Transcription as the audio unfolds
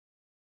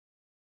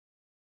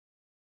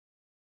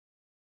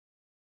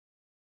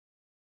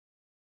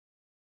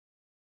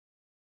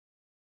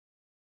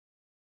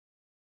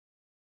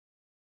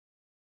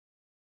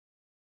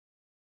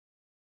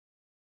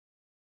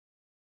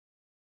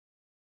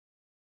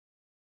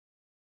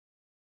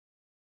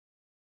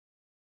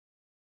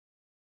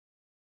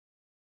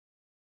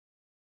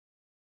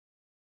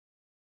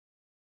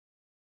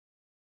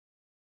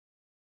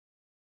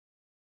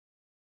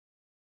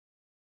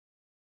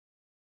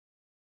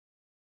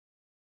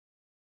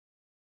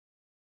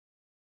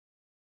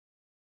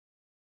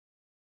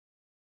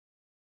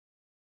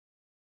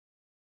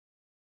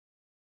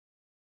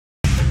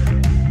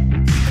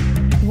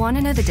Want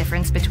to know the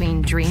difference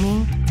between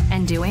dreaming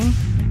and doing?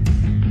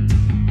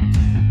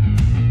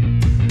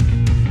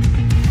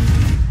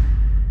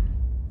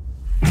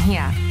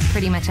 Yeah,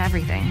 pretty much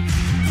everything.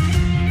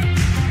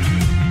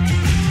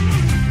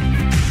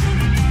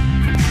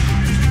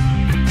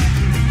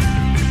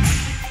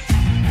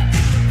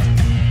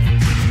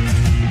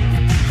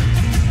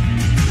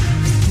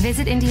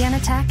 Visit Indiana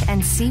Tech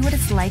and see what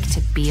it's like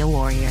to be a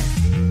Warrior.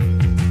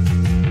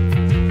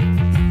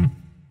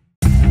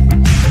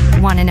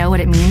 Want to know what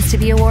it means to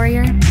be a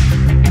Warrior?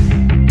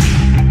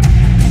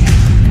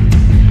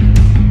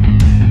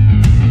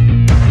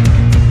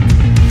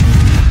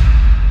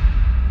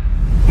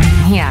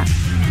 Yeah,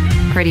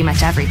 pretty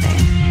much everything.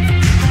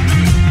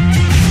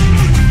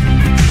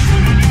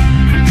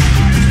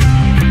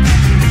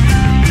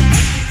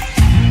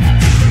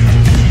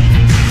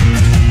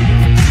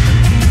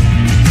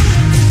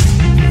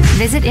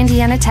 Visit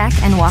Indiana Tech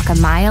and walk a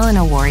mile in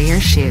a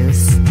Warrior's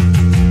shoes.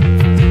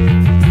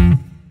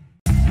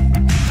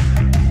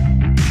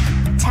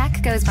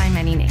 Tech goes by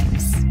many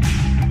names.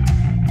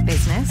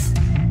 Business,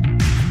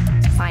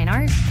 fine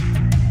art,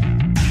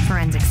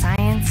 forensic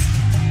science.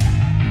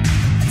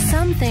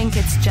 Some think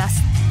it's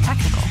just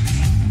technical.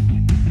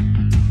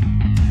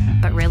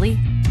 But really,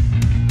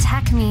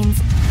 tech means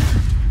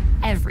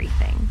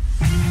everything.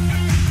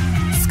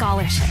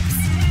 Scholarships,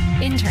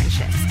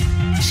 internships,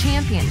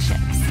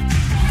 championships.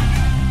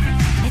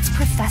 It's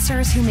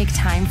professors who make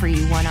time for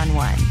you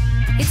one-on-one.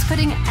 It's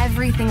putting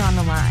everything on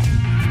the line.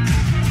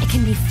 It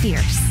can be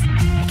fierce.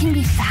 It can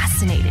be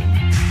fascinating.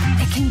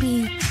 It can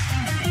be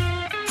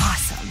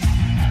awesome.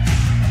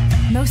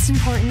 Most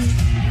important,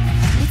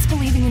 it's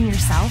believing in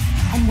yourself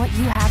and what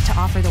you have to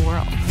offer the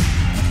world.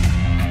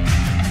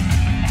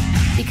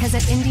 Because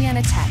at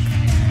Indiana Tech,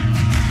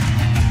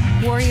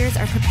 Warriors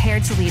are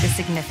prepared to lead a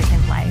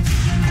significant life.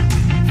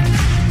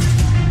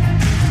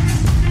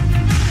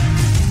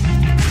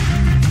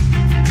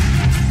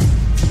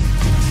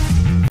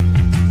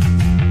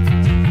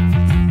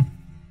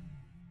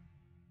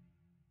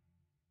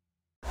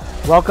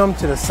 Welcome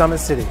to the Summit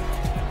City,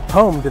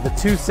 home to the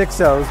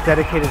 260's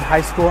dedicated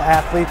high school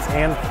athletes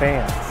and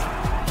fans.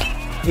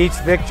 Each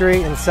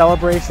victory and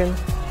celebration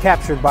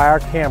captured by our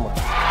cameras.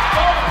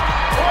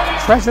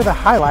 Treasure the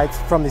highlights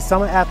from the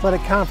Summit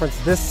Athletic Conference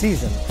this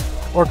season,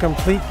 or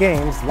complete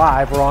games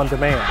live or on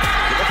demand.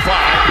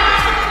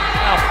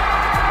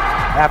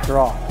 After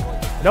all,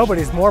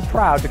 nobody's more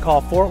proud to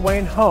call Fort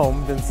Wayne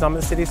home than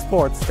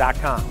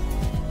SummitCitySports.com.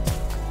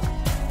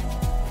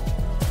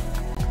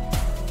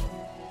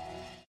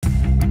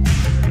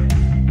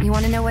 You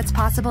want to know what's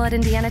possible at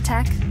Indiana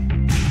Tech?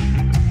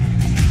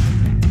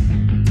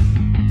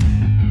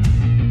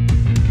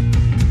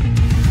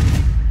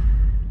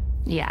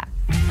 Yeah,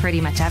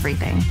 pretty much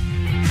everything.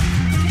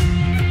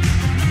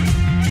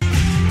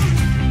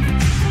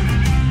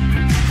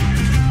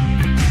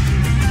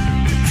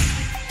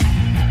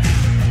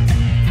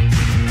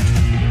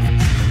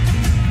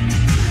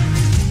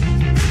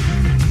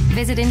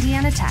 Visit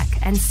Indiana Tech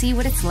and see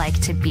what it's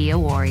like to be a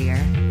Warrior.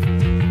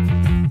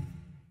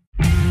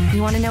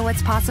 You want to know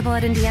what's possible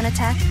at Indiana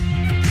Tech?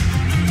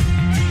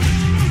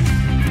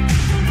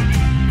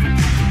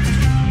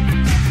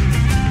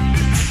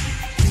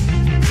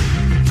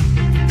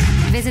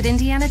 Visit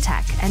Indiana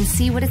Tech and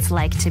see what it's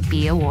like to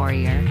be a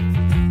Warrior.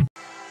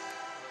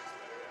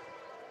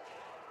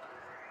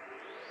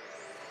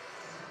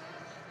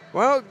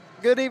 Well,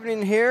 good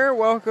evening here.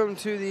 Welcome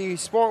to the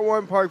Sport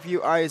One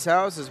Parkview Ice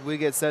House as we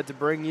get set to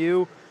bring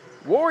you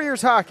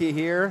Warriors hockey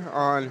here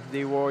on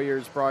the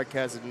Warriors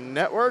Broadcasting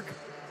Network.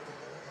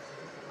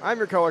 I'm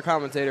your color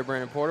commentator,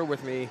 Brandon Porter.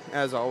 With me,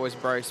 as always,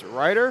 Bryce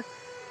Ryder.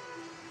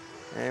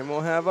 And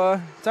we'll have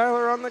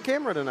Tyler on the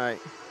camera tonight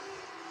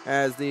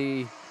as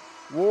the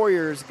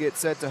Warriors get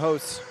set to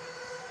host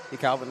the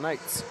Calvin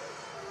Knights.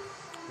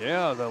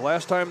 Yeah, the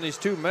last time these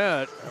two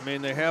met, I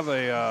mean, they have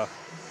the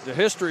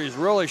history is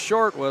really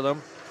short with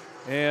them,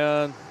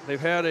 and they've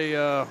had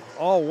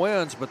all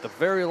wins, but the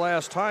very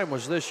last time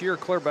was this year,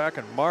 clear back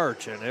in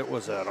March, and it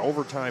was an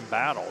overtime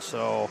battle.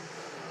 So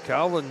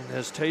Calvin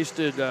has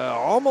tasted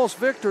almost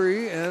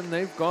victory, and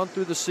they've gone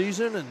through the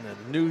season and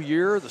the new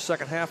year, the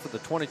second half of the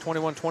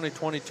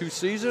 2021-2022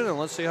 season, and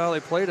let's see how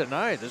they play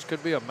tonight. This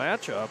could be a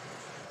matchup.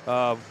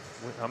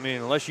 I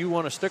mean, unless you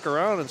want to stick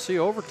around and see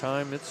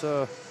overtime, it's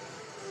we'll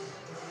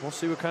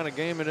see what kind of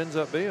game it ends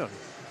up being.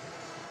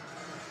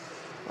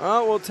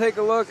 We'll take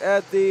a look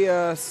at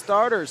the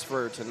starters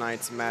for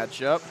tonight's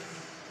matchup.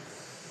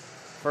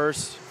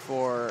 First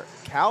for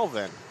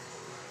Calvin.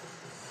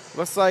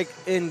 Looks like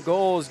in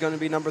goal is going to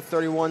be number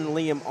 31,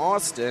 Liam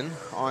Austin.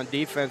 On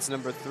defense,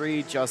 number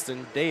 3,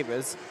 Justin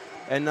Davis.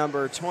 And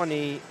number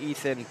 20,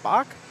 Ethan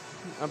Bach.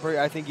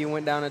 I think you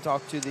went down and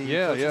talked to the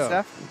coaching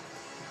staff.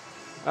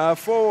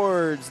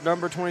 Forwards,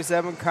 number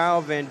 27,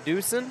 Kyle Van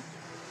Dusen.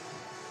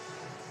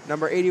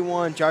 Number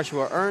 81,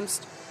 Joshua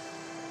Ernst.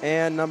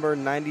 And number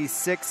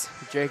 96,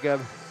 Jacob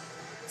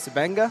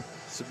Sibenga.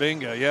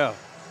 Sibenga, yeah.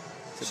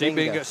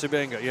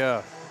 Sibenga,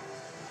 yeah.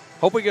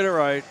 Hope we get it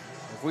right.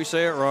 If we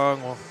say it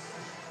wrong, well,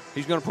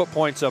 he's going to put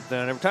points up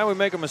then. Every time we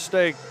make a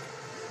mistake,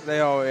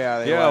 They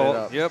light it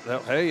up. Yep.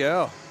 Hey,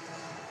 yeah.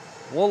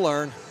 We'll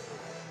learn.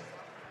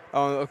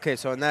 Oh, okay.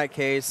 So in that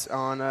case,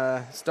 on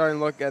starting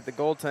to look at the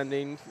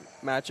goaltending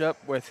matchup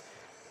with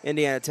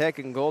Indiana Tech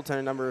and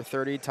goaltender number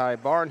 30, Ty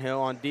Barnhill.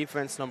 On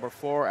defense, number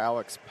 4,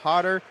 Alex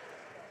Potter.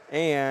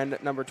 And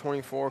number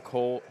 24,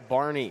 Cole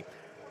Barney.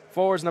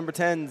 Forwards, number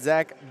 10,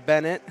 Zach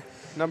Bennett.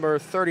 Number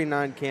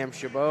 39, Cam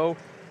Chabot.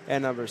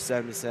 And number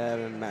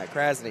 77, Matt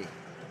Krasny.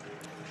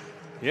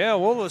 Yeah,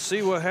 well, let's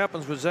see what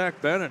happens with Zach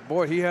Bennett.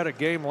 Boy, he had a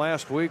game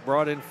last week,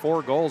 brought in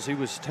 4 goals. He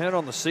was 10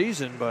 on the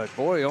season, but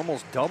boy, he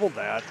almost doubled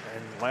that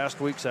in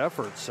last week's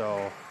effort.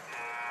 So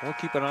we'll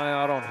keep an eye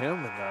out on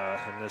him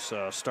in this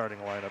starting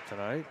lineup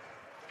tonight.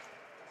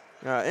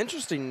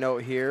 Interesting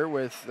note here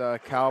with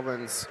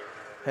Calvin's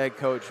head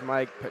coach,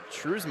 Mike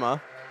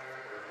Petruzma.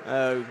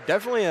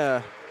 Definitely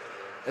a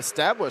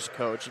established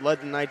coach.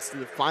 Led the Knights to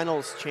the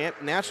finals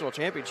national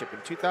championship in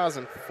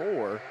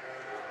 2004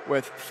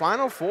 with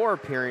Final Four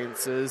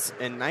appearances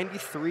in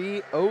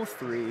 93,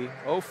 03,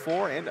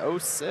 04,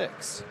 and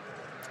 06.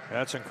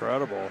 That's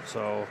incredible.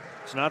 So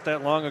it's not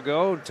that long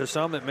ago. To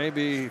some, it may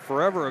be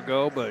forever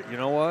ago, but you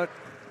know what?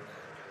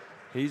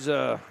 He's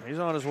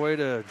on his way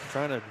to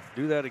trying to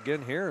do that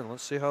again here, and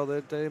let's see how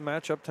they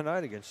match up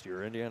tonight against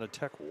your Indiana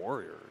Tech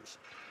Warriors.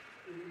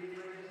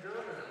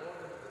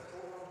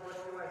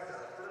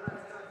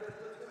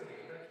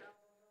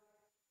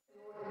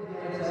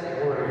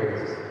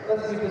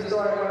 Let's meet the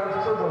starting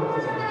lineup for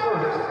both teams.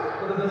 First,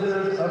 for the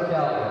visitors of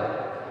Calvin.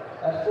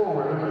 At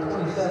forward, number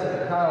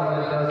 27, Kyle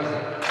Van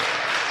Duzen.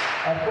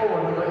 At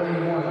forward, number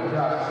 81,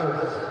 Josh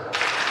Schertz.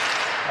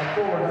 At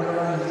forward, number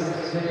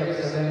 96, Jacob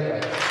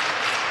Savenga.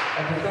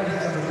 At defense,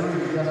 number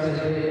 3, Justin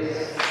Davis.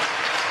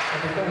 At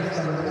defense,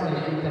 number 20,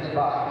 Ethan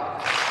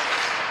Bach.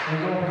 And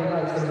goal for the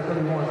Knights, number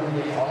 31,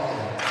 Ian Austin.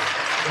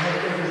 The head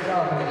coach of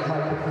Calvin is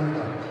Mike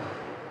Petruzma.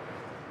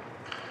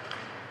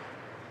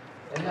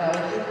 And now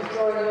let's get the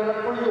starting lineup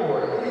for your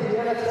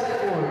Indiana Tech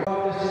Warriors.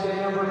 Michigan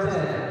number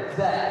 10,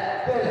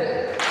 Zach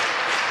Bennett.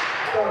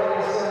 Starting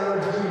at center,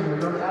 junior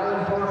from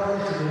Allen Park,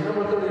 Michigan,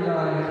 number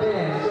 39,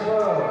 Cam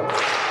Chabot.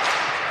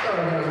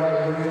 Starting at right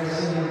wing,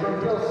 senior from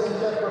Pilsen,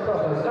 Czech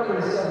Republic, number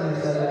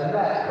 77,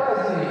 Matt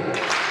Krasny.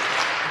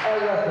 At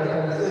left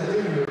defense,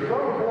 junior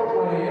from Fort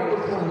Wayne, number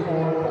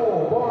 24,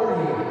 Cole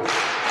Barney.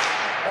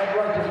 At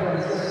right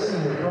defense,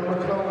 senior from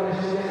Macomb,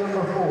 Michigan,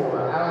 number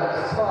 4,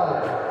 Alex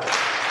Potter.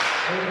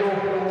 And goal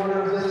for the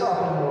Warriors, a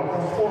sophomore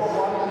from Fort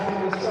Washington,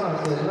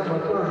 Wisconsin, number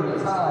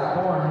 30, Ty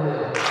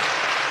Barnhill.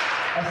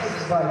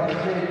 Assisted by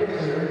DJ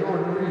Fisher and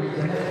Gordon Reeves,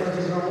 and head coach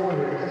of the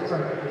Warriors,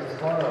 Frank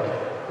Sparrow.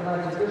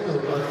 Tonight's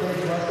officials are Ted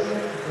Weston,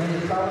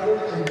 Andy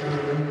College, and Drew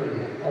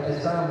Lindley. At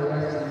this time, we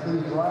ask you to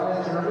please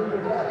rise and remove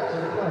your caps to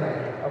the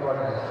playing of our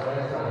national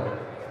anthem.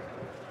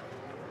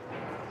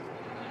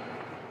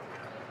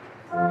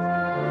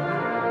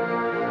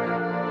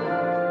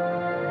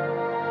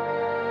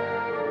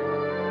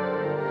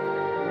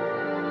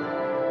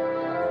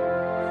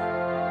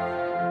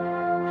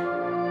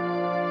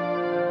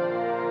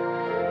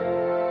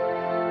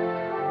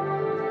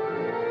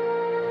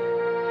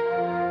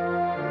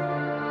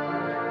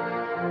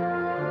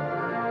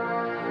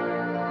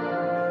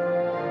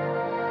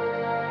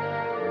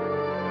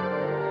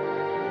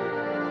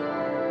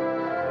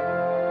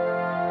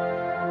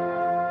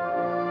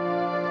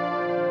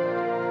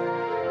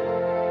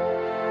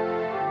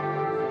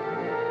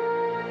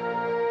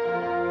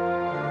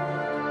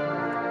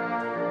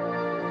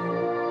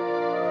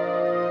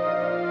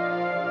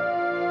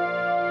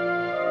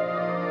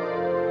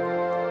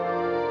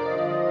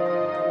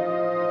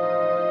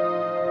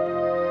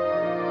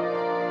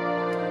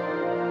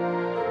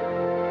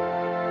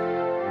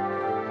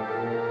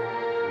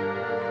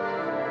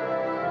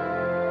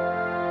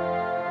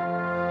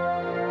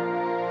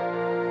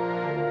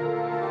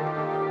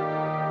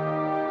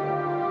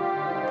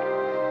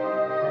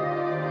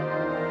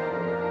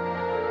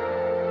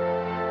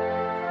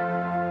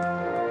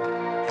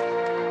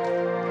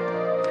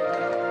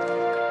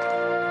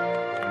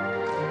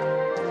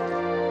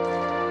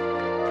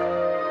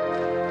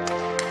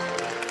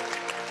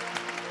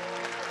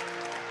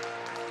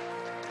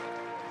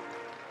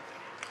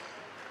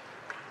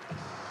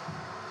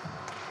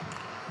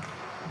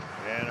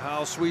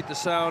 How sweet the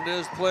sound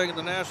is playing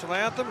the national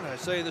anthem. And I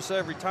say this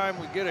every time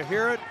we get to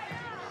hear it.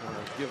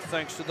 Give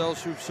thanks to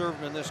those who've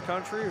served in this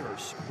country or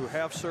who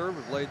have served,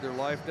 have laid their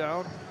life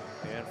down,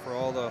 and for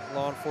all the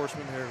law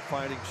enforcement who are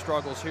finding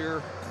struggles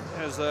here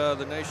as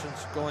the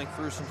nation's going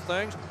through some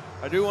things.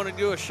 I do want to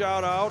do a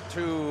shout out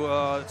to,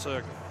 it's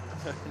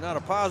not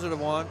a positive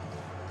one,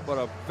 but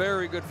a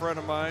very good friend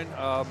of mine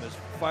is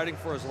fighting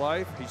for his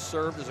life. He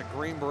served as a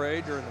Green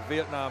Beret during the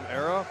Vietnam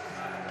era.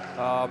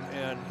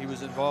 And he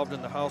was involved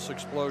in the house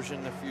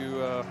explosion, if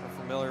you are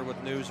familiar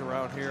with news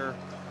around here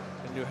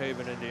in New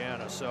Haven,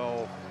 Indiana.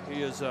 So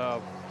he is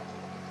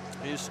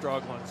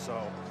struggling.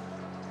 So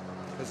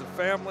as a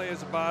family,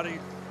 as a body,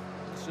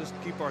 let's just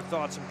keep our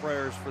thoughts and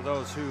prayers for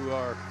those who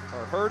are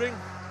hurting.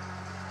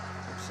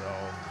 So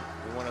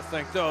we want to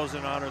thank those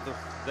and honor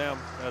them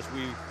as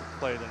we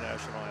play the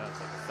national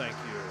anthem. Thank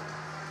you.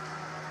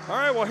 All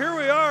right, well, here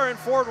we are in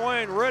Fort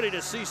Wayne, ready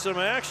to see some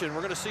action.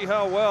 We're going to see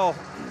how well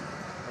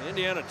the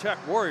Indiana Tech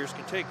Warriors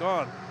can take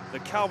on the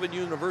Calvin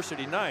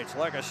University Knights.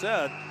 Like I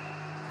said,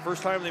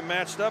 first time they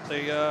matched up,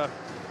 they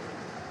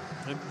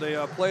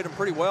played them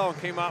pretty well and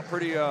came out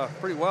pretty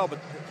well.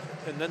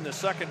 And then the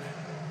second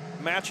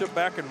matchup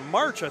back in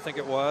March, I think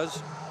it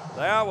was,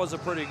 that was a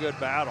pretty good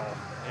battle.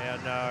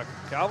 And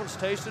Calvin's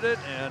tasted it,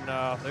 and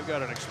they've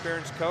got an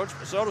experienced coach,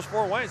 but so does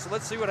Fort Wayne. So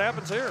let's see what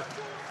happens here.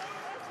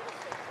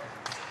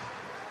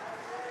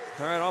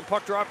 All right, on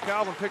puck drop,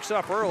 Calvin picks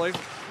up early.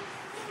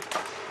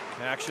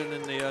 Action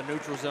in the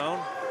neutral zone.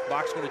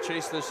 Bach's going to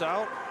chase this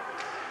out.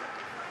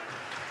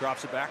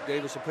 Drops it back.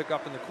 Davis will pick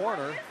up in the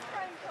corner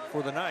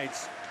for the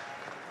Knights.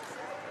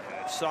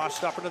 And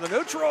sauced up into the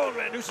neutral.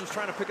 Van Newsom's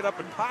trying to pick it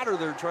up, and Potter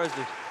there tries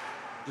to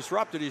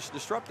disrupt it. He's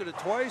disrupted it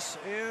twice,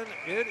 and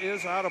it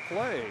is out of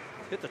play.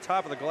 Hit the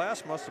top of the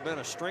glass. Must have been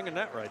a string of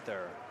net right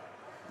there.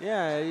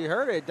 Yeah, you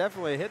heard it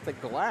definitely hit the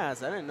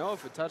glass. I didn't know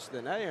if it touched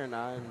the net or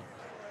not. And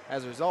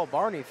as a result,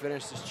 Barney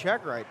finished his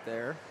check right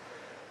there.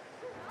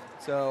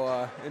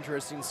 So,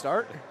 interesting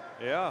start.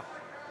 Yeah.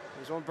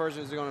 There's one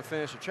person who's going to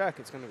finish a check.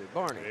 It's going to be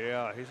Barney.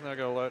 Yeah, he's not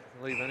going to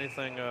leave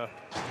anything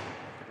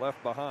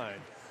left behind.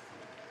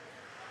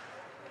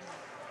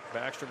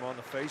 Backstrom on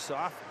the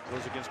face-off.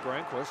 Goes against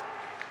Granquist.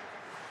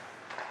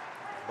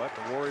 But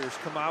the Warriors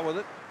come out with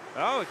it.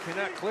 Oh, it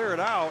cannot clear it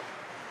out.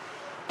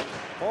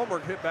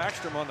 Holmberg hit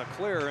Backstrom on the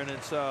clear, and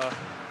it's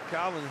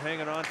Calvin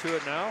hanging on to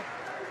it now.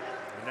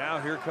 And now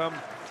here come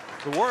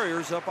the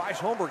Warriors up ice.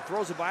 Holmberg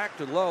throws it back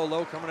to Lowe.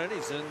 Lowe coming in.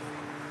 He's in.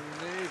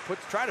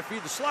 Try to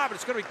feed the slot, but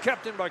it's going to be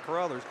kept in by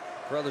Carruthers.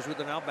 Carruthers with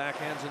the now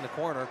backhands in the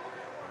corner.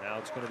 Now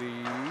it's going to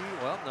be,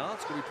 well, no,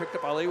 it's going to be picked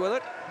up by Lee with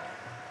it.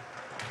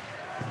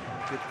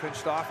 Gets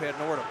pinched off. He had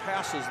nowhere to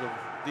pass as the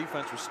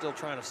defense was still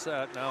trying to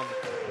set. Now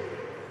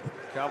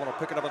Calvin will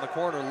pick it up in the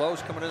corner.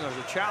 Lowe's coming in. There's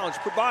a challenge.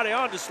 Put body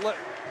on. Just let.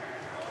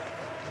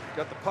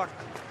 Got the puck.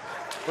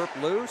 Burp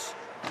loose.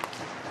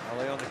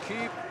 LA on the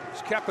keep.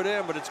 He's kept it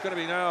in, but it's going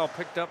to be now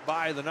picked up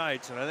by the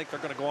Knights, and I think they're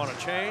going to go on a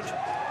change.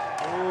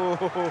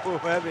 Oh,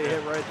 heavy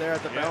hit right there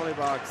at the penalty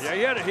box. Yeah,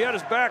 he had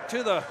his back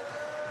to the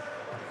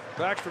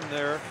back from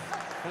there.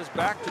 His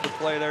back to the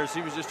play there, as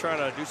he was just trying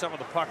to do something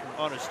with the puck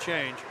on his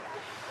change.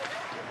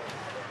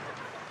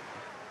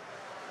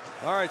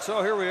 All right,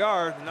 so here we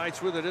are. The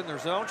Knights with it in their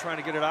zone, trying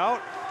to get it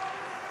out.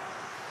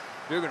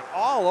 Dugan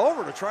all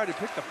over to try to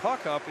pick the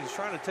puck up. He's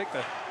trying to take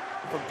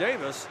from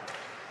Davis.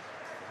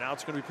 Now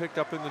it's going to be picked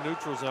up in the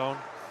neutral zone.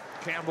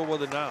 Campbell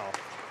with it now.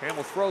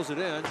 Campbell throws it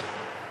in.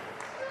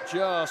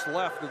 Just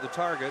left of the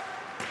target.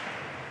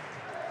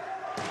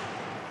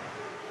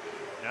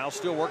 Now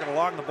still working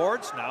along the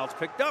boards. Now it's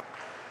picked up.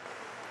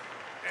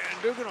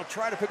 And Dugan will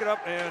try to pick it up,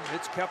 and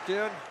it's kept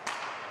in.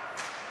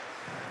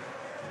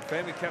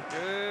 Family kept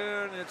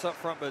in. It's up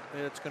front, but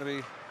it's going to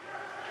be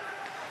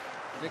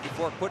Nicky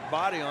Fork put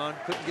body on.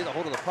 Couldn't get a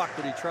hold of the puck,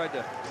 but he tried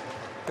to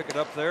pick it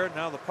up there.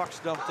 Now the puck's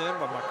dumped in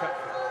by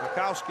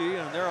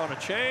Mikowski, and they're on a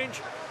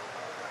change.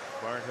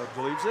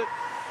 Barnhill leaves it.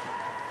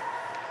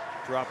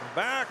 Dropping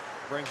back.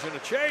 Brings in a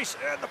chase,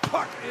 and the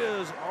puck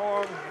is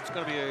on. It's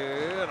going to be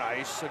an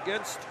ice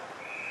against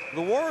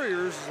the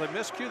Warriors as they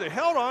miscue. They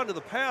held on to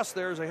the pass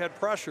there as they had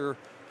pressure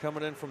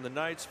coming in from the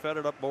Knights. Fed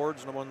it up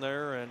boards, no one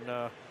there, and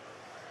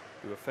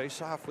do a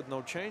face-off with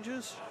no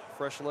changes.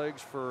 Fresh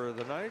legs for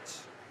the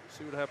Knights.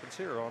 See what happens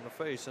here on the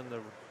face in the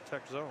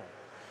Tech zone.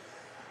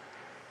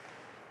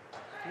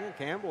 Yeah,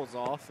 Campbell's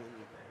off and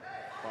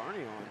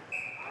Barney on.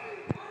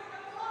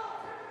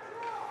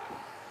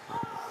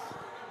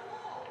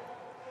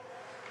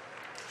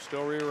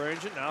 Still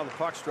rearranging. Now the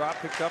puck's dropped,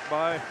 picked up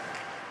by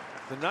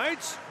the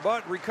Knights,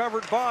 but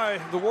recovered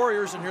by the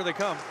Warriors, and here they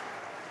come.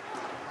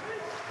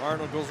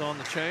 Arnold goes on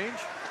the change.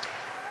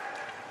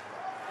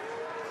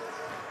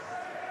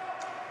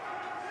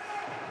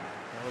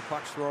 Now the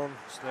puck's thrown.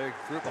 They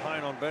threw it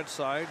behind on bench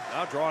side.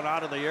 Now drawn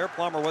out of the air.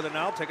 Plummer with it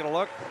now, taking a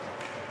look.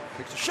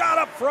 Takes a shot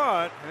up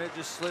front, and it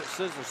just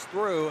sizzles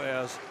through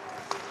as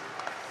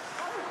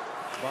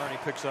Barney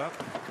picks up.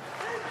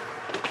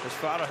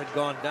 Esfada had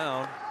gone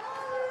down.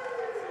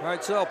 All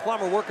right, so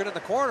Plummer working in the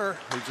corner.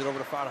 Leaves it over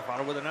to Fada.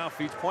 Fada with it now.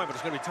 Feeds point, but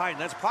it's going to be tight, and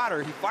that's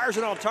Potter. He fires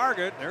it on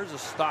target. There's a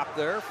stop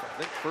there. I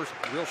think first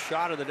real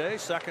shot of the day,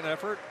 second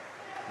effort.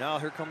 Now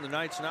here come the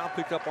Knights now.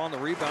 Picked up on the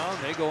rebound.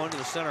 They go into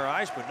the center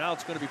ice, but now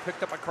it's going to be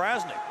picked up by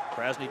Krasny.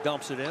 Krasny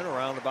dumps it in.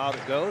 Around about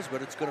it goes,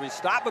 but it's going to be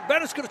stopped. But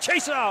Bennett's going to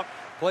chase it out.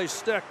 Plays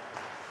stick.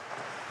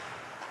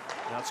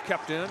 Now it's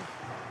kept in.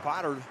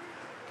 Potter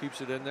keeps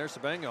it in there.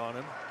 Sabanga on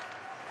him.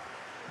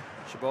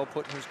 Chabot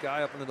putting his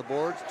guy up into the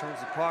boards.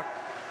 Turns the puck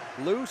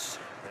loose,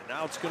 and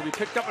now it's going to be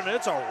picked up, and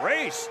it's a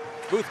race.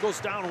 Booth goes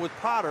down with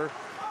Potter.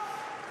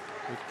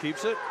 Booth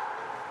keeps it.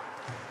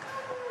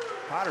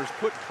 Potter's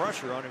put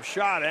pressure on him.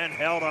 Shot and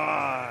held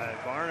on.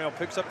 Barnhill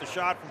picks up the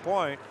shot from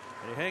point,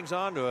 and he hangs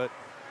on to it.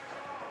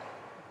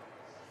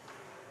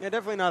 Yeah,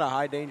 definitely not a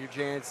high danger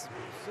chance.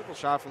 Simple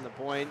shot from the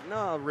point.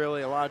 No,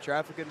 really a lot of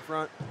traffic in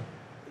front.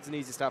 It's an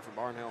easy stop for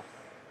Barnhill.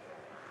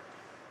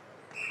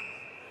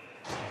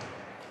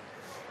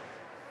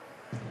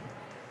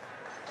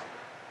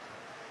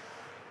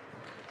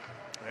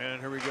 And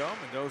here we go.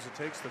 Mendoza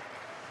takes the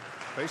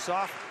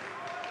face-off.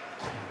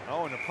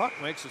 Oh, and the puck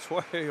makes its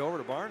way over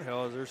to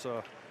Barnhill. There's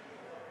a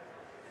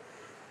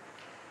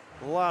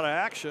lot of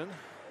action.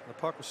 The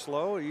puck was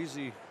slow,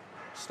 easy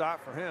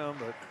stop for him,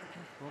 but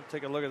we'll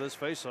take a look at this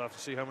face-off to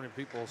see how many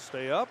people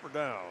stay up or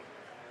down.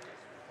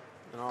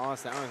 In all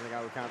honesty, I don't think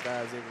I would count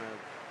that as even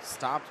a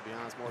stop, to be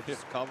honest, more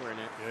just covering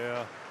it.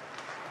 Yeah.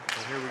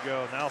 And here we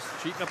go. Now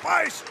cheating up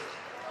ice.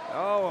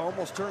 Oh,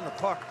 almost turned the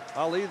puck.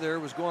 Ali there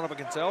was going up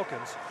against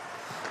Elkins.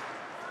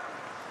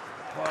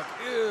 Puck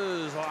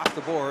is off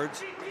the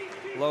boards.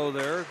 Low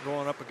there,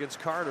 going up against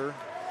Carter.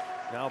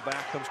 Now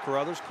back comes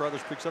Carruthers.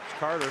 Carruthers picks up to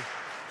Carter.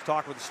 He's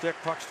talking with the stick.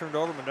 Puck's turned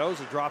over.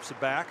 Mendoza drops it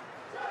back.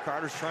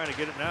 Carter's trying to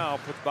get it now.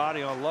 Puts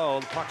body on Low.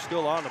 The puck's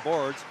still on the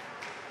boards.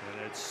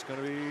 And it's going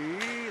to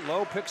be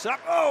Low picks up.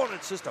 Oh, and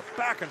it's just a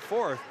back and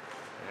forth.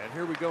 And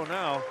here we go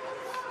now.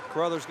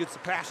 Carruthers gets the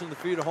pass in the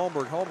feet of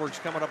Holmberg. Holmberg's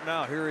coming up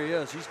now. Here he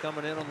is. He's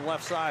coming in on the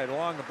left side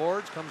along the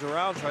boards. Comes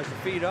around, tries to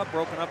feed up.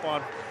 Broken up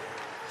on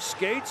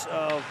skates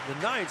of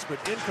the Knights, but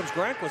in comes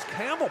Granquist.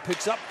 Campbell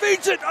picks up,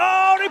 feeds it.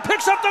 Oh, and he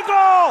picks up the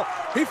goal.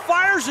 He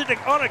fires it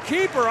on a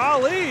keeper.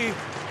 Ali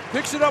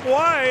picks it up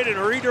wide and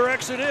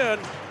redirects it in.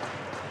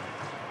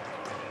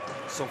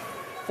 So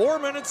 4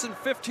 minutes and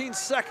 15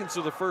 seconds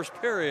of the first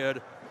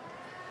period.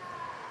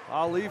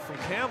 Ali from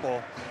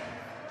Campbell.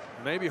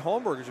 Maybe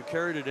Holmberg who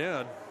carried it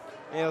in.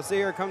 You'll see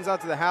here it comes out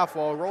to the half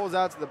wall, rolls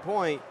out to the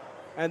point,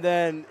 and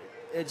then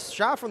it's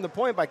shot from the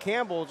point by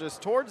Campbell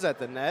just towards at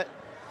the net,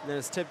 and then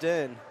it's tipped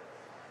in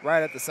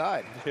right at the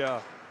side.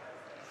 Yeah.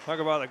 Talk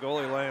about the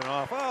goalie laying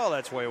off. Oh,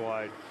 that's way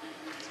wide.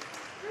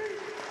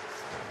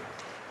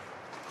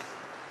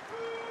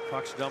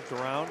 Puck's dumped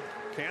around.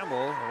 Campbell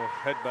will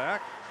head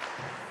back.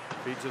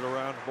 Feeds it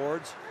around the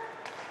boards.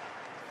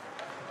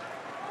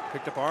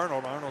 Picked up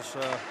Arnold. Arnold's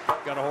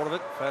got a hold of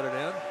it, fed it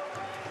in.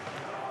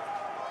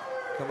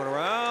 Coming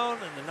around,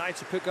 and the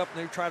Knights will pick up,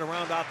 and they try to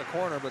round out the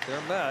corner, but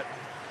they're met.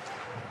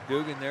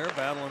 Dugan there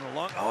battling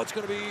along. Oh, it's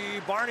going to be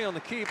Barney on the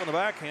keep on the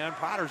backhand.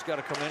 Potter's got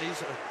to come in.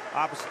 He's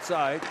opposite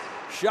side.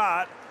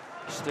 Shot.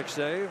 Stick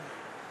save.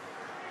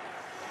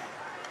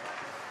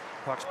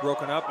 Puck's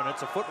broken up, and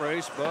it's a foot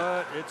race,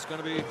 but it's going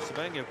to be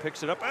Savenga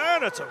picks it up,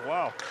 and it's a,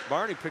 wow.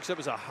 Barney picks up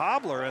as a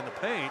hobbler in the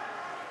paint.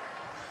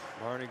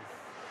 Barney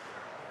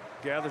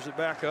gathers it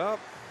back up,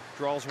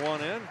 draws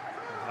one in.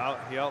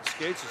 He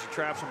outskates as he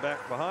traps him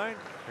back behind.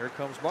 Here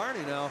comes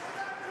Barney now.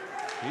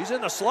 He's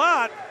in the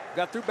slot.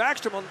 Got through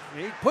Backstrom.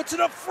 He puts it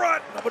up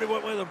front. Nobody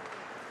went with him.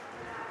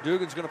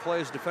 Dugan's going to play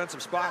his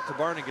defensive spot till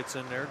Barney gets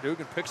in there.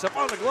 Dugan picks up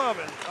on the glove,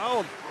 and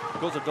oh,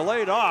 goes a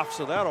delayed off,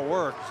 so that'll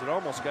work. It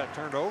almost got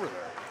turned over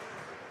there.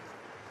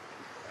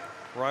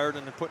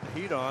 Riordan putting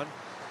heat on,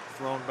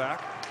 thrown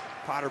back.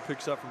 Potter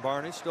picks up from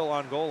Barney, still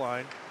on goal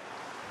line.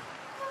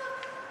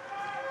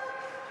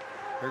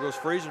 Here goes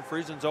Friesen.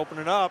 Friesen's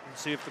opening up and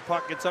see if the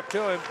puck gets up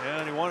to him.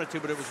 And he wanted to,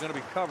 but it was going to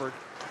be covered.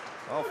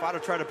 Oh, Potter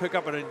tried to pick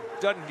up it and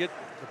doesn't get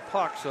the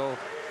puck, so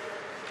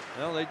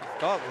well, they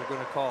thought they were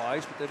going to call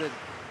ice, but they didn't.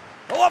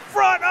 Oh, up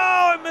front!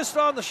 Oh, he missed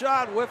on the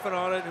shot, whiffing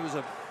on it. It was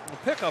a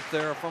pickup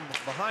there from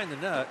behind the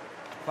net.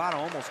 Potter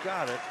almost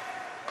got it.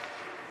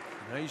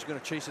 Now he's going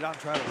to chase it out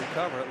and try to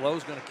recover it.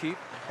 Lowe's going to keep,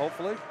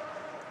 hopefully.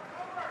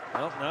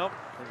 Nope.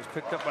 It was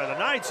picked up by the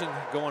Knights, and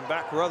going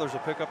back, Carruthers will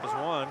pick up as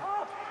one.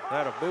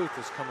 That a Booth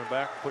is coming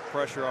back, put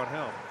pressure on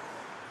him.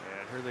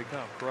 And here they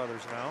come.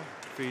 Carruthers now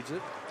feeds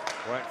it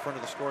right in front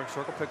of the scoring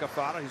circle. Pick up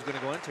Fata. He's going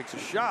to go in, takes a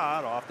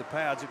shot off the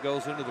pads. It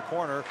goes into the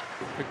corner.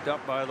 Picked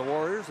up by the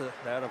Warriors.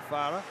 That of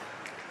Fata.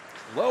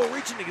 Low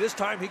reaching this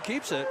time. He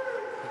keeps it.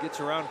 He gets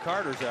around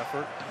Carter's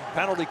effort.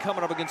 Penalty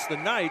coming up against the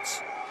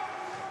Knights.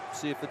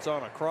 See if it's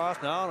on a cross.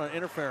 Now on an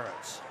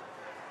interference.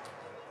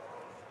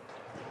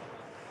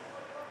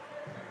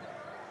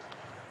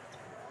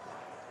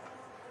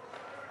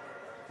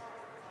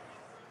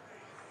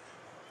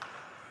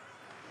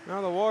 Now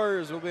the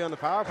Warriors will be on the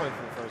power play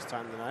for the first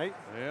time tonight.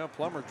 Yeah,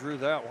 Plummer drew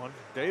that one.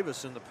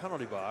 Davis in the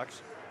penalty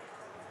box.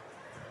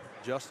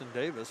 Justin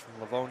Davis from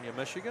Livonia,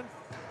 Michigan.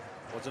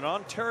 Was an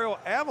Ontario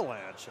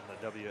Avalanche in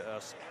the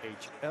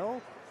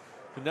WSHL.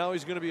 And now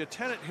he's going to be a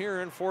tenant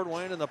here in Fort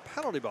Wayne in the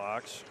penalty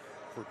box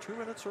for 2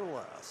 minutes or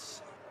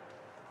less.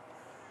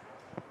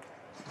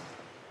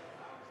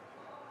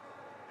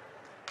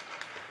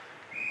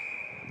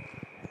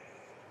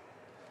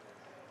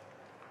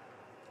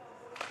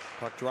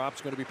 Puck drop's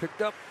going to be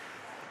picked up,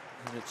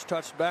 and it's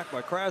touched back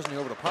by Krasny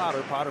over to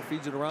Potter. Potter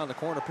feeds it around the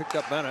corner, picked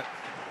up Bennett.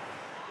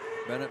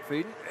 Bennett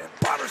feeding, and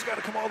Potter's got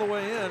to come all the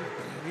way in.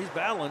 He's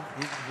battling.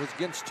 He was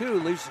against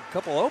two, leaves a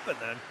couple open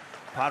then.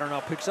 Potter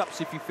now picks up,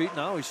 see if he feet.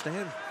 Now he's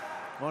staying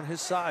on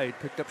his side,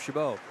 picked up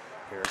Chabot.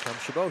 Here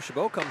comes Chabot.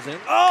 Chabot comes in.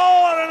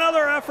 Oh, and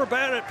another effort.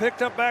 Bennett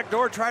picked up back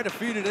door, tried to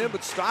feed it in,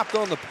 but stopped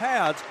on the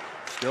pads.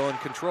 Still in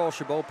control.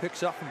 Chabot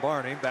picks up from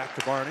Barney. Back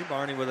to Barney.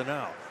 Barney with it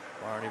now.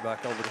 Barney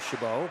back over to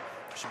Chabot.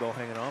 Chabot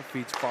hanging on,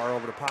 feeds far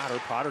over to Potter.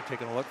 Potter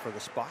taking a look for the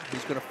spot.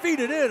 He's going to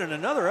feed it in, and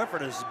another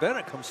effort as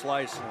Bennett comes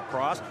slicing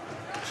across.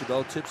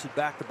 Chabot tips it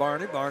back to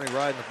Barney. Barney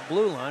riding the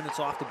blue line. It's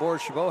off the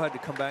board. Chabot had to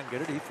come back and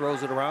get it. He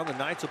throws it around. The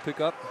Knights will pick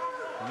up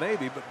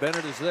maybe, but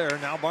Bennett is there.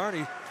 Now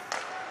Barney.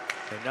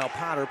 And now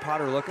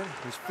Potter looking.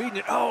 He's feeding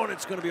it. Oh, and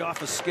it's going to be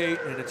off a skate,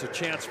 and it's a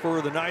chance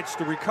for the Knights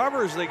to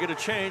recover as they get a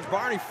change.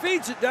 Barney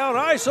feeds it down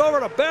ice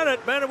over to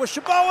Bennett. Bennett with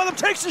Chabot with him,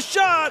 takes a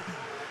shot.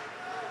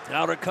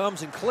 Out it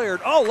comes and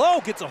cleared. Oh, Lowe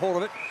gets a hold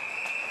of it.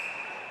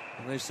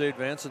 And they say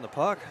advancing the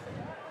puck.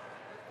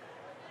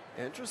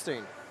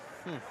 Interesting.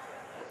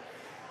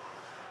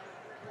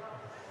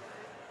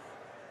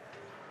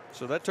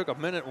 So that took a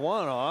minute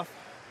 1 off.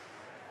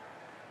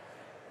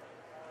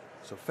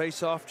 So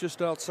face off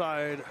just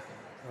outside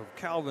of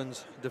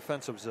Calvin's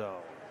defensive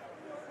zone.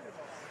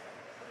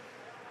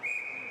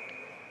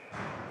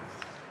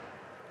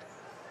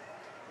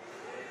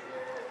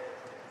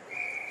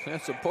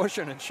 That's a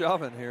pushing and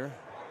shoving here.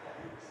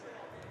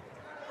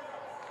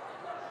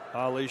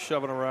 Ali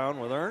shoving around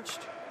with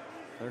Ernst.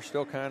 They're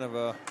still kind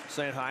of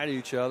saying hi to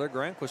each other.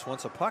 Granquist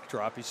wants a puck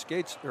drop. He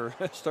skates or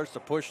starts to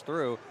push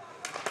through.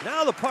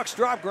 Now the puck's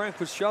dropped.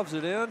 Granquist shoves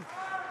it in,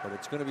 but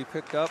it's going to be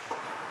picked up.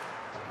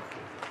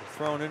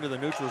 Thrown into the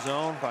neutral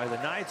zone by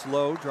the Knights.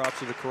 Lowe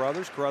drops it to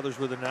Carruthers. Carruthers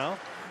with it now.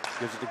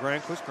 Gives it to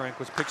Granquist.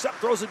 Granquist picks up,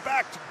 throws it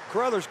back to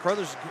Carruthers.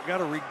 Carruthers got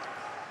to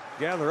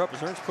regather up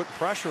as Ernst putting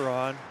pressure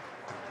on.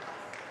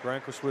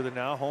 Granquist with it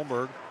now.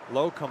 Holmberg.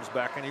 Lowe comes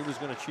back, and he was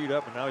going to cheat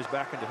up, and now he's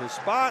back into his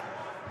spot.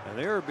 And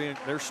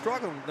they're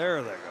struggling.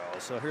 There they go.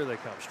 So here they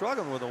come.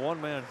 Struggling with a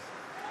one-man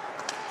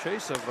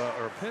chase of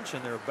or pinch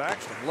in their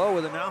backs. Lowe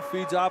with it now.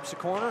 Feeds opposite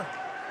corner. And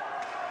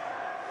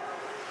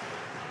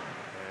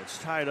it's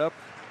tied up.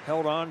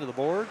 Held on to the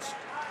boards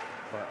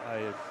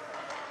by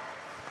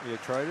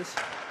Ietritis.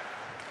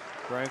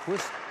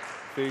 Granquist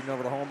feeding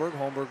over to Holmberg.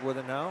 Holmberg with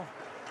it now.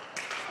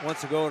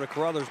 Wants to go to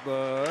Carruthers,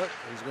 but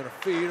he's going to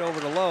feed over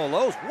to Lowe.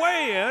 Lowe's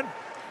way in.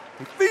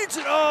 He feeds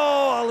it.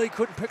 Oh, Ali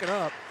couldn't pick it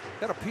up.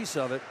 Got a piece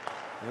of it.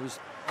 It was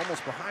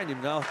almost behind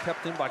him now.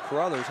 Kept in by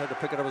Carruthers. Had to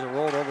pick it up as it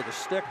rolled over the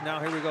stick. Now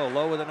here we go.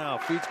 Lowe with it now.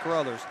 Feeds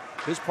Carruthers.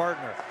 His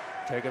partner.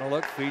 Taking a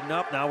look, feeding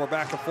up. Now we're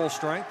back to full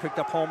strength. Picked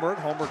up Holmberg.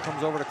 Holmberg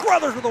comes over to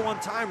Carruthers with a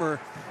one-timer.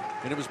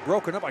 And it was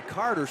broken up by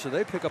Carter, so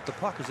they pick up the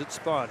puck as it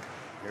spun.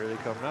 Here they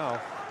come now.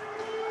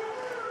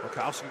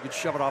 Murkowski could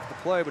shove it off the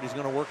play, but he's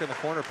going to work in the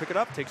corner, pick it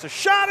up, takes a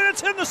shot, and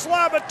it's in the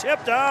slot, but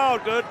tipped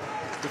out. Good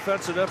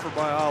defensive effort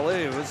by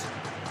Ali. It was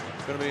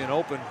going to be an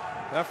open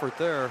effort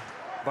there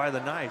by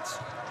the Knights.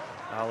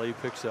 Ali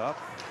picks up.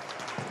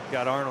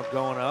 Got Arnold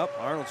going up.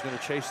 Arnold's going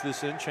to chase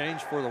this in,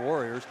 change for the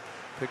Warriors.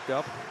 Picked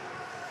up.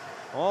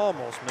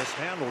 Almost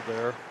mishandled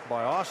there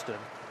by Austin.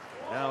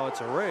 Now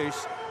it's a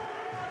race.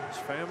 His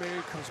family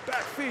comes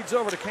back, feeds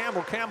over to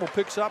Campbell. Campbell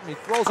picks up and he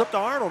throws up to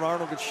Arnold.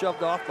 Arnold gets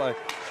shoved off by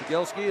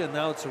Shigelski, and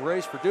now it's a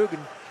race for Dugan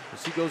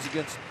as he goes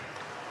against.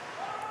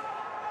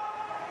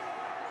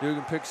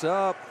 Dugan picks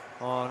up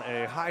on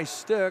a high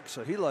stick,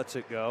 so he lets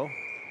it go.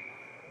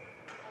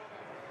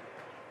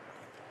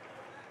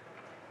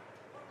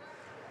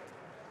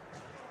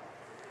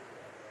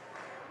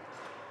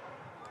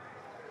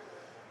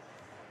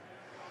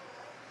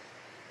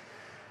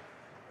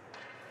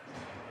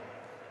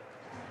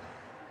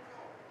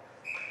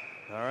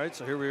 All right,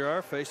 so here we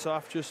are, face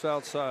off just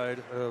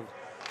outside of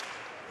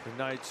the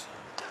Knights'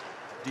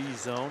 D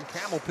zone.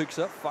 Campbell picks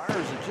up, fires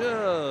it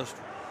just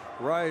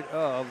right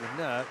of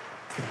the net.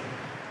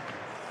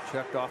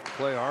 Checked off the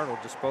play. Arnold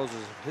disposes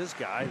of his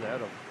guy,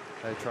 that of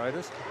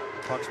Ietritis.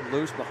 Puck's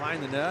loose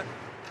behind the net.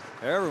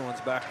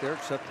 Everyone's back there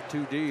except the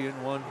 2D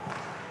and one.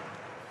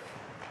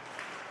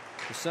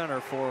 The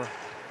center for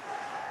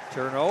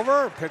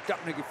turnover. Picked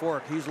up Nicky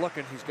Fork. He's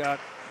looking, he's got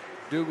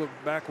Dugan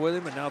back with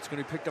him, and now it's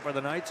going to be picked up by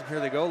the Knights, and here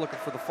they go looking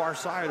for the far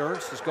side.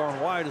 Ernst has gone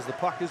wide as the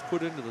puck is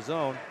put into the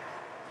zone.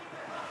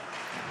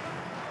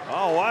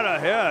 Oh, what a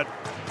hit.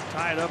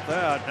 Tied up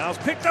that. Now it's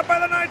picked up by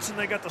the Knights, and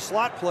they got the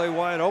slot play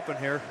wide open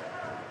here.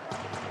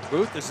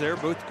 Booth is there.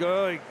 Booth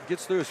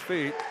gets through his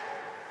feet.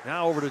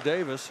 Now over to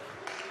Davis.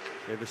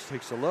 Davis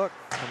takes a look,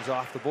 comes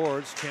off the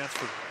boards. Chance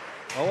for,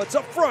 oh, it's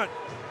up front.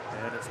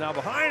 And it's now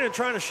behind and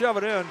trying to shove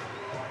it in.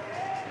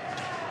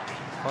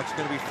 Puck's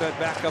going to be fed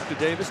back up to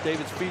Davis.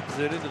 Davis feeds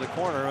it into the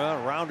corner.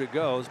 Around it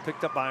goes.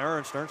 Picked up by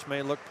Ernst. Ernst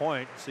may look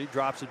point. See,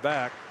 drops it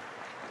back.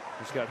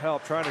 He's got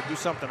help trying to do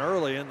something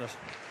early in the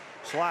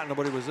slot.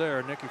 Nobody was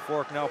there. Nicky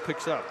Fork now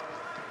picks up.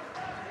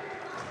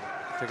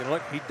 Taking a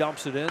look. He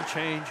dumps it in.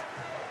 Change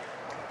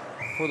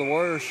for the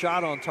Warriors.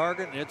 Shot on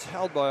target, and it's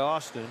held by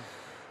Austin.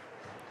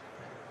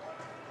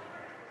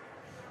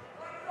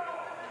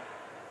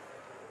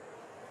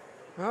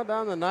 Well,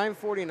 down to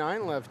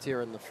 9:49 left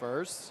here in the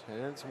first,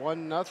 and it's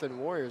 1-0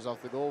 Warriors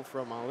off the goal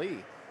from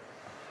Ali.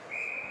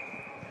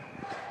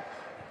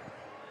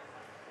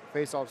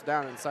 Faceoff's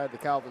down inside the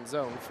Calvin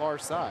zone, far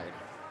side.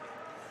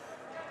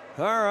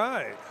 All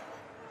right.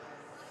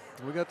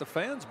 We got the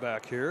fans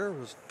back here.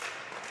 Was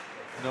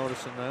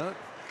noticing that.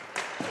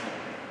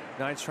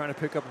 Knights trying to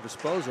pick up and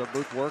dispose of.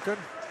 Booth working.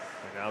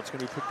 And now it's going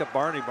to be picked up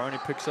Barney. Barney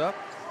picks up.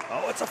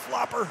 Oh, it's a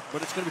flopper,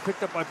 but it's going to be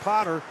picked up by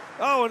Potter.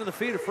 Oh, into the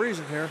feet of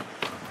Friesen here.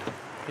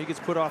 He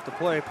gets put off the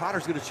play.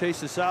 Potter's going to chase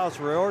this out.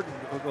 Riordan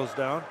goes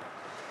down.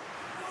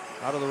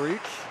 Out of the reach.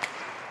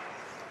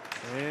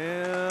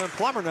 And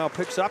Plummer now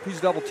picks up.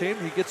 He's double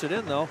teamed. He gets it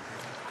in, though.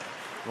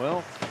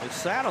 Well, it's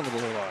sat on the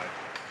blue line.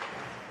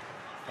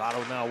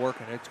 Otto now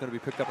working. It's going to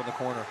be picked up in the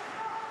corner.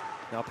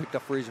 Now picked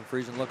up Friesen.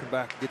 Friesen looking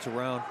back, gets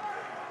around.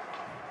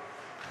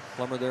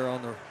 Plummer there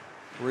on the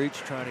reach,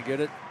 trying to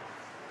get it.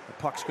 The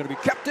puck's going to be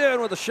kept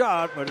in with a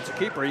shot, but it's a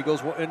keeper. He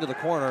goes into the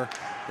corner.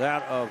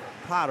 That of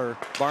Potter.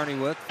 Barney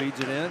with, feeds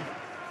it in.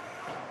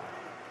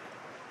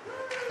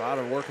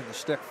 Potter working the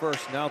stick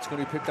first. Now it's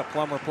going to be picked up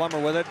Plummer. Plummer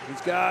with it.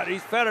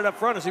 He's fed it up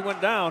front as he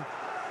went down.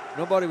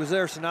 Nobody was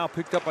there, so now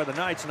picked up by the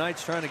Knights.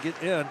 Knights trying to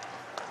get in.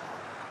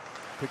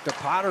 Picked up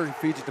Potter. He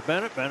feeds it to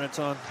Bennett. Bennett's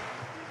on.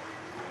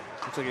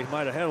 Looks like he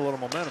might have had a little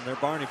momentum there.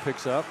 Barney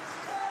picks up.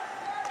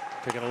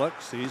 Taking a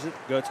look, sees it.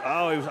 Guts.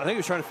 Oh, I think he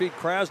was trying to feed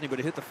Krasny, but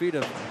he hit the feet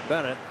of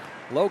Bennett.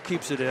 Lowe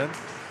keeps it in.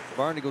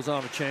 Barney goes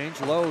on to change.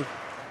 Lowe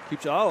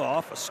keeps it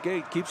off a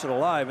skate, keeps it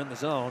alive in the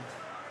zone.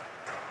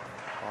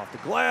 Off the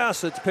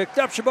glass, it's picked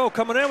up. Chabot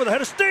coming in with a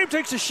head of steam,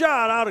 takes a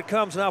shot. Out it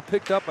comes, now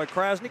picked up by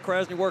Krasny.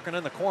 Krasny working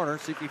in the corner,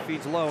 see if he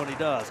feeds Lowe, and he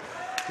does.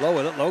 Lowe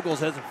with it. Lowe goes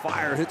heads and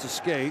fire, hits a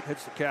skate,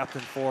 hits the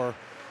captain for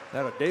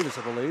that of Davis,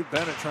 I believe.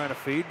 Bennett trying to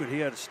feed, but he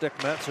had a stick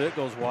met, so it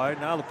goes wide.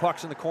 Now the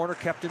puck's in the corner,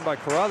 kept in by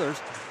Carruthers,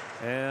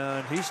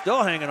 and he's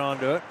still hanging on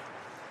to it.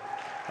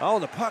 Oh,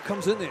 the puck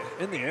comes in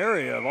the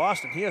area of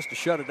Austin. He has to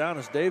shut it down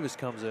as Davis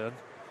comes in.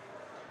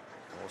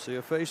 We'll see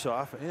a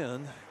face-off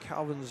in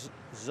Calvin's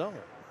zone.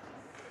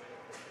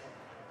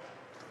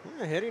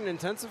 Yeah, hitting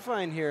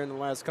intensifying here in the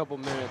last couple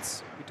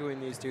minutes between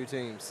these two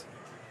teams.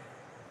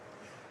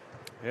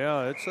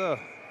 Yeah, it's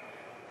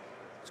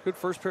good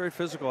first period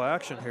physical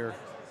action here.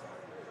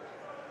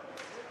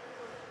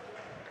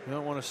 You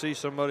don't want to see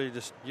somebody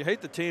you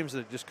hate the teams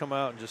that just come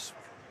out and just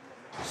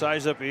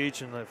size up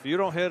each, and if you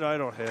don't hit, I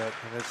don't hit.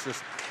 And it's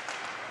just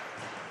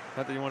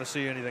not that you want to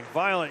see anything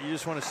violent, you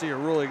just want to see a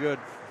really good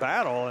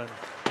battle, and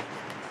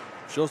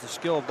shows the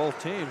skill of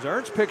both teams.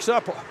 Ernst picks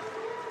up,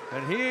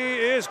 and he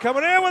is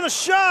coming in with a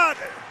shot.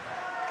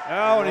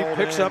 Oh, and he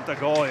picks up the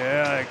goal.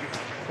 Yeah,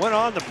 went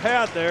on the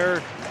pad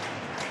there.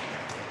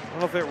 I don't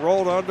know if it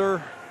rolled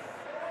under.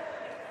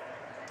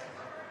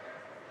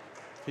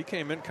 He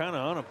came in kind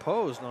of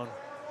unopposed on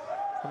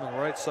the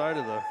right side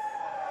of the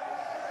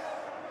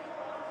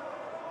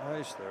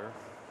ice there.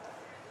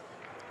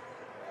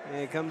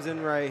 And he comes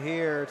in right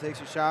here, takes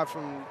a shot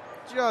from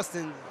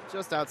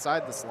just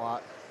outside the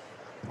slot.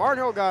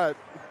 Barnhill got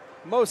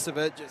most of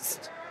it,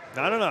 just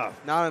not enough.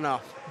 Not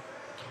enough.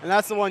 And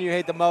that's the one you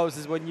hate the most,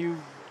 is when you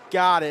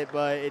got it,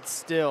 but it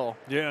still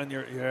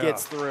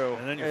gets through.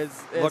 And then you're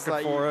looking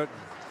like for it.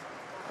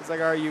 It's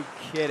like, are you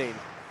kidding?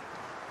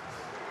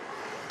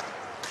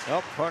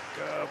 Well, puck,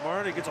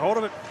 Barney gets a hold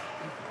of it.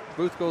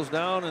 Booth goes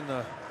down in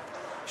the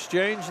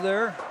exchange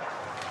there.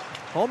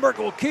 Holmberg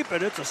will keep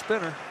it. It's a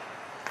spinner.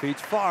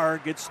 Feeds far,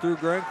 gets through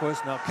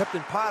Granquist. Now kept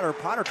in Potter.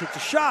 Potter takes a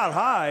shot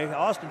high.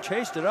 Austin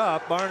chased it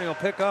up. Barney will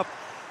pick up.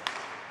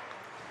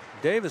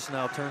 Davis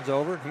now turns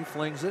over, and he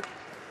flings it.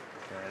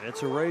 And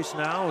it's a race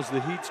now as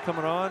the heat's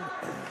coming on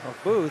of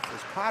Booth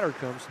as Potter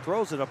comes,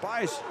 throws it up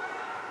ice.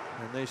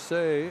 And they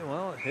say,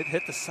 well, it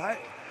hit the side.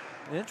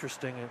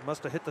 Interesting. It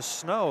must have hit the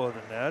snow of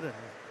the net.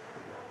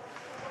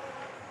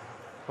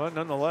 But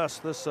nonetheless,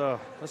 this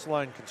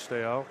line can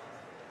stay out.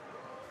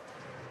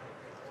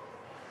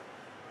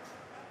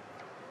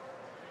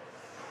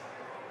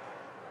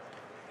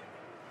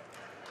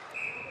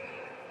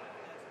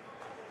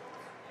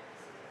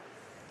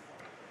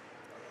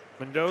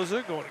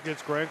 Mendoza going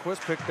against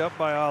Granquist, picked up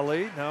by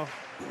Ali. Now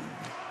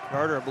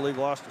Carter, I believe,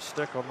 lost a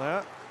stick on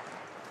that.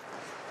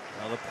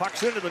 Now the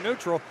puck's into the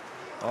neutral.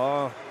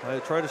 They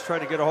tried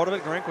to get a hold of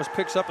it. Granquist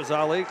picks up as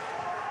Ali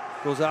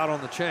goes out on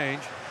the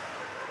change.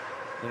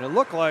 And it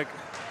looked like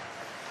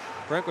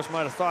Granquist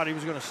might have thought he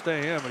was going to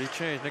stay in, but he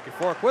changed. Nicky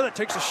Fork with it,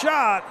 takes a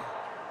shot.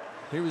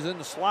 He was in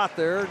the slot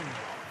there and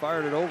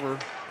fired it over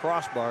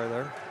crossbar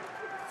there.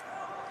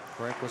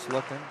 Granquist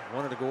looking,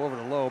 wanted to go over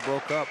to Lowe,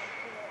 broke up.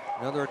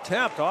 Another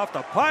attempt off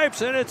the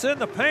pipes, and it's in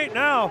the paint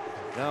now.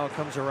 Now it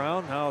comes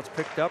around. Now it's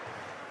picked up.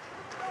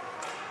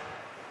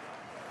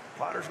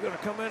 Potter's going to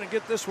come in and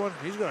get this one.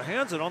 He's going to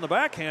hands it on the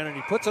backhand, and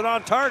he puts it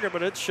on target,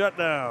 but it's shut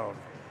down.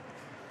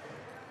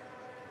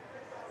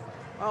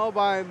 Well,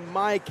 by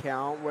my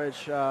count,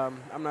 which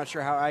I'm not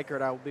sure how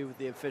accurate I will be with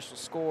the official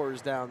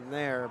scores down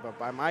there, but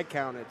by my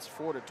count, it's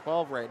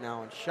 4-12 right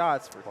now in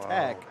shots for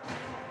Tech.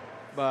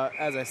 But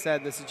as I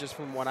said, this is just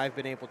from what I've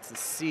been able to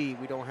see.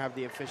 We don't have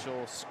the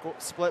official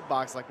split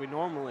box like we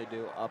normally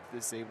do up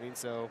this evening,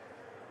 so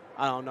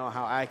I don't know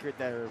how accurate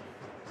they're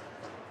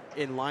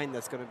in line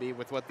that's going to be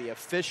with what the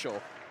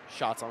official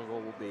shots on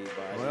goal will be.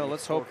 Well,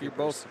 let's hope you're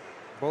both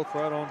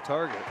right on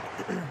target.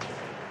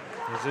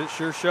 As it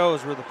sure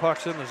shows where the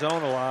puck's in the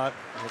zone a lot,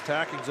 the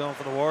attacking zone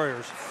for the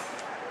Warriors.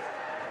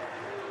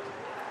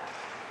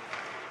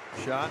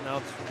 Shot,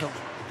 now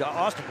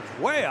Austin comes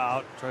way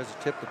out, tries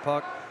to tip the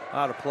puck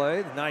out of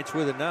play. The Knights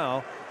with it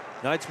now.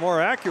 Knights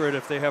more accurate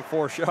if they have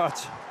 4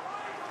 shots.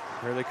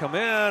 Here they come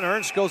in.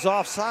 Ernst goes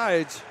off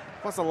sides.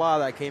 Plus a lot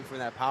of that came from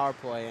that power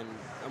play, and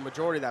a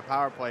majority of that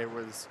power play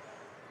was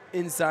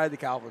inside the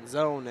Calvin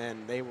zone,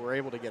 and they were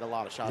able to get a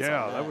lot of shots.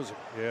 Yeah, on that was,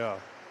 yeah.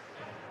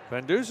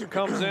 Van Dusen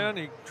comes in,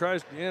 he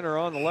tries to enter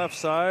on the left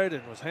side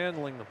and was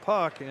handling the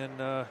puck, and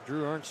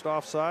Drew Ernst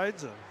off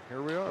sides, and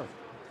here we are.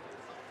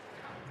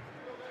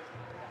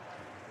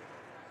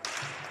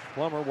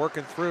 Plummer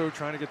working through,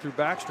 trying to get through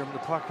Backstrom. The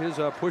puck is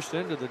pushed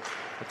into the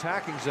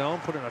attacking zone,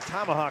 putting a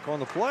tomahawk on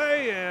the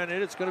play, and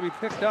it's going to be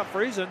picked up.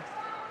 Friesen.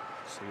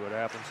 See what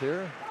happens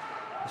here.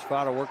 His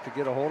Potter work to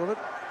get a hold of it.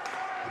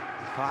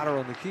 Potter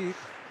on the keep.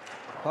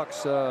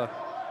 Puck's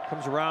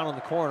comes around on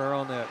the corner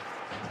on that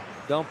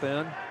dump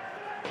in.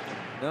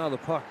 Now the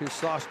puck is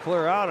sauced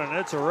clear out, and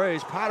it's a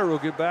race. Potter will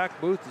get back.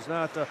 Booth is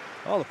not. The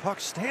puck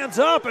stands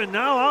up, and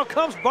now out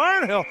comes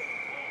Barnhill.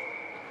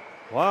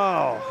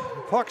 Wow,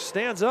 the puck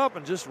stands up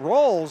and just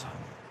rolls.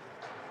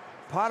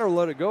 Potter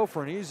let it go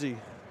for an easy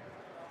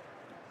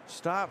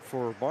stop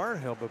for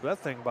Barnhill, but that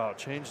thing about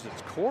changed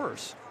its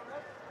course.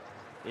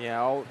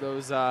 Yeah, all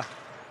those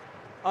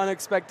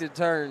unexpected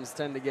turns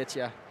tend to get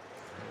you.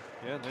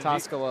 Yeah,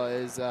 Toskala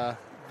is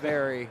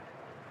very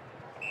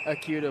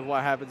acute of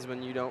what happens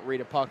when you don't read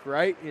a puck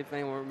right. If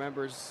anyone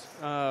remembers,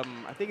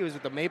 I think it was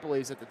with the Maple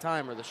Leafs at the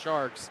time, or the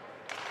Sharks.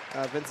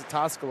 Vincent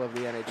Toskala of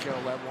the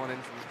NHL let one in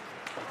from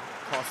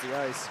across the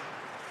ice.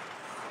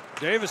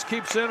 Davis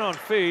keeps in on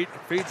feet,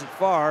 feeds it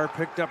far,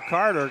 picked up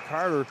Carter.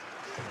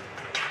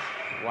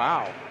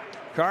 Wow.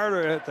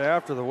 Carter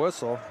after the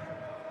whistle.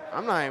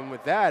 I'm not even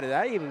with that. Did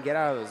that even get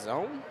out of the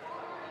zone?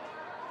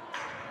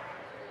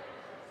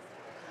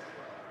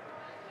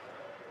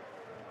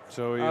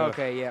 So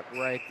okay, yep,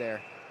 right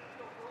there.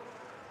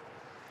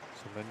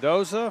 So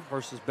Mendoza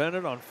versus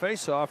Bennett on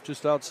faceoff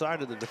just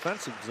outside of the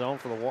defensive zone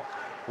for the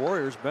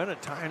Warriors.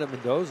 Bennett tying to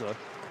Mendoza.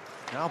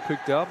 Now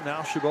picked up.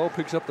 Now Chabot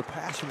picks up the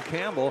pass from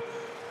Campbell.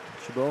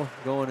 Chabot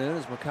going in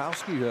as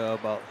Mikowski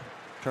about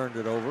turned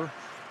it over.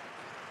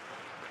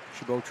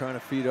 Chabot trying to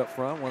feed up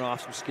front. Went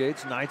off some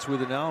skates. Knights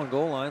with it now on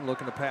goal line.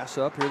 Looking to pass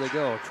up. Here they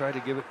go. Tried to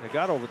give it. They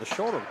got over the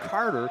shoulder of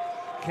Carter.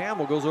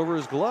 Campbell goes over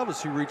his glove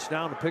as he reached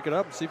down to pick it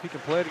up and see if he can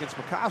play it against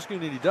Mikowski,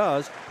 and he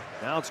does.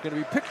 Now it's going to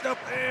be picked up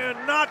and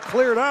not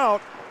cleared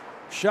out.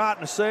 Shot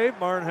and a save.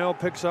 Barnhill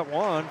picks up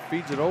one,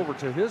 feeds it over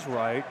to his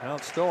right. Now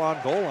it's still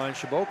on goal line.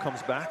 Chabot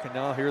comes back, and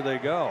now here they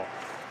go.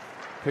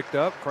 Picked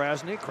up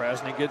Krasny.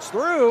 Krasny gets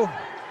through.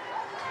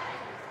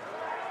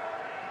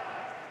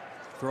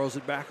 Throws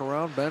it back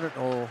around. Bennett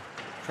will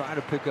try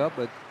to pick up,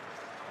 but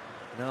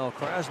now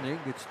Krasny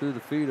gets through the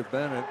feet of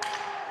Bennett.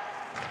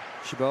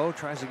 Chabot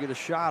tries to get a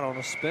shot on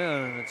a spin,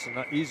 and it's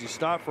an easy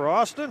stop for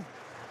Austin.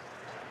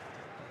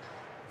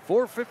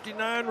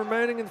 4:59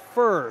 remaining in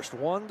first,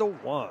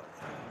 1-1.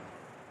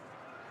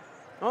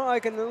 Well, I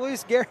can at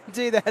least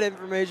guarantee that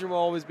information will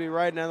always be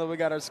right now that we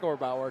got our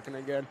scoreboard working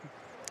again.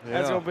 Yeah.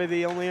 That's going to be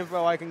the only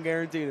info I can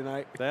guarantee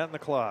tonight. That and the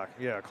clock.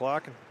 Yeah,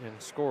 clock and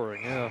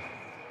scoring, yeah.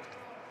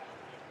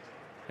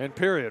 And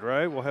period,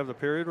 right? We'll have the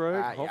period,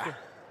 right? Yeah.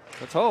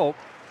 Let's hope.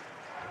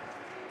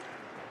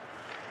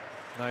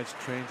 Knights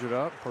change it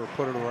up or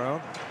put it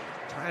around.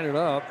 Tying it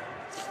up.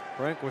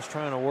 Frank was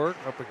trying to work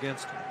up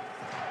against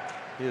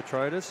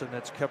Theotritis, and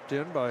that's kept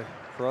in by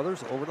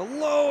Brothers. Over to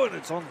Lowe, and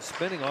it's on the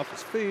spinning off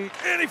his feet.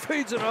 And he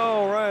feeds it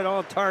right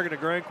on target to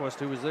Granquist,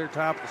 who was there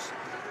topless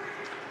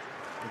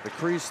at the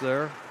crease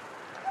there.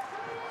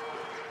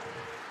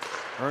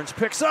 Ernst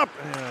picks up,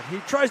 and he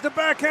tries to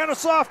backhand a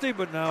softie,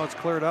 but now it's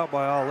cleared out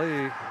by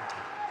Ali.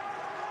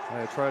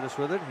 Theotritis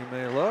with it. He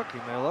may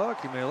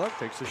look.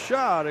 Takes a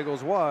shot. It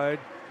goes wide.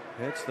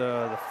 Hits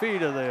the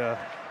feet of the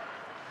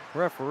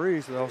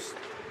referee, so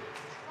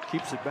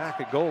keeps it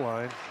back at goal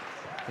line.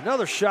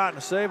 Another shot and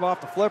a save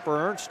off the flipper.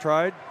 Ernst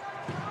tried.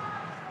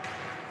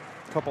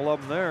 A couple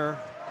of them there.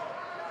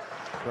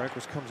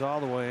 Granquist comes all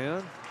the way in.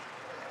 And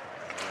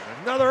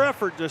another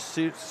effort just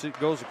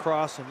goes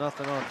across and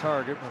nothing on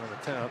target, but an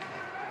attempt.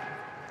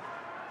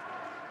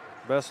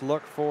 Best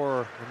luck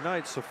for the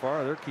Knights so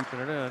far. They're keeping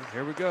it in.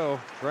 Here we go.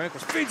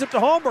 Granquist feeds up to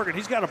Holmberg, and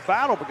he's got a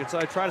battle against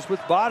Theotritis with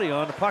body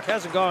on. The puck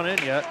hasn't gone in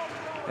yet.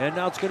 And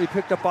now it's going to be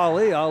picked up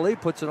Ali. Ali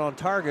puts it on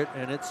target,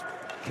 and it's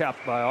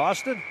capped by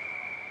Austin.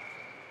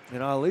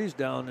 And Ali's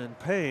down in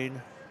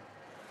pain.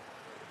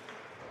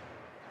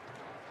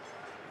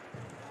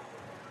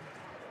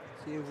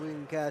 See if we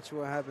can catch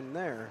what happened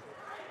there.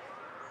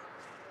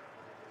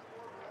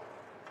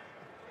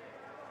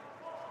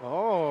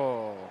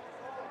 Oh,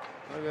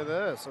 look at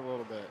this a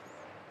little bit.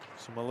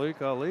 So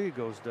Malik Ali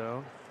goes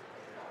down.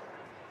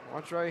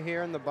 Watch right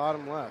here in the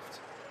bottom left.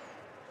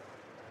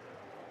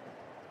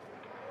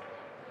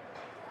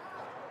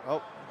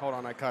 Oh, hold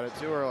on, I cut it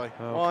too early.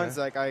 Okay. One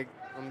sec, I'm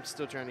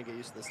still trying to get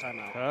used to this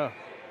timeout. Ah.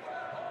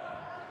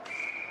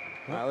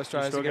 All right, let's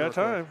try this Still again. got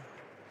time.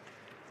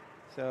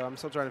 So I'm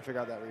still trying to figure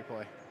out that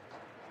replay.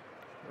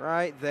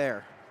 Right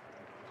there.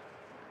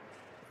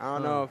 I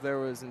don't know if there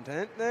was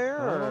intent there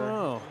I or don't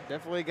know.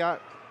 definitely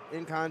got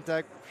in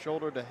contact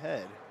shoulder to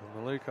head.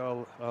 Malik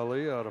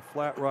Ali out of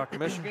Flat Rock,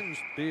 Michigan.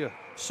 Used to be a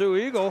Sioux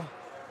Eagle.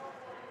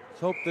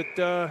 Let's hope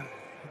that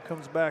he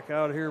comes back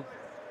out here.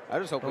 I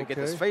just hope we get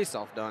this Okay.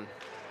 face-off done.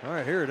 All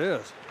right, here it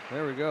is.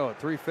 There we go. At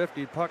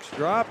 3:50, pucks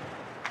drop.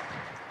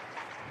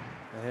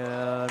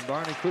 And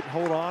Barney couldn't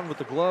hold on with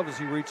the glove as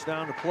he reached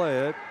down to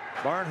play it.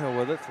 Barnhill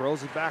with it,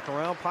 throws it back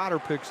around. Potter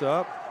picks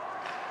up.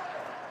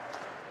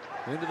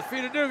 Into the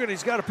feet of Dugan.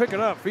 He's got to pick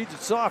it up. Feeds it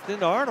soft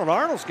into Arnold.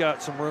 Arnold's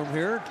got some room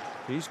here.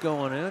 He's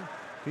going in.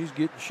 He's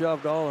getting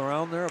shoved all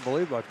around there, I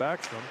believe, by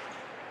Backstrom.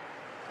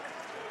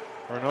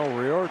 Or no,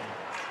 Riordan.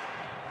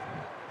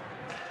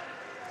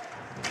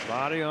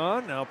 Body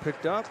on, now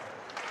picked up.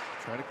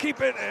 Trying to keep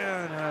it,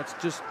 and it's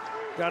just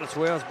got its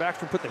way on.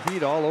 Backstrom put the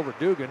heat all over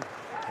Dugan.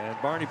 And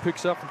Barney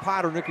picks up from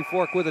Potter. Nicky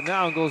Fork with it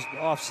now and goes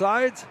off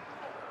sides.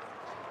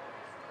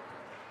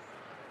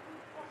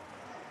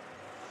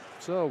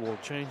 So we'll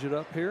change it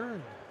up here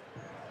and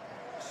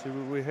see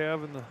what we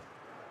have in the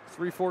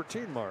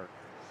 3:14 mark.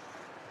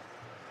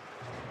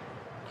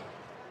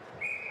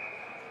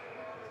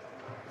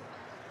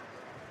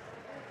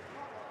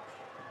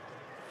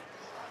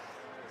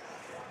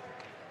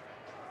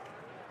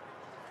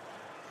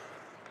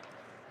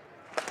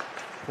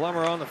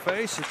 Plummer on the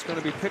face. It's going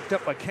to be picked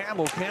up by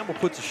Campbell. Campbell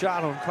puts a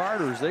shot on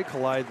Carter as they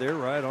collide there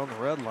right on the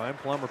red line.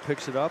 Plummer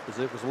picks it up as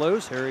it was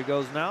loose. Here he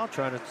goes now,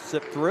 trying to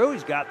sip through.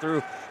 He's got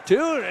through two,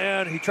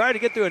 and he tried to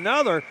get through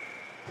another,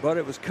 but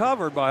it was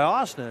covered by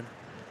Austin.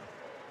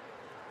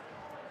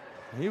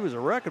 He was a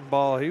wrecking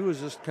ball. He was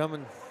just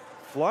coming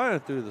flying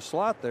through the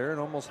slot there and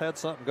almost had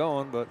something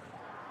going, but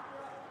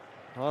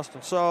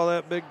Austin saw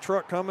that big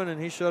truck coming,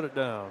 and he shut it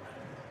down.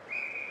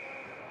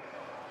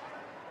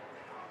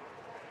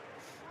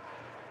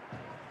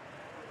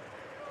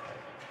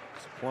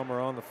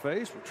 Plummer on the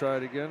face. We'll try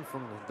it again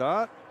from the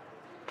dot.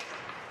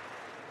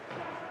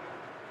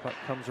 Puck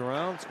comes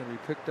around. It's going to be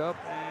picked up.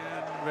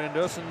 And Van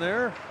Dusen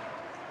there.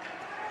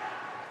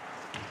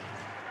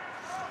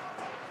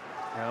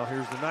 Now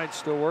here's the Knights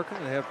still working.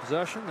 They have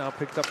possession. Now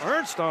picked up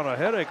Ernst on a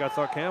headache. I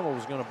thought Campbell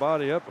was going to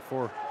body up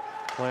before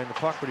playing the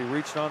puck, but he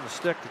reached on the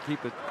stick to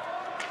keep it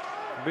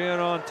from being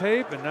on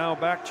tape. And now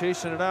back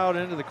chasing it out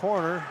into the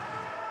corner.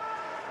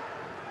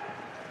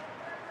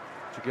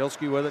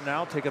 Jagielski with it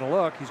now, taking a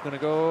look. He's going to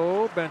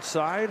go bench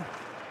side.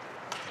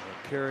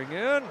 Carrying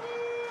in.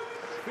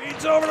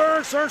 Feeds over to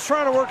Ernst. Ernst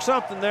trying to work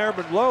something there,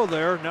 but low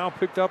there. Now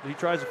picked up. He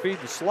tries to feed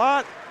the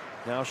slot.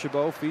 Now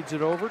Chabot feeds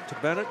it over to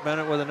Bennett.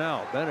 Bennett with it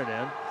now. Bennett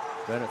in.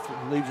 Bennett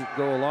leaves it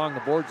go along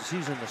the boards as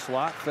he's in the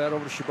slot. Fed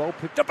over to Chabot.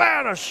 Picked up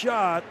and a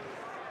shot.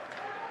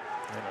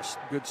 And a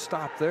good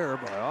stop there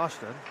by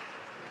Austin.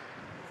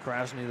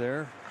 Krasny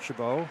there.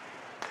 Chabot.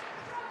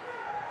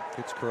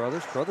 Gets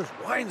Carruthers. Carruthers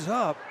winds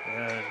up.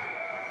 And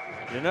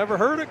you never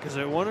heard it because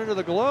it went into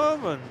the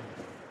glove and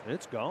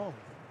it's gone.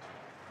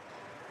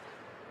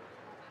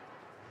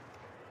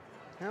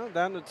 Now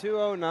down to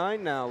 2:09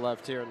 now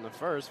left here in the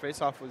first.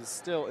 Faceoff was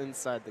still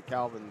inside the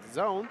Calvin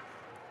zone.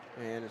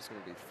 And it's going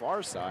to be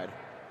far side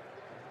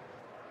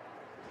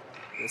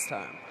this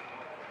time.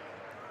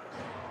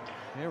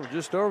 Yeah, we're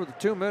just over the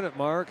 2-minute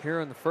mark here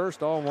in the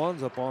first. All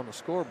ones up on the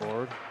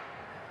scoreboard.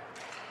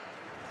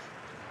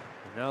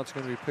 And now it's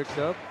going to be picked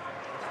up.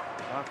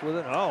 Rock with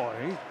it. Oh,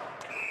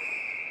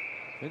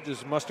 it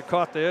just must have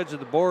caught the edge of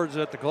the boards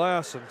at the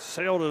glass and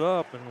sailed it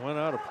up and went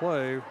out of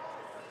play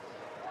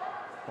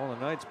on the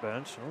Knights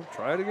bench. We'll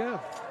try it again.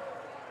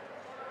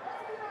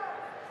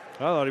 I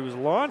thought he was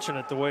launching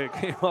it the way it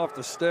came off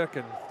the stick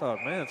and thought,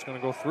 man, it's going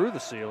to go through the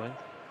ceiling.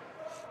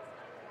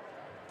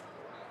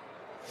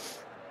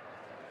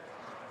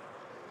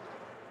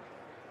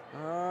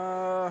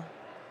 Not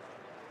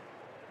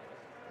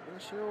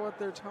sure what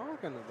they're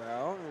talking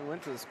about. We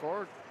went to the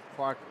score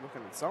clock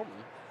looking at something.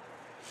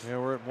 Yeah,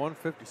 we're at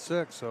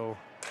 1:56, so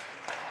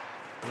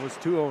it was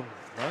 2:09,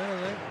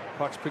 I think.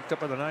 Puck's picked up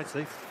by the Knights.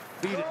 They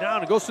feed it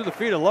down. It goes through the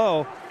feet of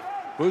Lowe.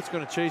 Booth's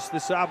going to chase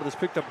this out, but it's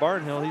picked up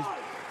Barnhill. He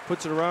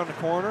puts it around the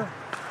corner.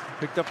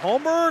 Picked up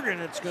Holmberg, and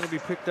it's going to be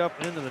picked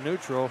up into the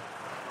neutral.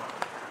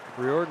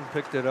 Riordan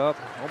picked it up,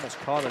 almost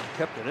caught it and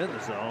kept it in the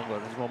zone,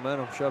 but his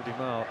momentum shoved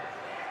him out.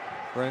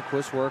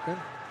 Rehnquist working.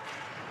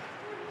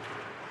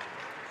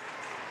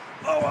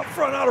 Oh, up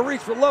front, out of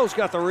reach, but Lowe's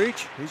got the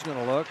reach. He's going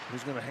to look.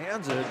 He's going to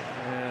hands it,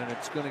 and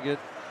it's going to get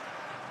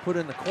put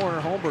in the corner.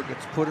 Holmberg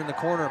gets put in the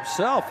corner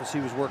himself as he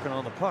was working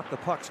on the puck. The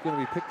puck's going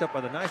to be picked up by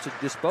the Knights and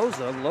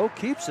disposed of. Lowe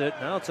keeps it.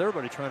 Now it's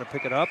everybody trying to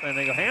pick it up, and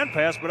they go hand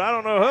pass, but I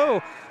don't know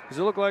who, because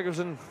it looked like it was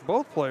in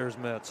both players'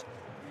 mitts.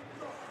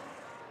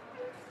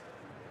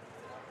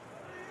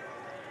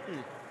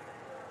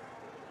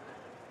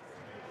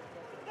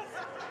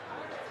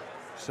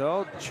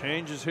 So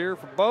changes here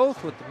for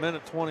both with the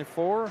minute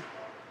 24.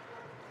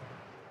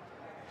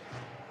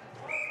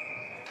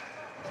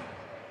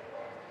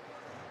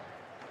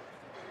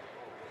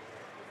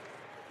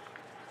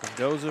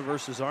 Mendoza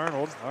versus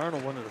Arnold.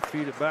 Arnold wanted to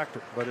feed it back,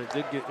 but it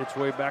did get its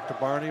way back to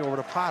Barney over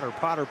to Potter.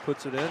 Potter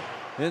puts it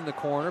in the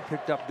corner,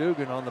 picked up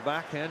Dugan on the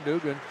backhand.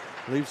 Dugan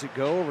leaves it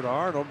go over to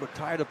Arnold, but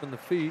tied up in the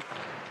feet.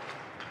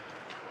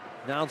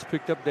 Now it's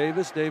picked up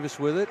Davis. Davis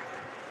with it.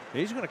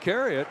 He's going to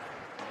carry it.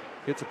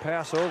 Gets a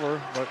pass over,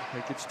 but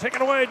it gets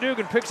taken away.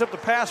 Dugan picks up the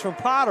pass from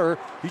Potter.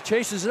 He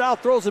chases it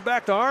out, throws it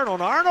back to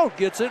Arnold. Arnold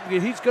gets it.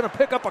 He's going to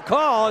pick up a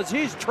call as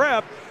he's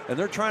tripped, and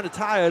they're trying to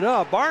tie it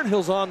up.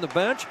 Barnhill's on the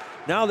bench.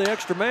 Now the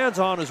extra man's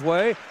on his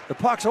way. The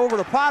puck's over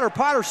to Potter.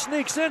 Potter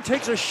sneaks in,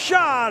 takes a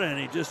shot, and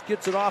he just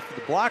gets it off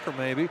the blocker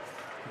maybe.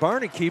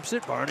 Barney keeps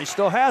it. Barney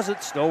still has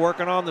it. Still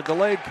working on the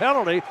delayed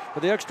penalty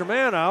with the extra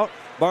man out.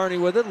 Barney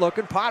with it,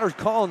 looking. Potter's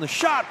calling the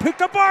shot.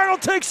 Picked up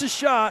Arnold, takes the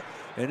shot.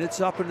 And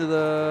it's up into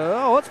the,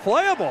 oh, it's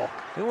playable.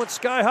 It went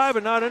sky high,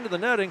 but not into the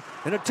netting.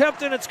 An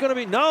attempt, and it's going to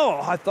be,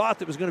 no. I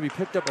thought it was going to be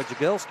picked up by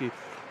Jagielski.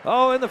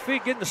 Oh, in the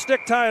feet, getting the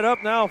stick tied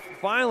up now.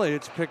 Finally,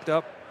 it's picked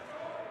up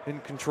in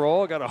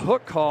control. Got a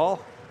hook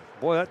call.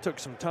 Boy, that took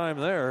some time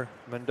there.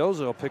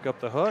 Mendoza will pick up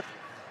the hook.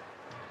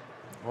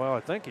 Well, I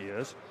think he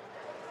is.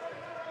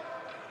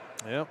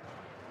 Yep.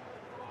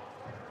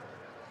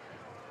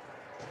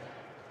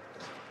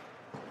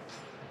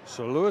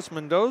 So Luis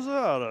Mendoza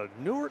out of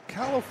Newark,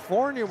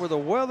 California, where the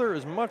weather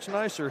is much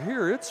nicer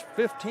here. It's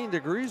 15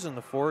 degrees in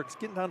the Fork. It's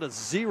getting down to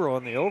 0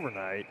 in the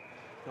overnight.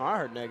 Oh, I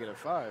heard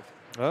 -5.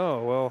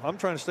 Oh, well, I'm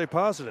trying to stay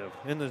positive.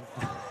 In the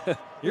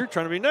You're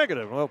trying to be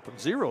negative. Well,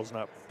 0's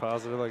not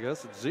positive, I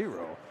guess. It's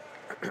 0.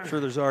 I'm sure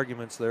there's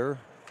arguments there.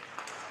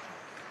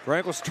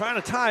 Frankel's trying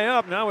to tie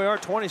up. Now we are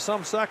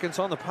 20-some seconds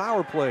on the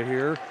power play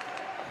here,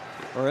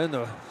 or in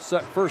the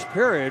first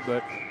period,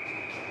 but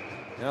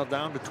now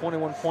down to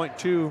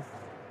 21.2,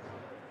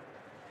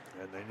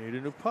 and they need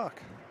a new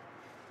puck.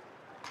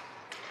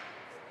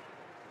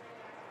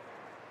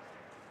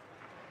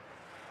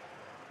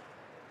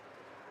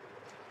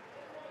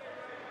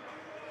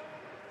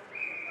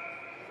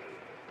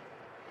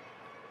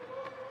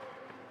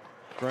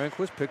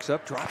 Granquist picks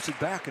up, drops it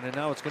back, and then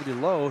now it's going to be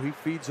low. He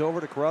feeds over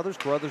to Carruthers.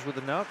 Carruthers with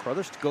it now.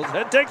 Carruthers goes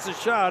ahead, takes a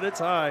shot. It's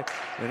high,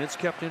 and it's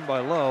kept in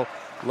by Lowe.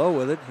 Lowe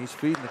with it. He's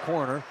feeding the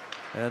corner,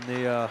 and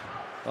the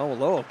Lowe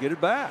will get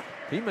it back.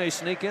 He may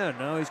sneak in.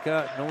 Now he's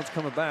got no one's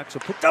coming back, so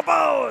picked up.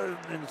 Oh,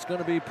 and it's going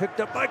to be picked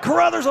up by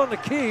Carruthers on the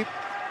keep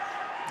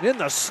in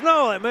the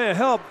snow. That may have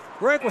helped.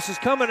 Granquist is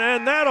coming,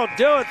 and that'll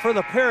do it for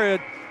the period.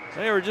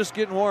 They were just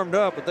getting warmed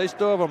up, but they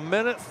still have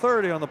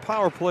 1:30 on the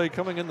power play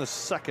coming in the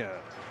second.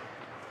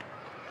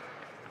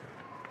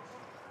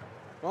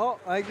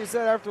 Well, like you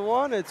said, after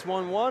one, it's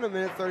 1-1,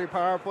 1:30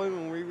 power play.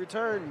 When we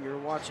return, you're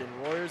watching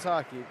Warriors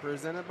Hockey,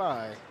 presented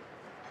by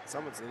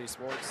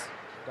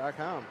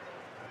SummitCitySports.com.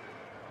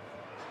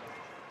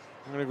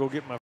 I'm going to go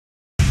get my...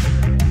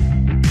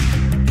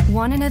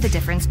 Want to know the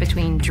difference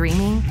between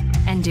dreaming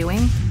and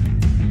doing?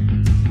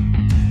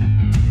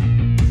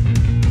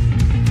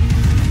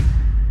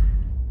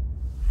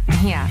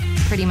 Yeah,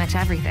 pretty much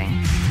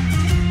everything.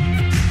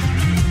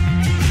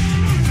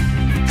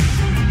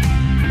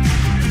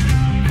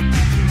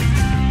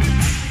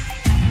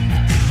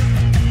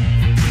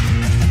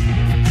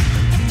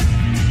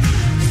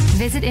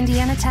 Visit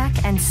Indiana Tech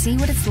and see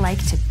what it's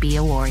like to be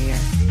a Warrior.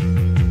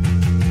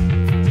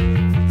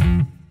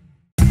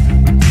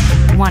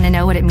 Want to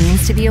know what it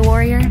means to be a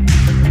Warrior?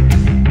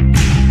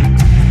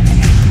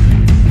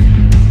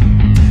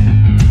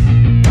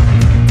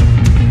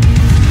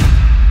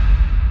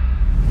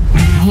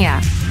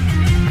 Yeah,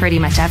 pretty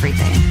much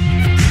everything.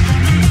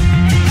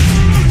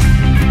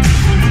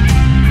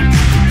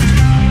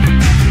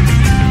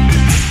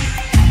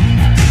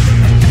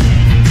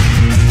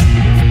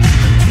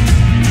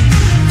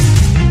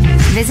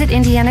 Visit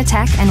Indiana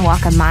Tech and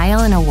walk a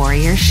mile in a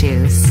Warrior's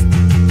shoes.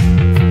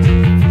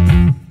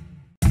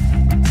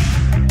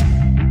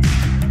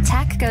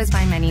 Tech goes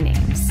by many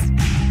names.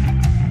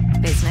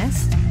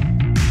 Business,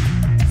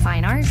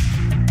 fine art,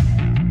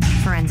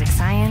 forensic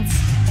science.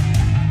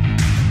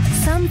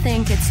 Some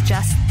think it's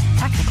just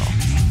technical.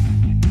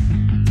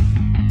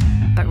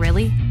 But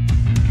really,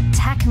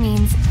 tech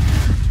means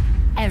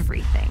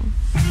everything.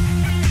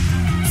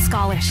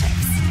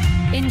 Scholarships,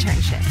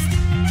 internships,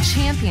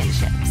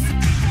 championships.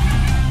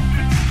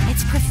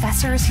 It's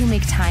professors who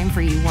make time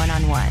for you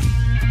one-on-one.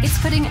 It's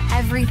putting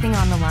everything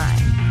on the line.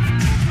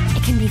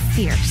 It can be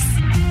fierce.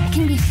 It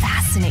can be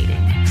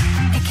fascinating.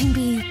 It can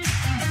be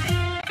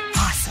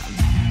awesome.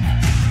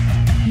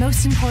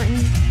 Most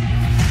important,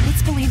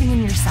 it's believing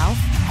in yourself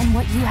and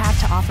what you have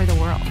to offer the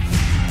world.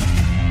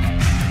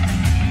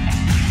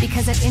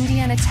 Because at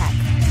Indiana Tech,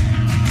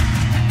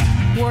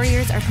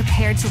 Warriors are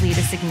prepared to lead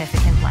a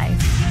significant life.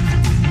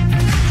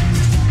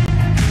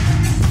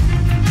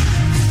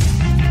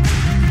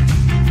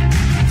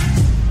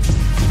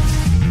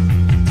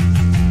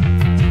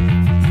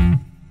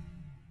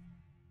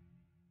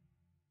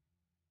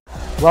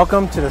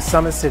 Welcome to the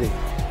Summit City,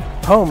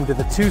 home to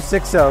the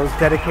 260's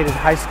dedicated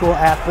high school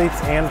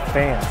athletes and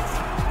fans.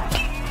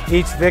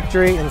 Each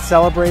victory and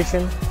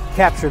celebration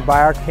captured by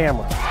our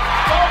camera.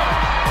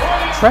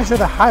 Treasure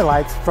the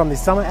highlights from the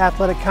Summit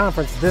Athletic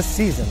Conference this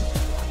season,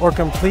 or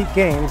complete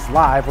games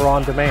live or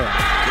on demand.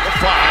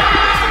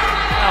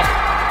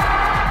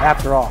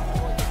 After all,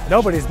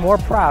 nobody's more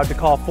proud to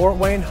call Fort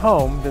Wayne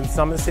home than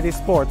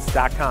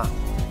SummitCitySports.com.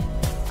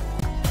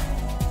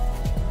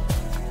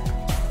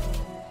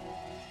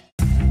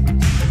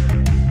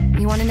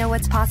 You want to know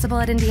what's possible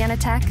at Indiana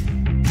Tech?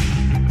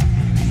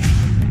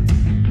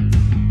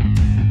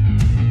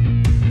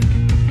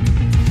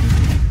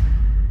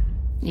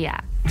 Yeah,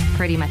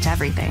 pretty much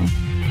everything.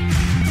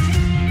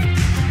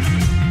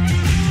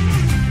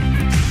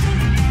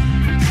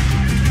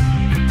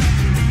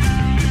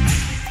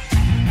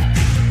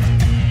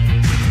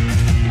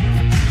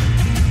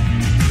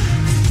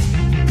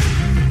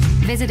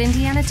 Visit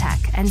Indiana Tech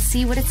and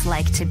see what it's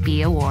like to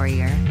be a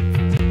Warrior.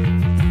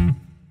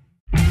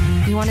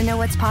 You want to know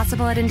what's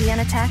possible at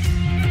Indiana Tech?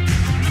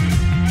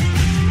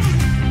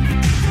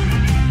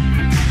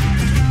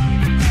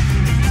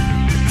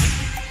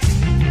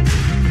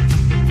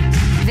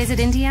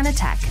 Visit Indiana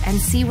Tech and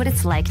see what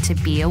it's like to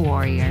be a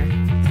Warrior.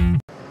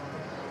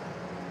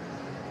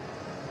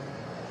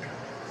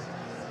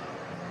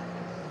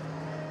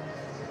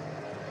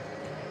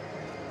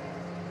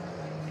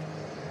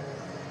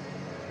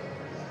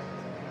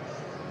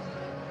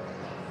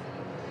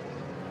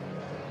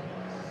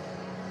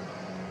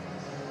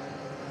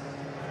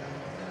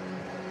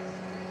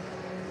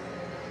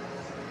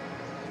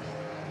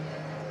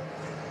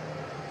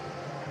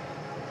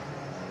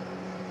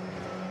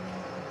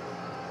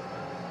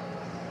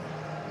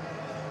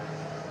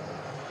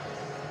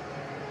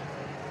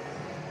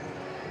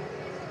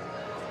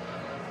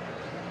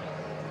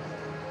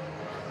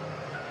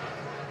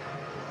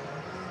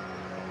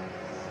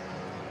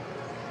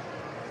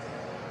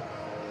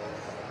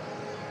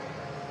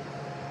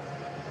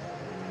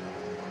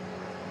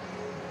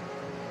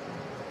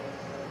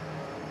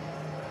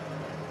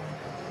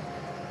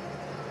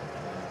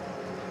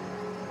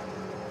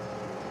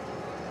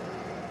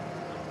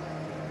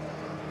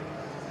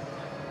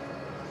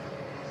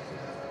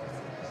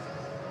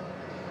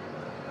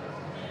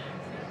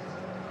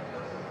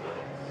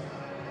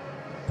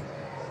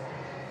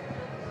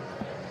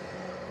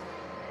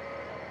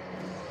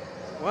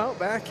 Well,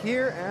 back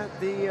here at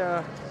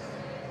the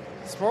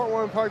Sport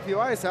One Parkview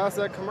Ice House,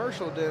 that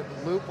commercial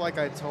didn't loop like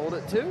I told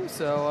it to,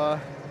 so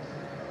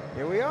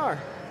here we are.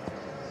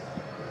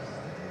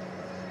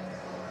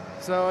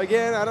 So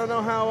again, I don't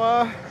know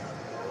how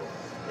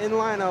in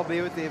line I'll be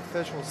with the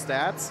official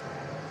stats,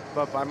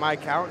 but by my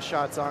count,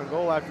 shots on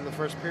goal after the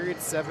first period,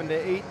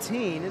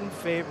 7-18 in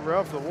favor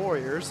of the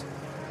Warriors.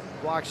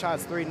 Block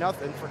shots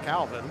 3-0 for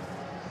Calvin.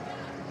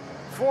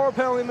 4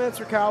 penalty minutes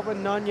for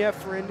Calvin, none yet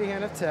for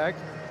Indiana Tech.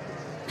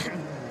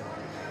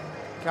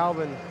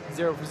 Calvin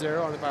 0 for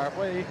 0 on the power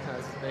play,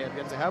 as they have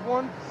yet to have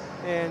one.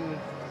 And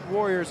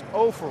Warriors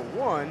 0 for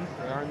 1.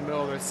 They are in the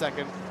middle of their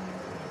second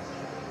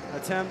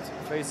attempt.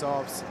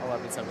 Face-offs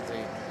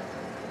 11-17.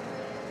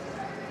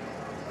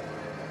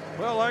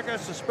 Well, like I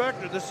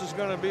suspected, this is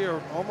going to be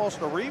almost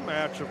a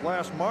rematch of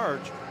last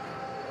March.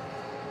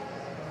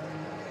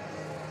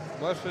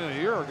 Less than a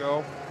year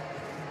ago.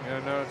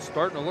 And it's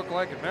starting to look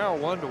like it now,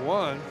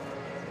 1-1.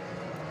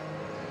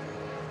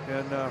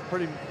 And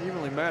pretty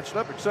evenly matched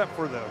up, except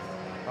for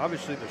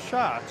obviously the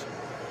shots.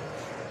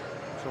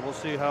 So we'll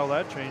see how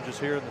that changes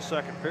here in the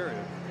second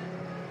period.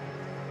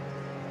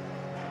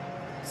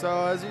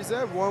 So as you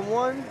said,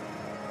 1-1.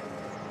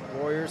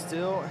 Warriors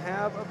still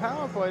have a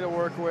power play to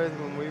work with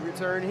when we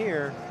return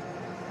here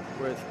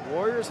with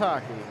Warriors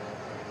Hockey,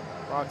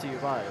 brought to you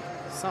by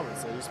Summit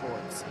City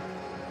Sports.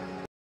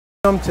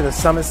 Welcome to the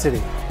Summit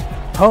City,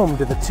 home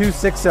to the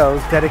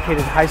 260's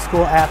dedicated high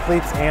school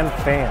athletes and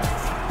fans.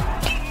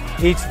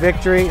 Each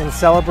victory and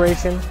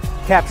celebration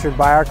captured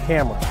by our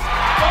camera.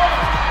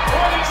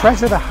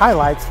 Treasure the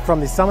highlights from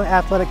the Summit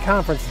Athletic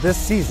Conference this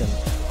season,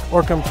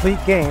 or complete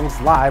games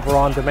live or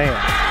on demand.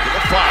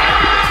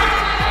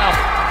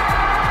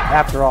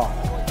 After all,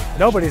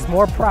 nobody's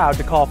more proud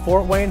to call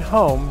Fort Wayne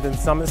home than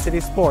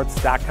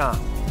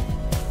SummitCitySports.com.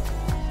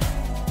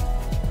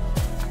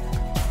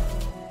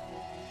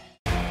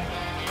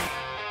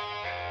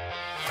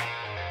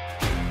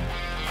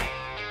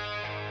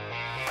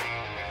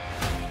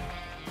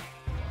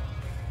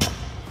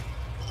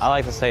 I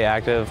like to stay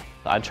active.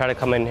 I try to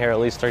come in here at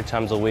least 3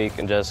 times a week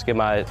and just get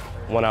my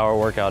 1-hour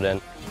workout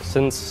in.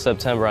 Since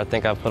September, I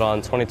think I've put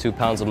on 22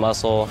 pounds of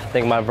muscle. I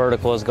think my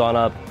vertical has gone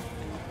up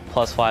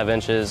plus 5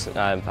 inches.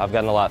 I've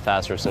gotten a lot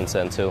faster since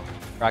then too.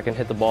 I can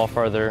hit the ball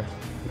further.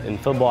 In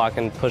football, I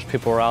can push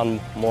people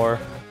around more.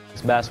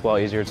 It's basketball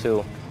easier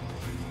too.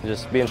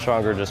 Just being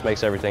stronger just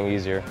makes everything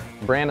easier.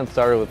 Brandon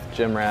started with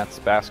Gym Rats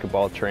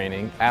basketball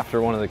training.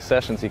 After one of the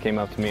sessions, he came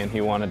up to me and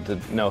he wanted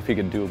to know if he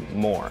could do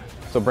more.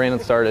 So Brandon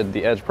started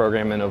the EDGE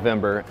program in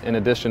November, in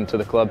addition to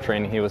the club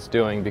training he was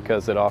doing,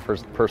 because it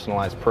offers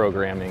personalized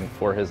programming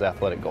for his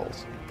athletic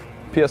goals.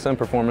 PSN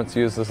Performance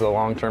uses a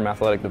long-term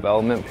athletic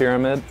development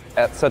pyramid.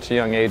 At such a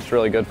young age, it's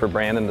really good for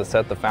Brandon to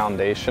set the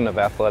foundation of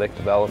athletic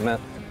development.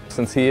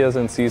 Since he is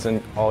in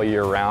season all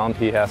year round,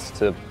 he has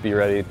to be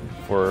ready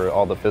for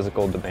all the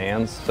physical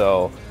demands.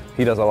 So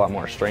he does a lot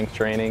more strength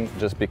training,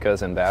 just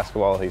because in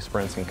basketball he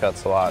sprints and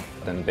cuts a lot.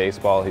 In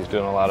baseball he's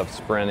doing a lot of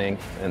sprinting.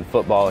 In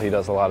football he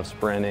does a lot of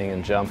sprinting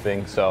and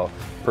jumping. So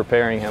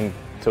preparing him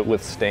to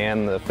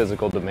withstand the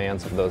physical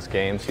demands of those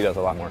games, he does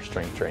a lot more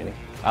strength training.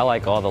 I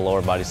like all the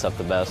lower body stuff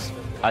the best.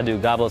 I do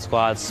goblet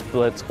squats,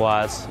 split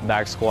squats,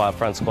 back squat,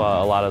 front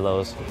squat, a lot of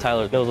those.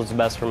 Tyler knows what's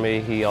best for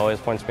me. He always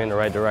points me in the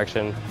right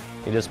direction.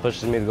 He just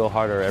pushes me to go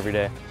harder every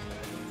day.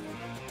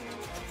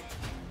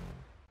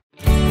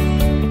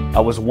 I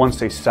was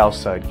once a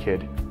Southside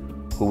kid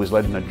who was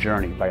led on a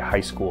journey by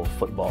high school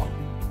football.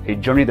 A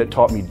journey that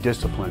taught me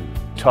discipline,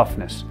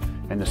 toughness,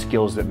 and the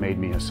skills that made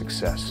me a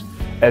success.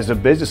 As a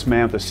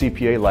businessman with a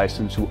CPA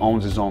license who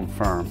owns his own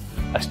firm,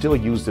 I still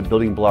use the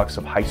building blocks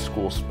of high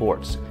school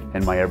sports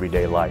in my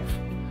everyday life.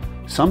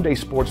 Someday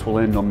sports will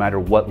end no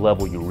matter what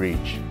level you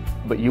reach,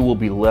 but you will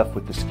be left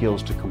with the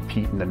skills to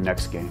compete in the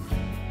next game,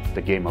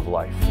 the game of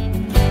life.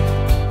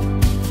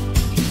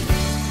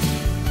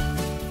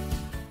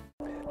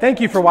 Thank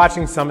you for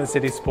watching Summit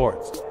City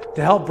Sports.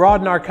 To help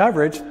broaden our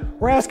coverage,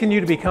 we're asking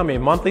you to become a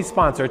monthly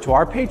sponsor to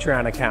our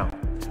Patreon account.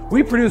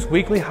 We produce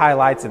weekly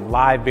highlights and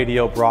live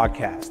video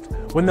broadcasts.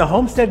 When the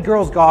Homestead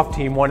Girls Golf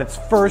Team won its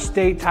first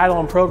state title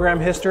in program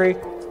history,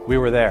 we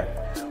were there.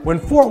 When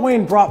Fort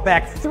Wayne brought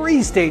back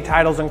 3 state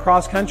titles in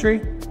cross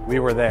country, we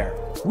were there.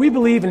 We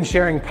believe in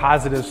sharing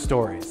positive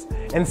stories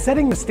and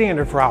setting the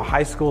standard for how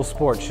high school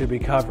sports should be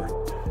covered.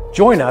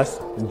 Join us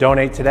and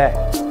donate today.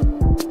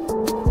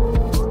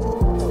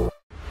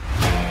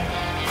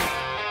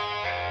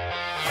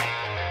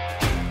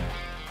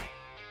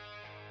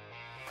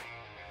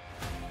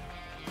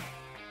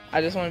 I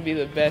just want to be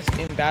the best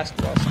in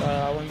basketball, so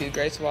I want to be the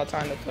greatest of all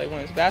time to play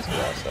women's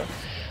basketball. So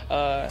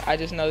I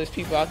just know there's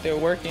people out there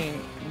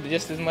working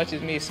just as much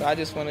as me, so I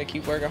just want to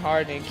keep working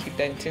hard and keep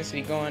that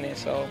intensity going. And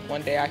so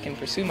one day I can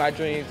pursue my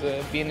dreams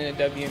of being in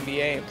the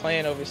WNBA and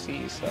playing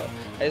overseas. So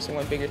I just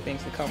want bigger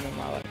things to come in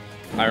my life.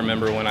 I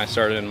remember when I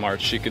started in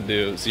March, she could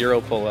do 0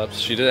 pull-ups.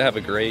 She did have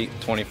a great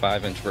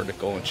 25-inch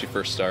vertical when she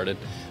first started.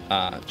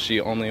 She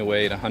only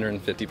weighed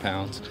 150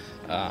 pounds.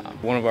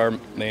 One of our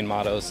main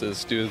mottos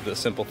is do the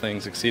simple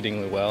things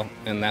exceedingly well,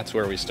 and that's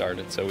where we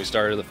started. So we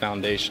started the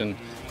foundation,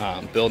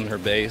 building her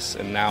base,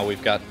 and now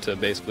we've got to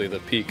basically the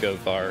peak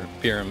of our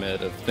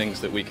pyramid of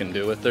things that we can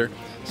do with her.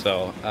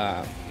 So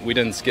we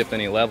didn't skip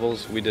any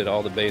levels, we did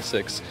all the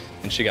basics,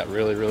 and she got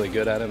really, really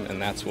good at them,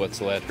 and that's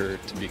what's led her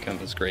to become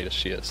as great as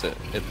she is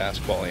at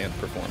basketball and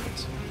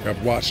performance.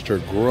 I've watched her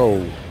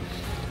grow,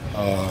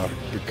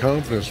 the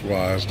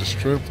confidence-wise, the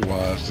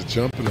strength-wise, the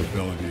jumping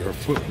ability, her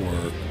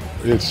footwork.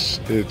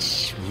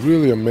 It's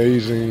really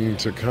amazing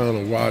to kind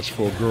of watch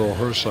for a girl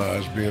her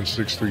size, being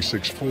 6'3",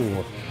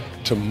 6'4",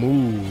 to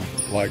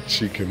move like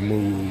she can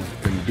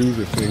move and do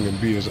the thing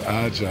and be as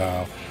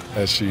agile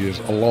as she is,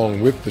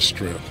 along with the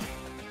strength.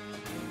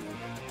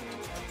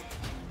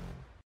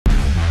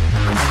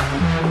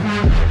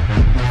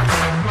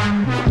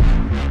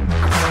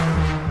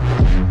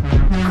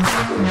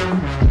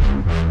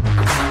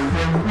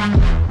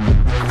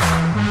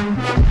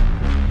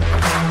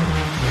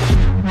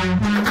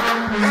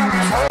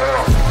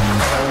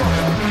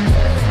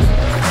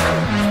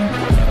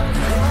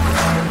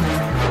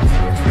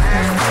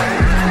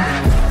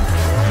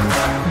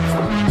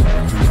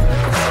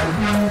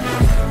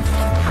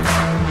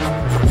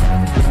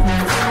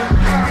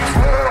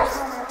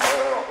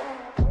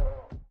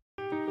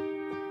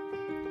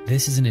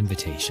 This is an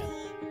invitation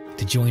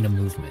to join a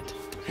movement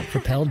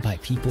propelled by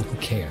people who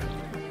care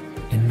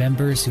and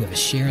members who have a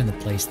share in the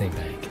place they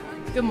bank.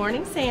 Good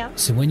morning, Sam.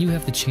 So when you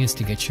have the chance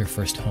to get your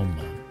first home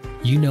loan,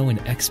 you know an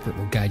expert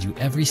will guide you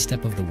every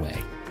step of the way.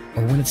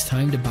 Or when it's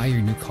time to buy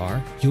your new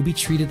car, you'll be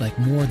treated like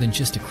more than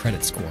just a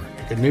credit score.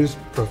 Good news,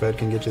 ProFed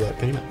can get you that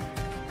payment.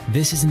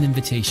 This is an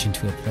invitation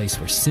to a place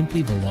where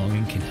simply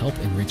belonging can help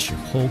enrich your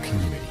whole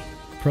community.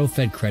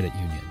 ProFed Credit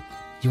Union.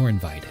 You're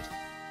invited.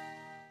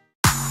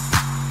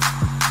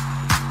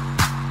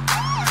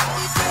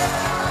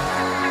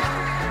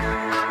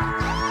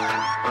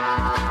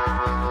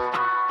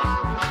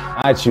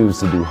 I choose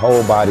to do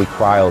whole body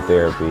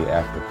cryotherapy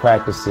after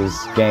practices,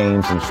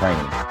 games, and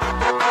training.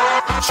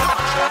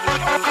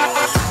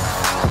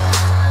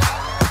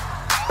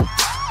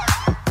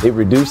 It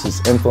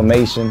reduces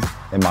inflammation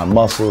in my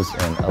muscles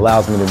and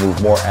allows me to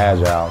move more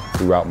agile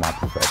throughout my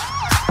profession.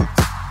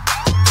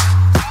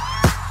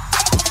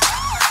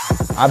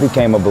 I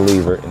became a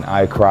believer in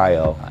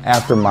iCryo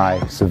after my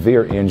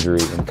severe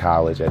injury in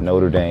college at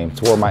Notre Dame,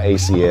 tore my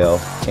ACL,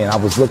 and I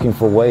was looking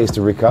for ways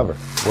to recover,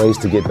 ways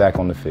to get back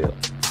on the field.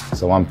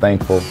 So I'm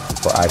thankful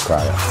for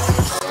iCryo.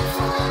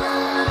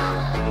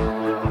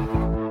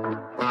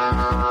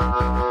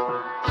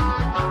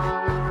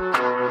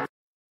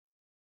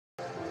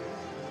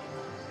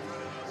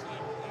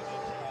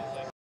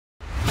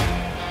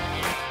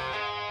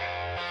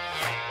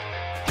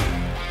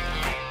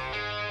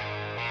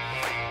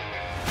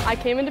 I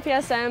came into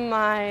PSM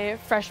my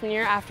freshman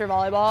year after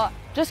volleyball.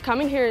 Just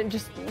coming here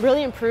just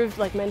really improved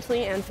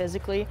mentally and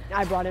physically.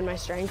 I brought in my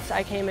strengths.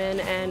 I came in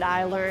and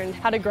I learned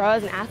how to grow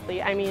as an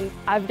athlete. I mean,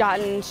 I've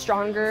gotten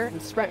stronger,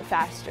 sprint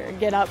faster,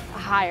 get up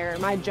higher.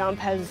 My jump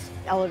has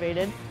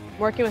elevated.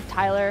 Working with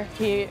Tyler,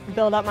 he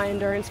built up my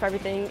endurance for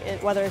everything,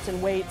 whether it's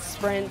in weights,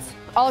 sprints.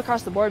 All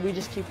across the board, we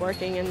just keep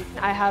working, and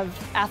I have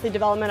athlete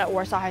development at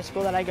Warsaw High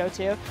School that I go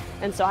to,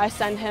 and so I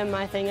send him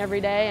my thing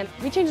every day, and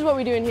he changes what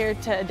we do in here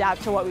to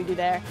adapt to what we do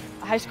there.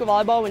 High school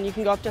volleyball, when you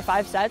can go up to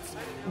 5 sets,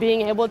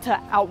 being able to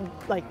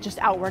just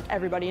outwork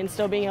everybody and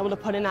still being able to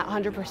put in that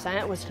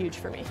 100% was huge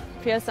for me.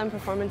 PSM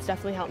performance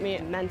definitely helped me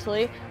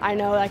mentally. I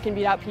know I can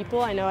beat out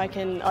people, I know I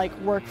can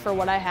work for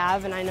what I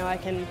have, and I know I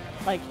can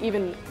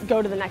even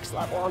go to the next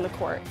level on the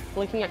court.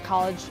 Looking at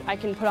college, I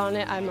can put on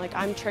it,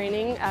 I'm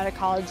training at a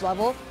college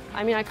level.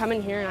 I mean, I come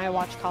in here and I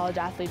watch college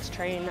athletes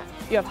train.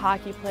 You have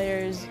hockey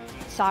players,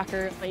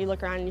 soccer, you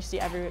look around and you see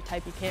every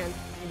type you can.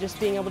 Just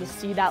being able to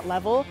see that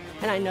level,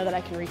 and I know that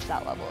I can reach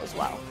that level as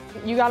well.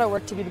 You got to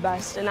work to be the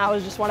best, and that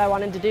was just what I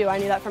wanted to do. I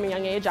knew that from a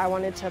young age. I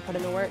wanted to put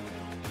in the work.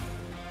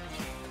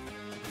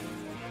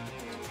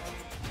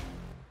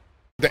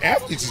 The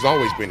athletes has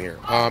always been here,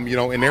 you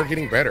know, and they're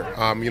getting better.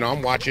 You know,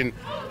 I'm watching,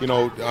 you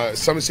know,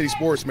 Summit City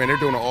Sports, man, they're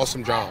doing an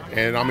awesome job.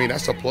 And, I mean,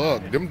 that's a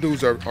plug. Them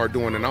dudes are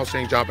doing an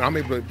outstanding job. And I'm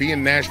able to be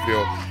in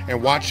Nashville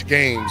and watch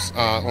games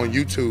on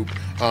YouTube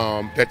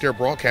that they're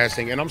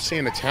broadcasting, and I'm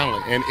seeing the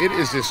talent. And it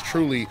is just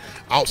truly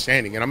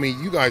outstanding. And, I mean,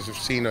 you guys have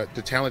seen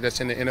the talent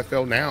that's in the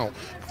NFL now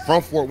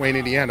from Fort Wayne,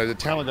 Indiana, the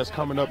talent that's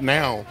coming up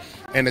now,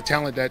 and the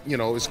talent that, you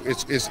know, is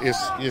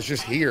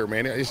just here,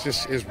 man.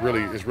 It's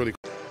really cool.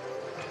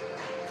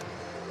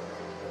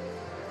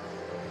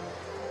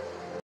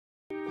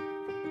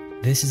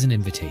 This is an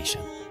invitation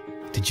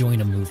to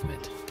join a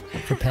movement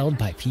propelled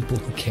by people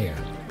who care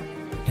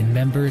and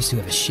members who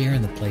have a share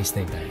in the place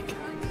they bank.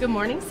 Good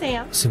morning,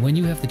 Sam. So when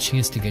you have the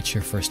chance to get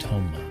your first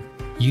home loan,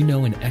 you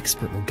know an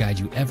expert will guide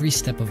you every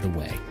step of the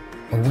way.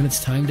 Or when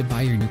it's time to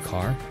buy your new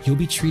car, you'll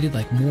be treated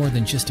like more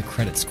than just a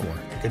credit score.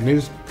 Good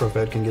news,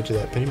 ProFed can get you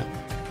that payment.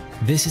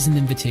 This is an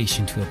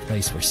invitation to a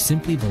place where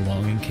simply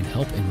belonging can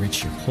help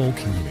enrich your whole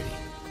community.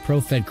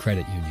 ProFed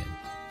Credit Union.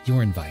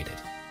 You're invited.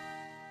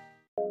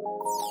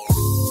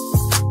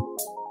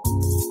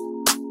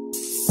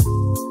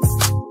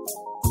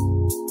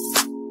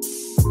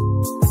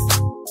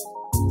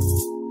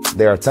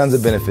 There are tons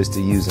of benefits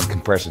to using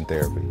compression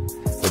therapy,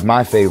 but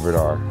my favorite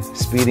are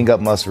speeding up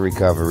muscle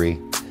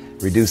recovery,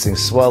 reducing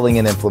swelling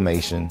and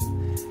inflammation,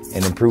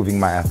 and improving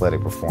my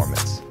athletic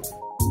performance.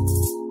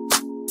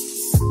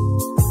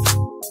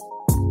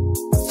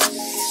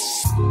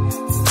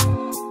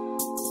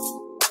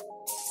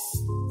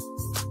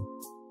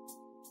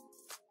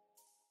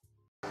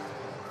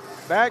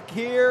 Back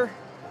here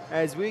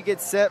as we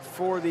get set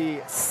for the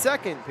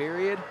second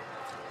period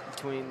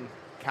between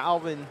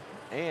Calvin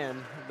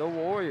and the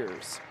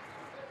Warriors.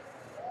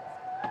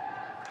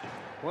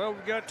 Well,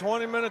 we've got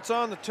 20 minutes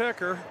on the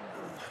ticker.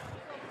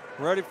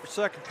 Ready for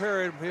second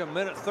period. It'll be a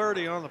minute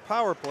 30 on the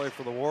power play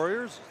for the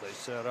Warriors. They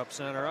set up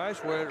center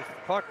ice, wait for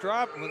the puck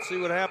drop. Let's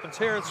see what happens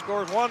here. It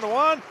scores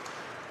 1-1.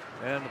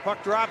 And the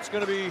puck drop's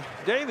going to be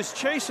Davis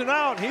chasing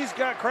out. He's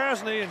got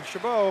Krasny and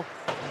Chabot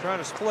trying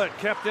to split.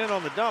 Kept in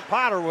on the dump.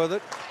 Potter with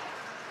it.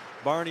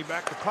 Barney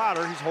back to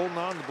Potter. He's holding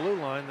on the blue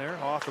line there.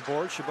 Off the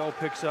board. Chabot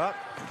picks up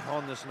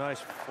on this nice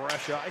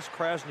fresh ice.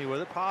 Krasny with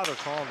it. Potter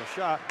calling the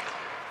shot.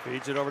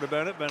 Feeds it over to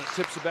Bennett. Bennett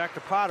tips it back to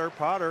Potter.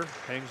 Potter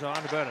hangs on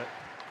to Bennett.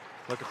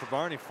 Looking for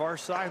Barney far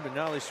side, but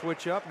now they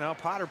switch up. Now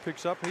Potter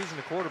picks up. He's in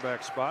the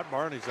quarterback spot.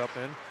 Barney's up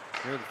in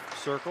near the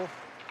circle.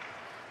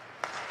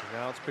 And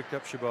now it's picked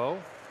up Chabot.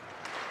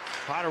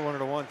 Potter wanted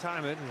to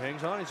one-time it. He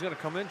hangs on. He's going to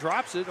come in,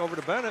 drops it over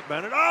to Bennett.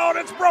 Bennett, oh, and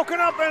it's broken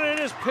up, and it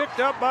is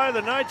picked up by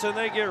the Knights, and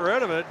they get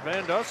rid of it.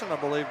 Van Dussen, I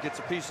believe, gets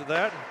a piece of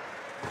that.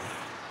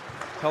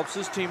 Helps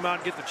his team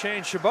out get the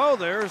change. Chabot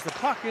there as the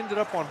puck ended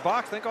up on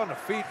box. I think on the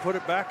feet, put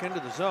it back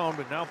into the zone,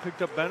 but now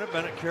picked up Bennett.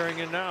 Bennett carrying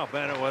in now.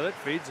 Bennett with it,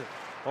 feeds it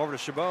over to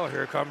Chabot.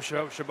 Here comes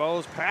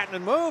Chabot's patent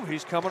and move.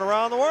 He's coming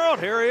around the world.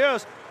 Here he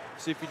is.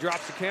 See if he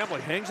drops to Campbell.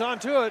 He hangs on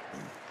to it.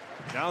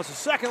 Now it's the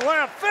second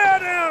lap.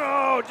 Fed in.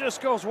 Oh, just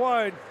goes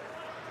wide.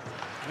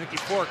 Mickey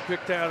Fork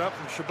picked that up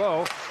from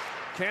Chabot.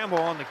 Campbell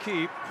on the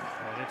keep,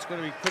 and it's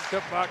going to be picked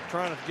up back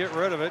trying to get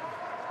rid of it.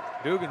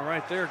 Dugan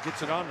right there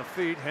gets it on the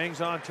feet,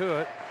 hangs on to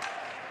it.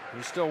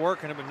 He's still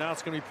working it, but now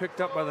it's going to be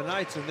picked up by the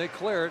Knights, and they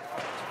clear it.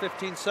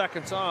 15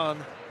 seconds on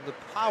the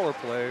power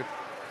play.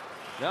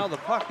 Now the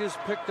puck is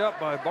picked up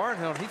by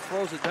Barnhill. He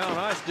throws it down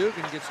ice.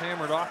 Dugan gets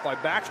hammered off by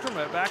Backstrom.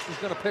 Backstrom's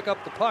going to pick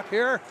up the puck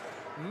here.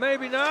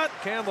 Maybe not.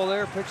 Campbell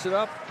there picks it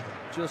up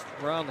just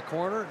around the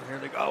corner. Here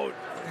they go.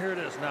 Here it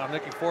is now.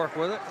 Nicky Fork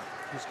with it.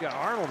 He's got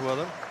Arnold with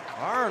him.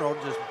 Arnold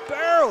just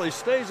barely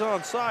stays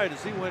on side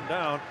as he went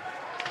down.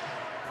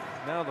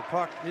 Now the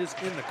puck is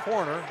in the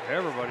corner.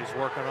 Everybody's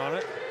working on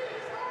it.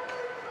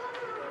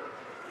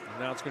 And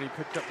now it's going to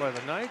be picked up by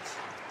the Knights.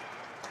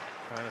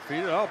 Trying to feed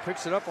it. Oh,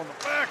 picks it up on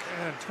the back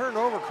and turned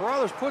over.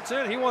 Carruthers puts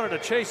in. He wanted to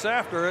chase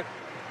after it.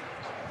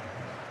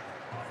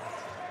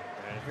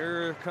 And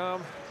here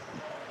come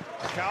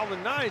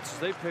Calvin Knights.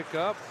 They pick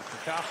up.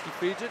 Kowski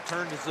feeds it,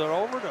 turns it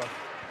over to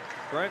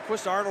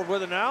Granquist. Arnold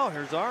with it now.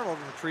 Here's Arnold,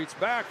 retreats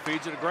back,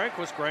 feeds it to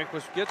Granquist.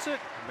 Granquist gets it.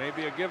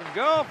 Maybe a give and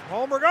go.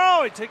 Homer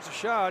go. He takes a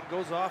shot,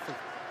 goes off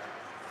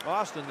of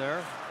Austin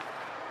there.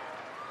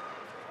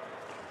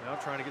 Now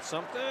trying to get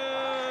something.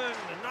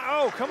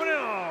 No, coming in.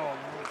 Oh,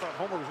 I thought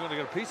Homer was going to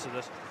get a piece of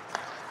this.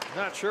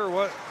 Not sure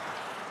what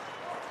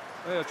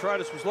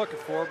Tritus was looking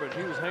for, but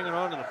he was hanging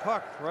on to the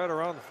puck right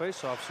around the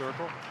face-off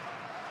circle.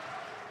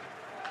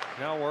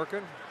 Now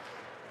working.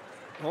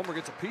 Homer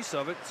gets a piece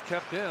of it. It's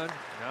kept in.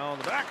 Now on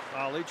the back.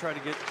 Ali tried to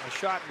get a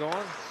shot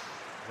going.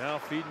 Now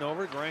feeding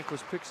over.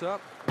 Granquist picks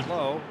up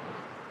low.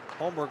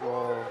 Holmberg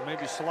will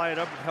maybe slide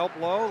up and help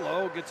Lowe.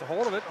 Lowe gets a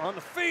hold of it on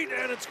the feet,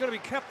 and it's going to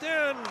be kept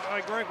in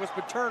by Granquist,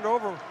 but turned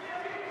over.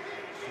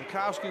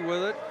 Mikowski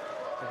with it,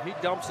 and he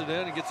dumps it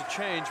in and gets a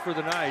change for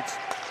the Knights.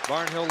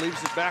 Barnhill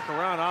leaves it back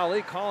around.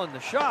 Ali calling the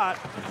shot,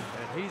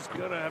 and he's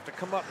going to have to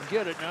come up and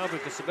get it now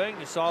because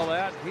Sabagna saw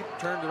that. He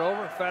turned it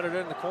over and fed it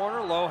in the corner.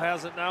 Lowe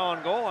has it now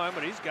on goal line,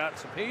 but he's got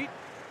some heat,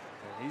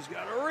 and he's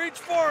got to reach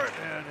for it.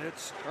 And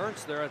it's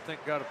Ernst there, I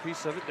think, got a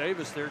piece of it.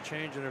 Davis there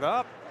changing it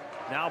up.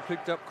 Now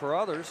picked up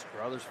Carruthers.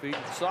 Carruthers feeding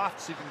it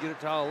soft, see if he can get it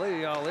to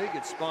Ali. Ali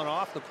gets spun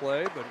off the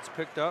play, but it's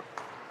picked up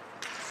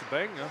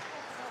Sabagna.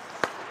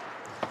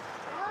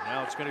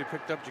 Now it's going to be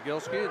picked up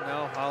Jagielski, and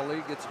now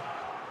Ali gets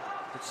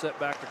set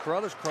back to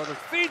Carruthers. Carruthers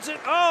feeds it.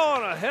 Oh,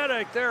 and a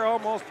headache there.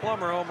 Almost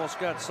Plummer almost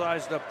got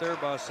sized up there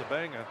by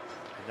Sabagna.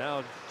 And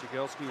now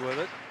Jagielski with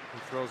it. He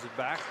throws it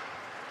back.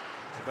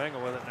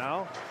 Sabagna with it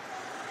now.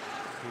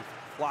 He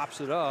flops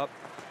it up.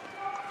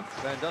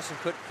 Van Dusen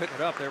couldn't pick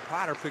it up there.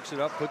 Potter picks it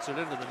up, puts it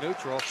into the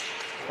neutral.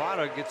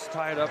 Potter gets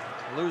tied up,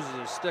 loses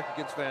his stick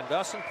against Van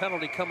Dusen.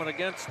 Penalty coming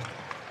against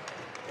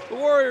the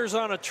Warriors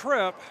on a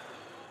trip.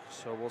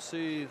 So we'll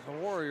see the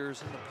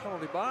Warriors in the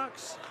penalty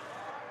box.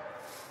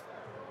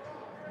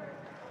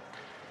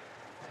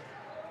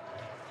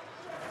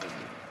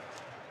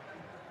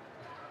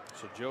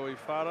 So Joey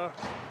Fata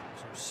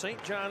from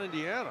St. John,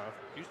 Indiana,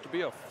 used to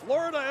be a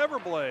Florida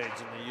Everblades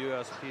in the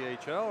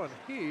USPHL, and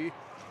he's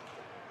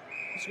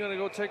going to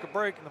go take a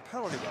break in the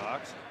penalty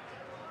box.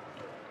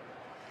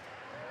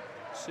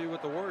 See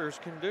what the Warriors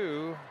can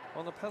do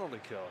on the penalty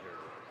kill here.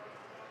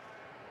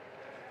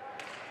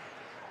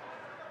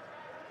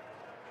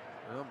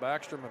 Well,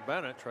 Backstrom and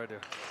Bennett tried to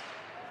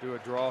do a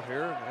draw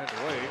here and had to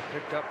wait.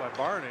 Picked up by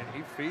Barney, and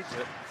he feeds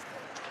it.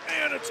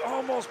 And it's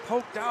almost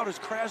poked out as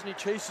Krasny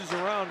chases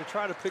around to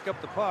try to pick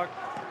up the puck,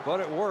 but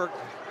it worked.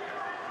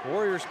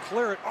 Warriors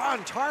clear it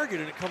on target,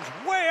 and it comes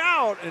way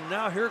out, and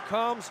now here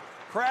comes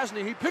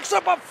Krasny. He picks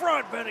up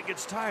front. Bennett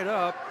gets tied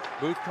up.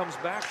 Booth comes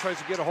back, tries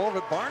to get a hold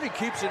of it. Barney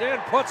keeps it in,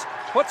 puts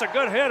a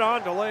good hit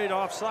on, delayed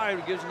offside.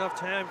 It gives enough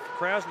time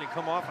for Krasny to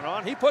come off and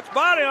on. He puts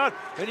body on,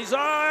 and he's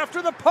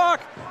after the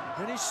puck,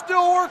 and he's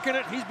still working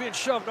it. He's being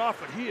shoved off,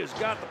 but he has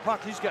got the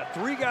puck. He's got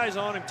 3 guys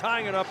on him,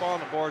 tying it up on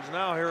the boards.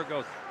 Now here it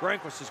goes.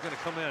 Granquist is going to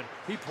come in.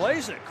 He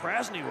plays it.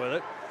 Krasny with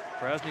it.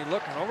 Krasny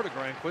looking over to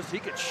Granquist. He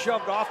gets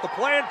shoved off the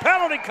play, and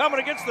penalty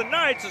coming against the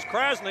Knights as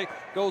Krasny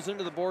goes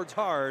into the boards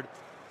hard.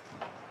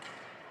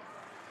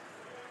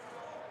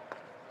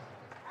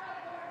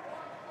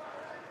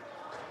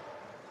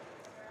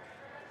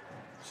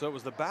 So it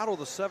was the battle of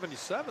the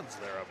 77s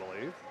there, I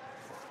believe.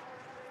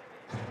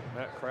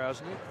 Matt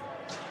Krasny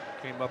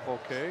came up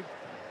okay. And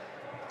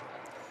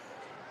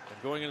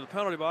going into the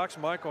penalty box,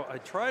 Michael, I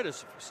try to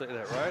say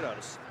that right, out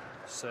of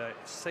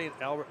St.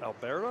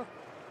 Alberta.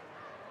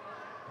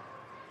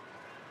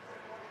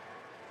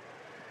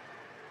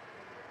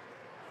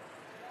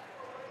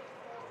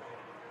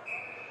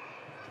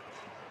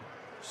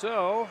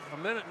 So,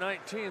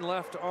 1:19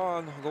 left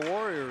on the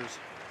Warriors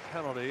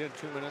penalty, and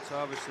 2 minutes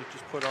obviously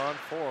just put on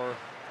for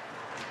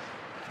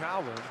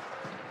Calvin.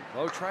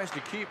 Lowe tries to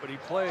keep, but he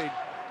played.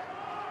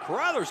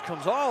 Carruthers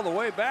comes all the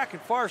way back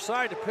and far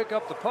side to pick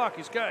up the puck.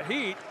 He's got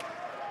heat.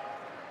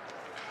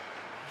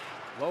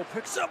 Lowe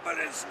picks up, but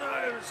it's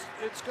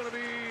going to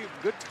be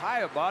good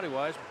tie-up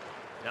body-wise.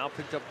 Now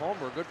picked up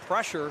Holmberg. Good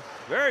pressure,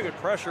 very good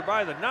pressure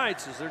by the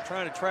Knights as they're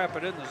trying to trap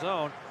it in the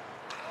zone.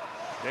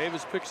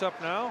 Davis picks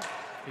up now.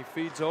 He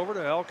feeds over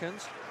to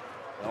Elkins.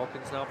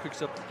 Elkins now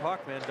picks up the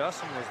puck. Van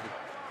Dusen was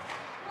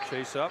the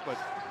chase up, but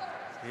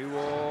he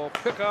will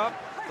pick up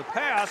the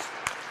pass.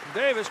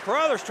 Davis,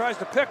 Carruthers tries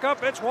to pick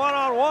up. It's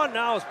one-on-one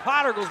now as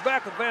Potter goes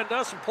back with Van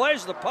Dusen,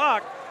 plays the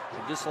puck,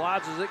 and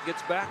dislodges it,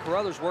 gets back.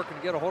 Carruthers working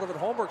to get a hold of it.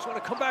 Holmberg's going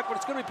to come back, but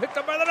it's going to be picked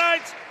up by the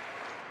Knights.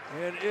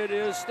 And it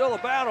is still a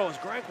battle as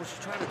Granquist is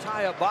trying to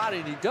tie up body,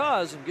 and he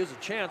does, and gives a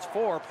chance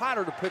for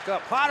Potter to pick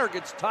up. Potter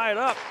gets tied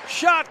up.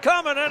 Shot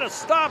coming, and a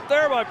stop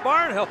there by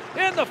Barnhill.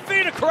 In the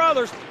feet of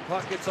Carruthers.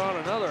 Puck gets on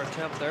another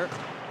attempt there.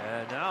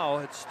 And now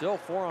it's still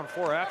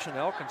 4-on-4 action.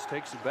 Elkins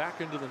takes it back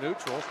into the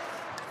neutral.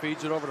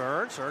 Feeds it over to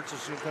Ernst. Ernst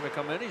is going to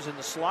come in. He's in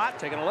the slot,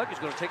 taking a look. He's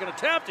going to take an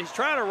attempt. He's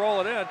trying to roll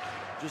it in.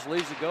 Just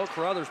leaves it go.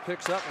 Carruthers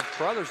picks up. And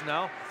Carruthers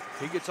now,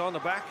 he gets on the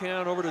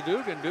backhand over to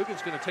Dugan.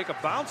 Dugan's going to take a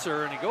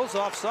bouncer, and he goes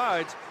off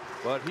sides.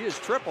 But he is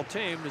triple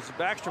teamed as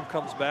Backstrom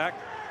comes back.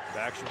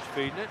 Backstrom's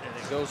feeding it,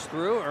 and it goes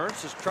through.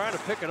 Ernst is trying to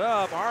pick it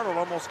up. Arnold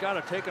almost got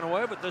it taken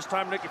away, but this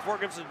time Nicky Fork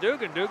gives it to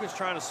Dugan. Dugan's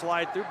trying to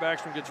slide through.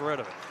 Backstrom gets rid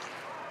of it.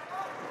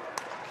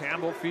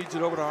 Campbell feeds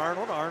it over to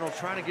Arnold. Arnold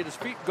trying to get his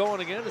feet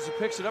going again as he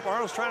picks it up.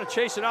 Arnold's trying to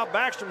chase it out.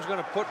 Backstrom's going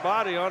to put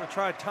body on to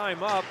try to tie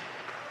him up.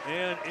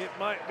 And it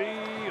might be,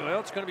 well,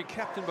 it's going to be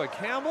kept in by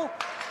Campbell.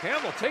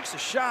 Campbell takes a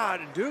shot,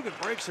 and Dugan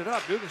breaks it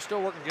up. Dugan's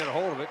still working to get a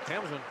hold of it.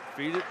 Campbell's going to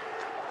feed it.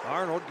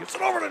 Arnold gets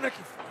it over to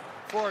Nicky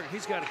Fork.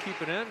 He's got to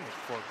keep it in.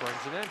 Fork brings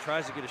it in,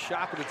 tries to get a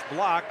shot, but it's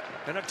blocked.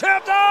 An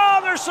attempt.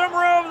 Oh, there's some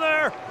room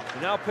there.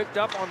 And now picked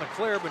up on the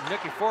clear, but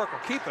Nicky Fork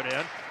will keep it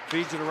in.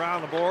 Feeds it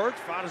around the boards.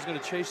 Fada's going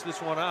to chase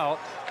this one out.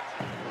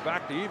 We're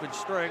back to even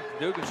strength.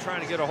 Dugan's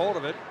trying to get a hold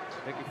of it.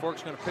 Nicky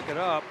Fork's going to pick it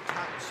up.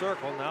 Top the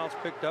circle. Now it's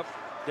picked up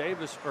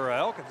Davis, or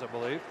Elkins, I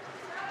believe.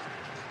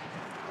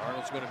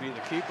 Arnold's going to be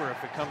the keeper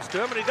if it comes to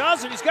him, and he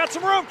does, and he's got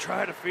some room.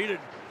 Try to feed it.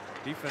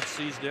 Defense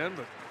seized in,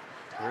 but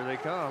Here they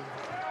come.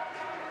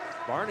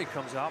 Barney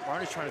comes out.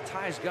 Barney's trying to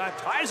tie his guy.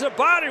 Ties a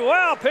body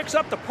well. Picks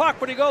up the puck,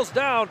 but he goes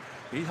down.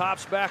 He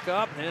hops back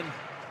up, and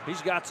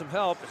he's got some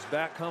help. His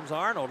back comes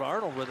Arnold.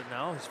 Arnold with it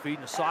now. He's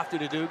feeding a softy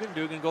to Dugan.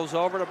 Dugan goes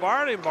over to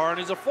Barney.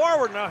 Barney's a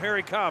forward. Now here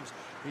he comes.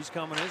 He's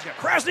coming in. He's got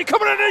Krasny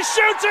coming in. He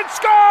shoots and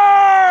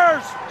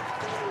scores!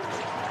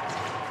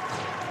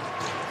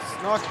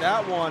 Snuck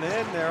that one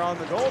in there on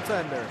the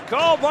goaltender.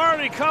 Cole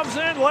Barney comes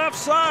in left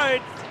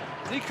side.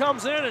 He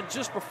comes in, and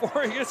just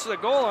before he gets to the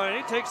goal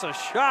line, he takes a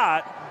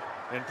shot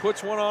and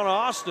puts one on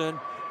Austin.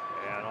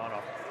 And on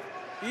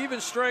a even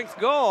strength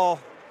goal,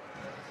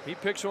 he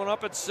picks one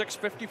up at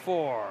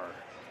 6:54.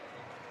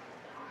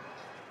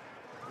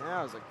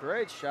 Yeah, it was a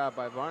great shot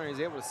by Barney. He's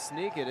able to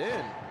sneak it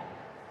in.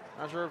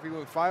 Not sure if he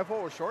went 5-hole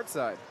or short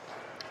side.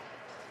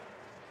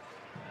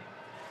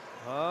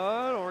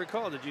 I don't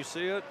recall. Did you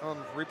see it on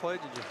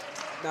replay? Did you?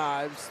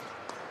 Nah, it was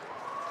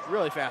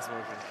really fast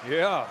motion.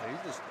 Yeah,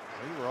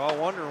 we were all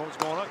wondering what was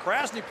going on.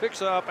 Krasny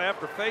picks up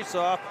after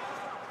face-off.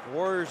 The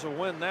Warriors will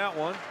win that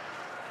one.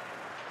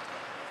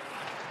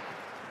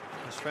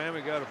 His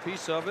family got a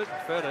piece of it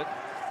and fed it.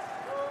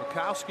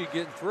 Bukowski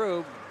getting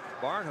through.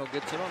 Barnhill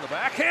gets it on the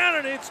backhand,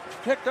 and it's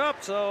picked up,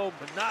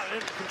 but not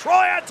in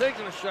control. Yeah,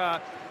 taking a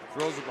shot.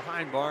 Throws it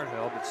behind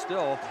Barnhill, but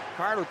still,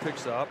 Carter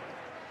picks up.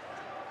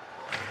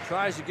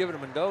 Tries to give it to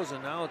Mendoza.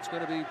 Now it's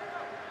going to be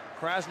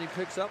Krasny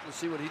picks up. Let's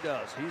see what he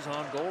does. He's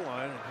on goal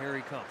line, and here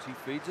he comes. He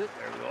feeds it.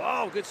 There we go.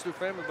 Oh, gets through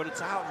family, but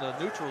it's out in the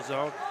neutral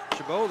zone.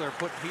 Chabot there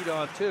putting heat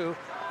on too.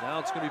 Now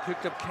it's going to be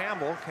picked up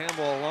Campbell.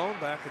 Campbell alone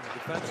back in the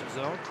defensive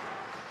zone.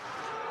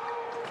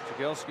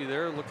 Jagielski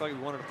there looked like he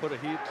wanted to put a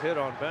hit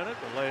on Bennett,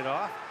 but laid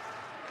off.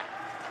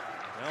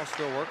 Now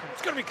still working.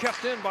 It's going to be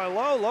kept in by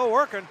Lowe. Lowe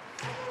working.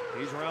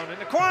 He's around in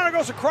the corner,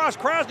 goes across.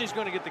 Krasny's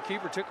going to get the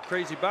keeper. Took a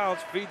crazy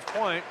bounce. Feeds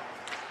point.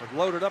 But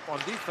loaded up on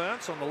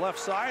defense on the left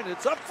side.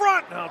 It's up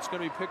front. Now it's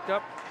going to be picked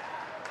up.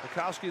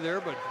 Bukowski there,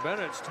 but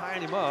Bennett's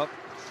tying him up.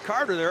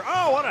 Carter there.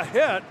 Oh, what a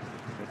hit.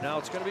 And now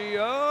it's going to be,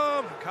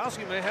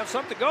 Bukowski may have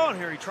something going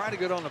here. He tried to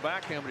get on the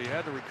backhand, but he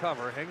had to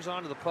recover. Hangs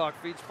on to the puck,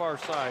 feeds far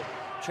side.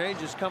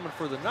 Change is coming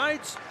for the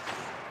Knights.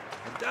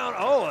 And down,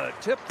 a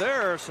tip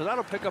there. So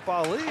that'll pick up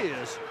Ali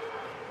as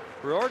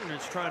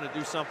Riordan's trying to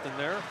do something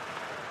there.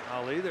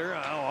 Ali there,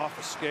 off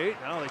a skate.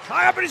 Now they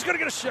tie up, and he's going to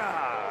get a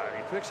shot.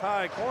 He picks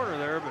high corner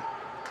there, but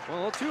a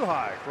little too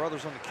high.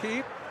 Brothers on the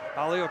keep.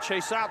 Ali will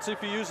chase out, see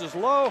if he uses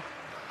Low.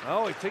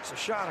 Oh, he takes a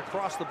shot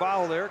across the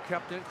bow there.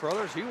 Kept in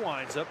Crothers. He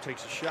winds up,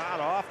 takes a shot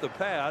off the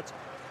pads.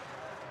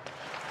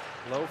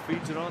 Low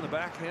feeds it on the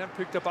backhand.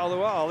 Picked up Ali.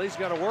 Ali's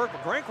got to work.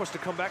 Brink was to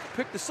come back and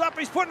pick this up.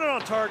 He's putting it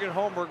on target.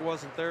 Holmberg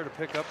wasn't there to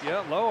pick up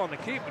yet. Low on the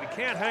keep, but he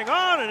can't hang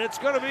on, and it's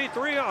going to be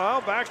 3.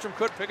 Oh, Backstrom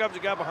couldn't pick up the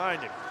guy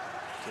behind him.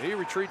 So he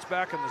retreats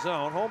back in the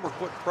zone. Holmberg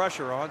putting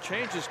pressure on.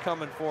 Change is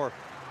coming for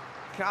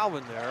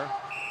Calvin there.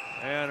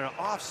 And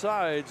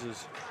offsides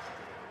is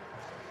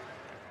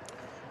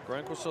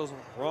Granquist on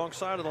the wrong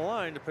side of the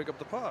line to pick up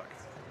the puck.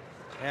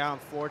 Yeah,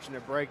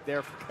 unfortunate break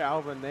there for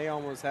Calvin. They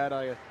almost had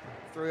a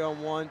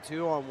 3-on-1,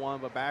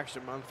 2-on-1, but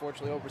Backstrom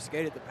unfortunately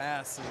overskated the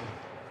pass.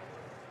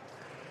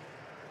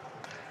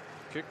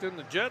 Kicked in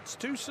the Jets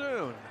too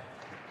soon.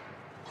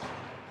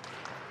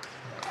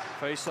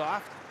 Face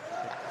off.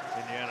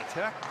 Indiana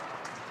Tech.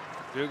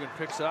 Dugan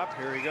picks up.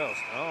 Here he goes.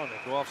 Oh, and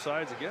they go off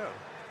sides again.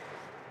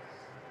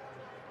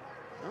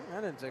 Oh,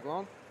 that didn't take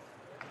long.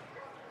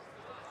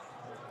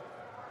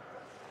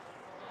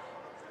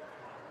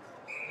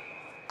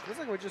 Looks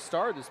like we just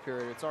started this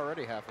period. It's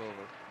already half over.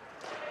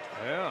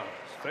 Yeah,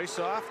 face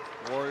off.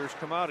 Warriors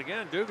come out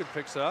again. Dugan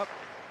picks up.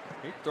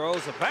 He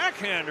throws a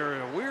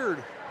backhander. A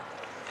weird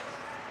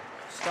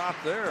stop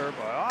there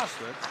by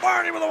Austin.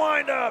 Barney with a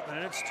windup,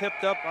 and it's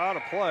tipped up out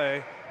of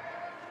play.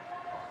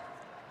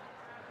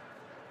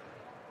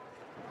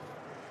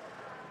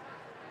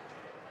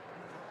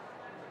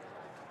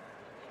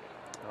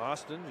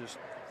 Austin just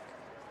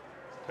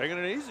taking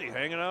it easy,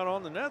 hanging out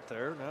on the net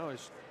there. Now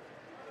he's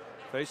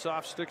face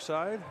off stick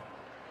side.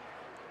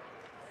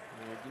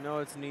 You know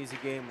it's an easy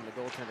game when the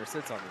goaltender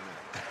sits on the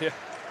net.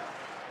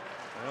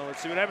 Yeah. Well,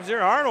 let's see what happens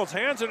here. Arnold's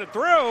hands it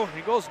through.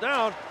 He goes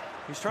down.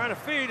 He's trying to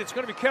feed. It's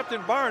going to be kept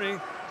in Barney.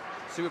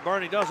 See what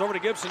Barney does. Over to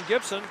Gibson.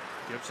 Gibson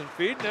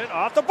feeding it.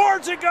 Off the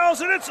boards it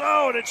goes, and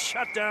it's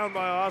shut down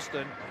by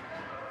Austin.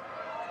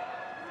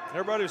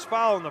 Everybody was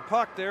following the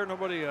puck there.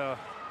 Nobody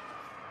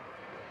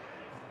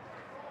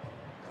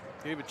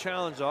gave a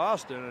challenge to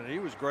Austin, and he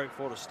was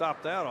grateful to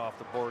stop that off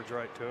the boards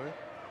right to him.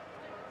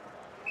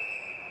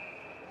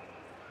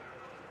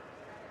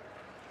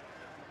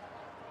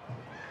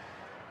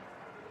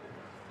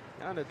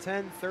 Down to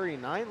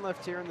 10:39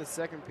 left here in the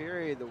second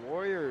period. The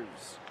Warriors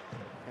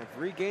have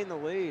regained the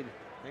lead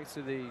thanks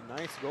to the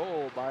nice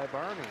goal by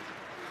Barney.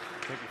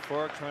 Mickey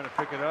Fork trying to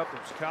pick it up.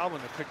 It was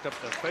Calvin that picked up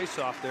the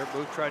face-off there.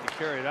 Booth tried to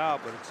carry it out,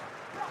 but it's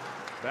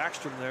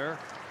Backstrom there.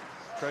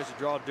 Tries to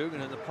draw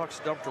Dugan, and the puck's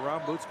dumped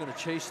around. Booth's going to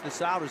chase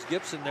this out as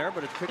Gibson there,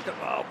 but it's picked up.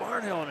 Oh,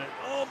 Barnhill, and it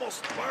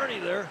almost Barney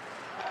there.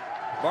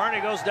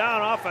 Barney goes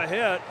down off a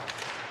hit.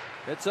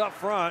 It's up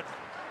front.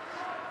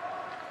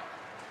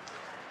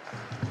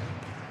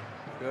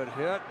 Good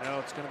hit. Now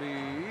it's going to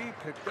be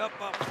picked up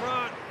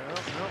front.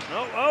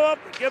 No. Oh,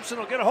 Gibson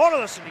will get a hold of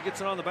this, and he gets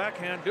it on the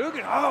backhand.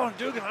 Dugan. Oh, and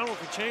Dugan, I don't know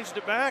if he changed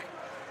it back.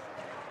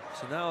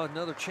 So now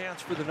another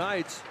chance for the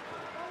Knights.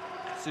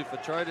 See if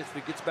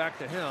it gets back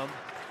to him.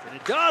 And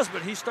it does,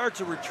 but he starts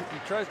to retreat. He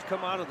tries to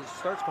come out of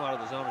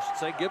the zone, I should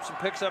say. Gibson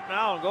picks up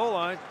now on goal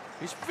line.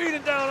 He's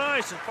feeding down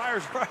ice and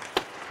fires right.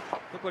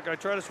 Looked like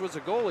Itritis was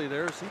a goalie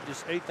there, so he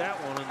just ate that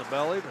one in the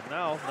belly. But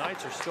now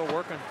Knights are still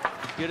working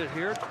to get it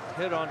here.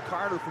 Hit on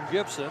Carter from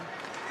Gibson.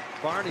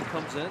 Barney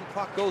comes in.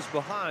 Puck goes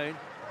behind.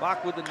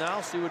 Bach with it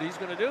now. See what he's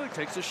going to do. He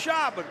takes a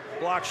shot, but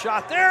block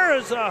shot. There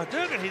is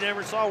Dugan. He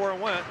never saw where it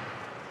went.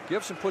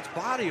 Gibson puts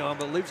body on,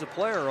 but leaves a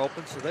player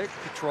open, so they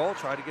control,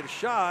 try to get a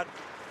shot.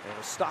 And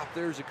a stop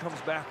there as it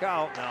comes back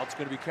out. Now it's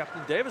going to be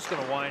Captain Davis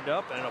going to wind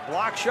up, and a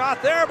block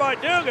shot there by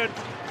Dugan.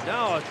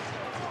 Now a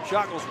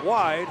shot goes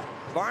wide.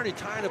 Barney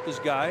tying up his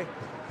guy.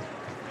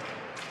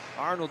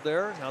 Arnold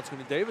there. Now it's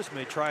going to be Davis.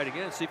 May try it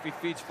again, see if he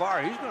feeds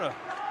far. He's going to,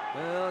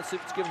 well, let's see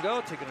if it's give and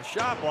go. Taking a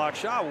shot, block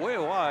shot, way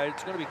wide.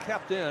 It's going to be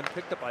kept in,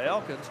 picked up by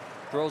Elkins.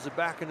 Throws it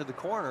back into the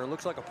corner.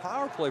 Looks like a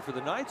power play for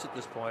the Knights at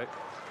this point.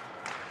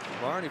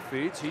 Barney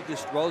feeds. He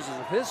disposes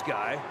of his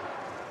guy.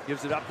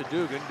 Gives it up to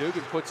Dugan.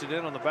 Dugan puts it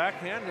in on the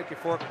backhand. Nicky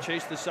Fork will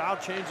chase this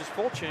out. Changes,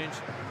 full change.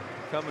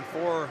 Coming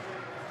for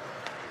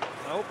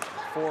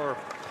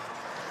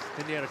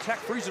Indiana Tech.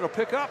 Friesen will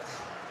pick up.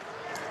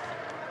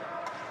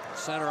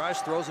 Center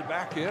ice throws it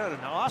back in,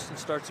 and now Austin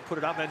starts to put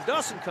it out. Van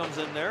Dussen comes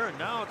in there, and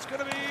now it's going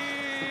to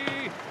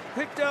be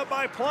picked up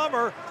by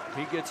Plummer.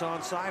 He gets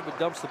onside, but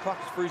dumps the puck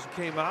as Friesen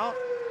came out.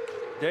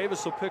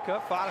 Davis will pick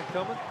up. Fada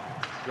coming.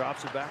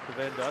 Drops it back to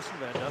Van Dussen.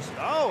 Van Dussen,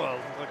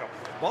 like a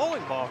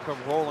bowling ball come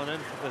rolling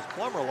in as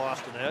Plummer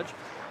lost an edge.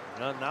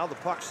 Now the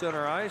puck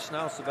center ice.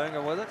 Now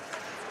Savenga with it.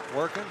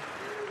 Working.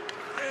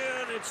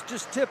 And it's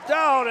just tipped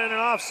out and an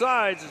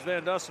offsides as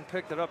Van Dussen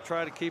picked it up,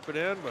 tried to keep it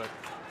in, but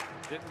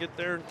didn't get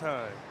there in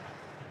time.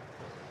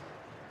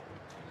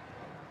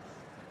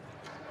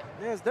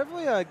 Yeah, it's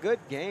definitely a good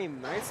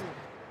game. Nice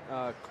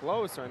and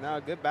close right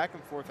now. Good back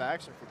and forth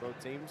action for both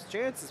teams.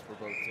 Chances for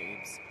both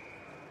teams.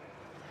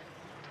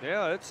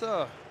 Yeah, it's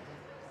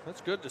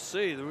good to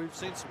see. We've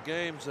seen some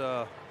games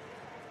where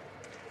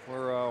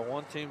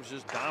one team's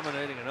just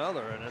dominating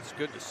another, and it's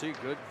good to see.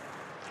 Good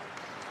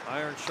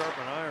iron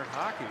sharpen iron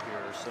hockey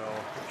here. So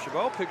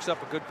Chabot picks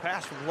up a good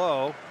pass from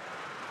Lowe.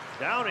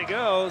 Down he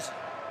goes.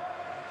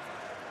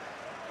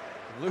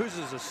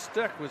 Loses a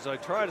stick with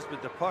Itritis,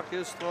 but the puck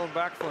is thrown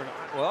back for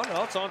well,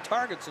 no, it's on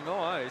target, so no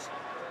ice.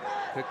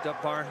 Picked up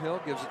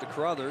Barnhill, gives it to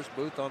Carruthers.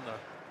 Booth on the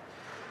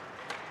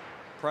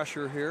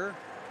pressure here.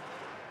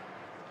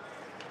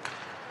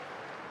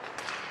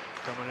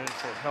 Coming in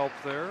for help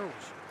there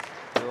was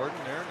Jordan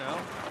there now.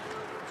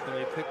 It's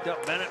going to be picked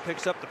up. Bennett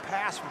picks up the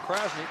pass from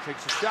Krasny,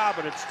 takes a shot,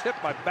 but it's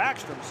tipped by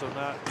Backstrom, so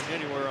not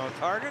anywhere on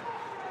target.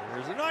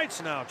 Here's the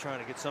Knights now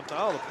trying to get something.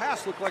 Oh, the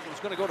pass looked like it was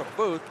going to go to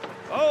Booth.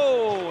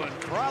 Oh, and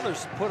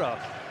Carruthers put a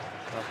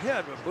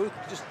hit, but Booth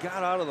just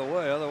got out of the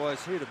way.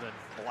 Otherwise, he'd have been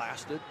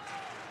blasted.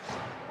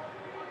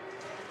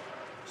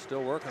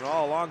 Still working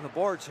all along the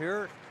boards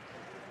here.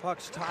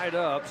 Puck's tied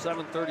up,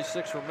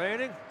 7:36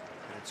 remaining.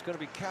 And it's going to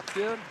be kept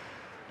in.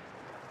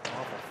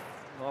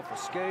 Off a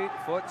skate,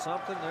 foot,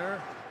 something there.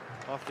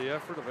 Off the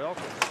effort of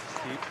Elkins.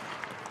 Keep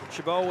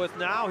Chabot with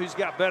now. He's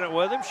got Bennett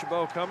with him.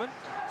 Chabot coming.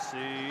 See,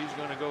 he's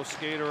going to go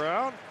skate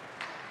around.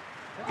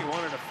 I think he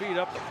wanted to feed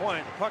up the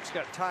point. The puck's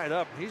got tied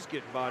up. He's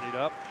getting bodied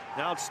up.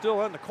 Now it's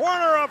still in the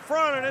corner up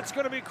front, and it's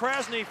going to be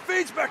Krasny.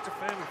 Feeds back to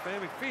Fammy.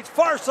 Fammy feeds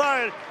far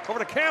side over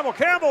to Campbell.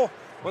 Campbell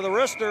with a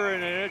wrister,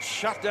 and it's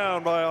shut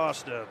down by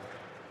Austin.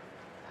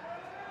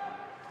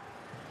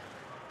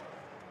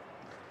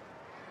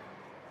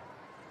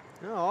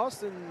 No,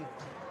 Austin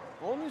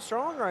only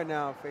strong right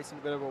now, facing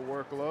a bit of a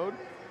workload.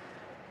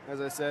 As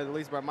I said, at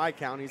least by my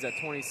count, he's at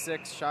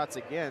 26 shots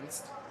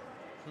against,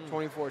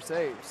 24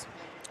 saves.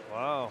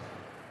 Wow.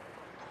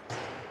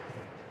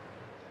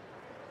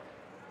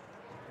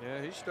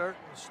 Yeah, he's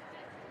starting.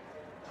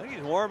 I think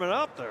he's warming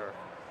up there.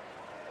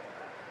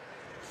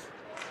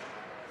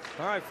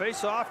 All right,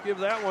 face off. Give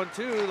that one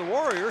to the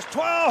Warriors.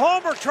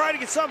 12. Holmberg tried to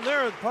get something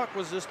there. The puck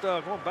was just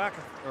going back,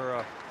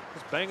 or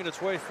just banging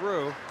its way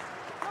through.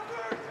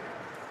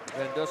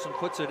 Van Dussen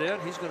puts it in.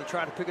 He's going to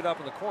try to pick it up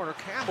in the corner.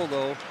 Campbell,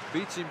 though,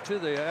 beats him to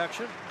the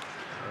action.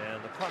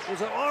 And the puck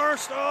was at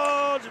Arst.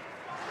 Oh,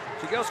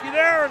 Jagielski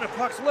there, and the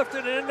puck's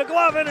lifted in the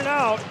glove, in and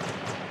out.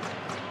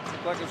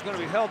 Looked like it was going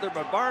to be held there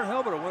by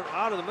Barnhill, but it went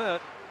out of the mitt.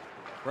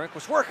 Brink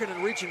was working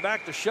and reaching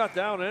back to shut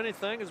down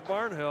anything as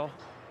Barnhill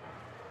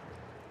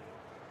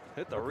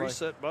hit the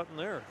reset button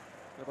there.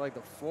 Looked like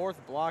the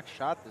fourth block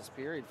shot this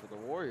period for the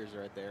Warriors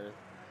right there.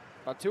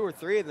 About 2 or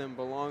 3 of them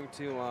belong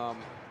to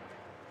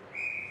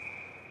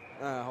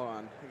hold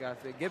on. I got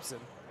Gibson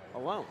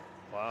alone.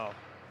 Wow.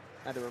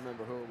 I had to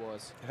remember who it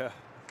was. Yeah.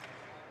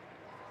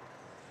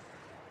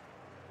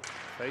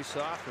 Face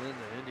off and in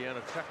the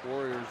Indiana Tech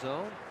Warrior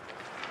zone.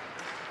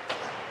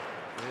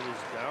 It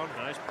is down.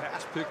 Nice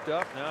pass picked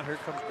up. Now here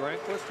comes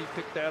Granquist. He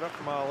picked that up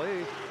from Ali.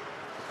 The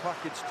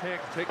puck gets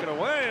taken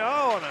away.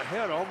 Oh, and a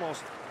hit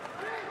almost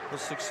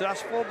was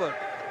successful, but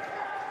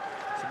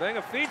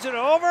Sabenga feeds it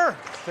over.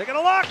 Taking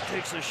a look,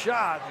 takes a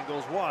shot, and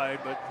goes wide,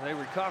 but they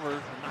recover.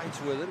 The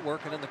Knights with it,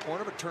 working in the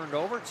corner, but turned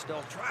over and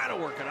still trying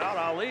to work it out.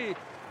 Ali, and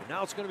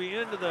now it's going to be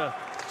into the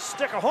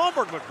stick of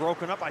Holmberg, but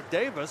broken up by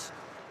Davis.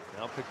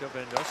 Now picked up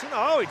Anderson.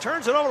 Oh, he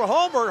turns it over to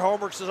Holmberg.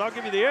 Holmberg says, I'll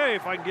give you the A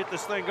if I can get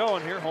this thing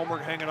going here.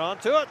 Holmberg hanging on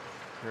to it.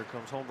 Here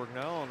comes Holmberg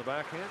now on the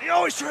backhand.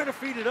 Oh, he's trying to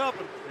feed it up.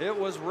 It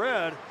was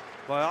read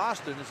by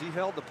Austin as he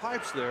held the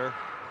pipes there.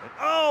 And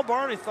oh,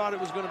 Barney thought it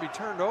was going to be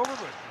turned over,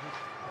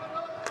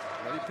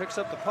 but he picks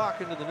up the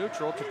puck into the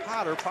neutral to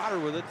Potter. Potter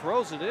with it,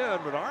 throws it in,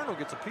 but Arnold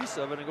gets a piece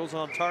of it and goes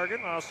on target.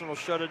 Austin will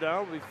shut it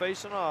down. Will be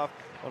facing off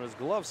on his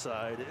glove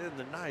side in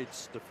the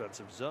Knights'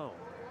 defensive zone.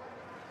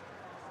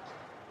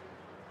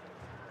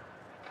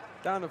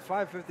 Down to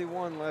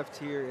 5:51 left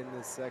here in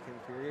the second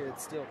period.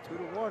 It's still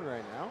 2-1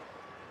 right now.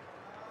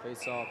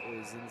 Face-off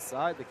is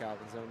inside the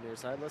Calvin zone near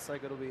side. Looks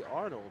like it'll be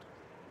Arnold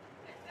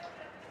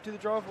to the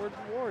draw for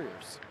the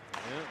Warriors.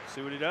 Yeah,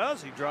 see what he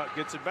does. He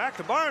gets it back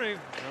to Barney.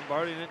 And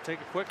Barney didn't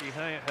take it quick. He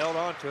held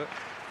on to it.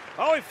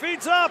 Oh, he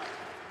feeds up.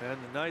 And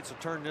the Knights will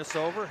turn this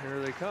over. Here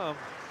they come.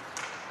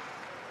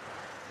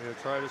 He'll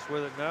try this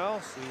with it now.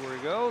 See where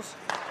he goes.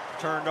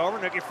 Turned over,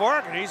 Nicky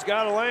Fork, and he's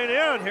got a lane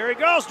in. Here he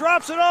goes,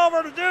 drops it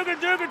over to Dugan.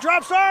 Dugan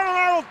drops Arnold.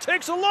 Arnold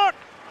takes a look.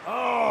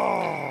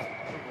 Oh!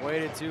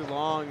 Waited too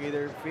long.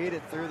 Either feed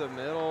it through the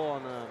middle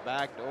on the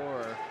back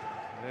door.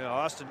 Yeah,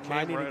 Austin came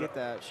might need right to get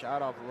that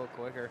shot off a little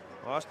quicker.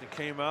 Austin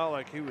came out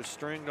like he was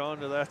stringed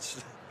onto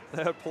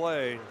that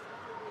play.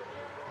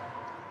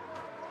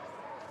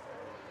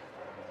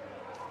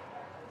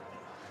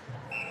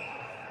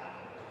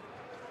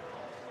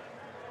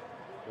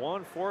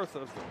 One-fourth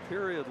of the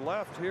period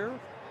left here.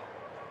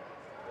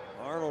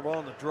 Arnold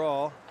on the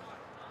draw.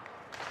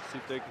 See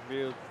if they can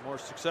be more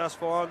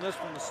successful on this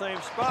from the same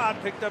spot.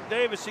 Picked up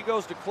Davis. He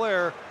goes to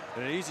Claire.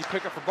 And an easy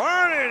pickup for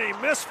Barney, and he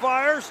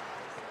misfires.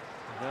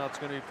 And now it's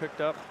going to be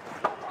picked up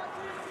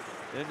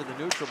into the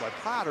neutral by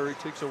Potter. He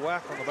takes a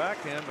whack on the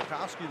backhand.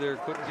 Mikowski there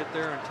couldn't get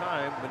there in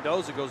time.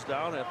 Mendoza goes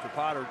down after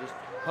Potter just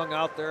hung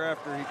out there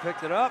after he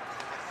picked it up.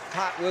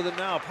 Hot with it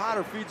now.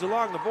 Potter feeds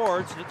along the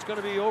boards, and it's going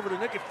to be over to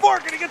Nicky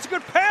Fork, and he gets a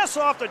good pass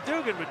off to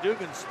Dugan, but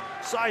Dugan's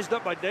sized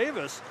up by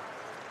Davis.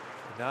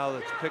 Now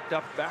that's picked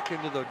up back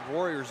into the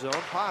Warrior zone.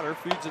 Potter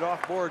feeds it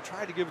off board,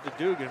 tried to give it to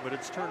Dugan, but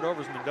it's turned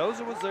over as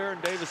Mendoza was there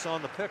and Davis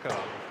on the pickup.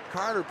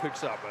 Carter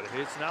picks up, but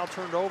it's now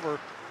turned over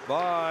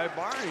by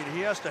Barney.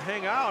 He has to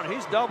hang out.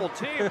 He's double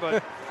teamed,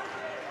 but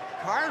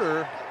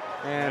Carter.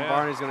 And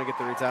Barney's going to get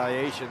the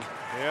retaliation.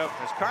 Yep,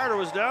 as Carter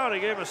was down, he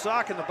gave him a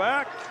sock in the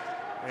back.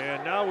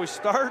 And now we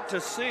start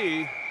to see,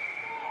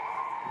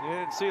 you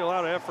didn't see a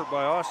lot of effort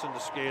by Austin to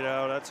skate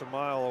out. That's a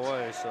mile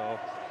away, so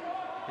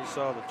he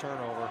saw the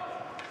turnover.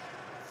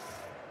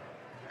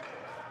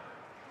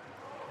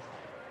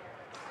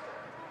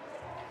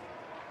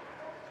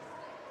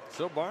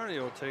 So Barney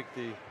will take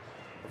the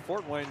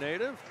Fort Wayne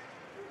native,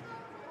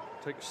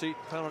 take a seat in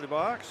the penalty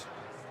box.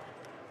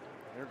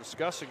 They're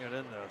discussing it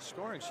in the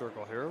scoring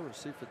circle here. We'll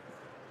see if it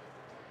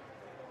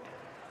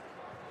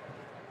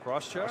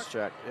cross-check.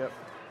 Cross-check, yep.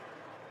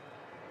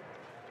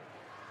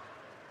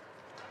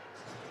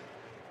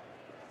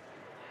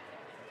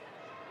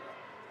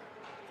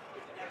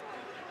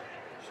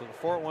 So the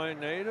Fort Wayne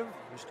native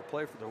used to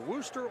play for the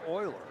Worcester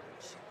Oilers.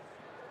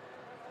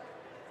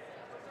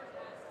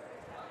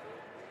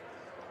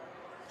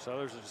 So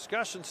there's a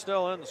discussion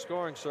still in the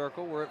scoring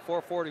circle. We're at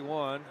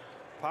 4:41.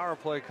 Power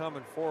play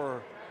coming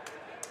for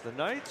the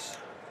Knights.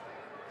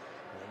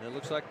 And it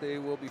looks like they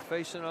will be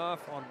facing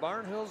off on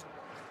Barnhill's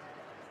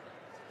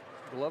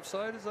glove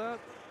side, is that?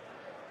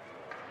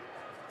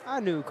 I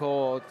knew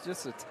Cole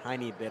just a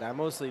tiny bit. I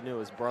mostly knew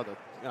his brother,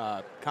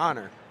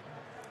 Connor.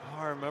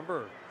 Oh, I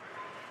remember.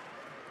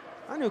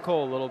 I knew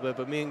Cole a little bit,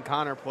 but me and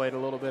Connor played a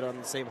little bit on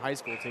the same high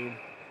school team.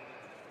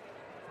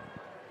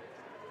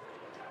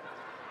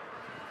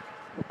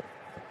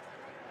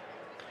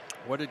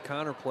 What did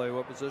Connor play?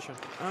 What position?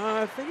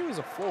 I think he was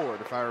a forward,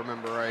 if I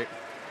remember right.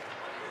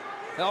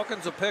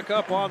 Elkins will pick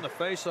up on the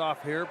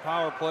face-off here.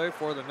 Power play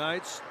for the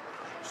Knights,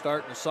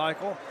 starting the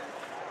cycle.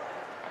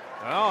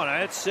 Oh,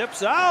 and it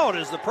sips out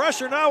as the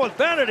pressure now with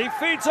Bennett. He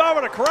feeds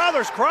over to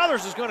Carruthers.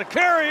 Carruthers is going to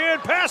carry in,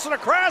 passing to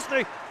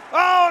Krasny.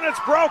 Oh, and it's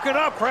broken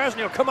up.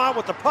 Krasny will come out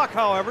with the puck,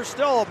 however.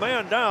 Still a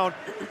man down.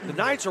 The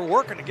Knights are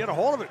working to get a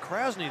hold of it.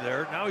 Krasny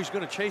there. Now he's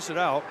going to chase it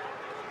out.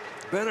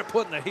 Bennett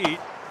putting the heat.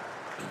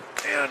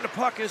 And the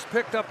puck is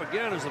picked up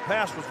again as the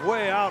pass was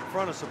way out in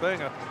front of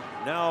Sabenga.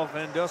 Now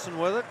Van Dussen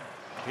with it.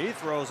 He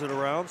throws it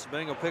around.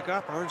 Sabenga will pick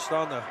up. Ernst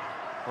on the,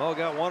 well,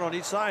 got one on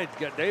each side.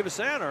 Got Davis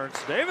and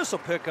Ernst. Davis will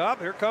pick up.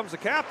 Here comes the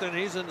captain.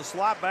 He's in the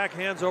slot back,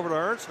 hands over to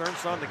Ernst.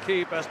 Ernst on the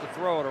keep, has to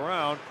throw it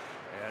around.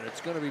 And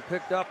it's going to be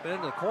picked up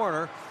into the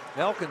corner.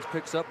 Elkins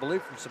picks up,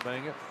 belief from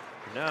Sabenga.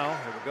 Now,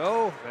 here we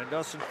go. Van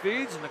Dussen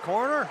feeds in the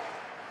corner.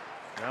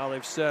 Now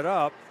they've set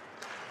up.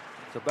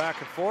 So back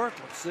and forth.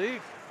 Let's see.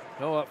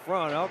 No up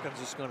front. Elkins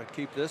is going to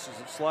keep this as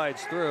it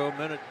slides through. A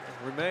minute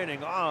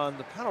remaining on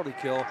the penalty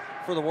kill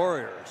for the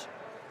Warriors.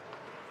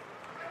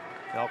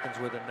 Elkins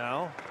with it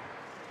now.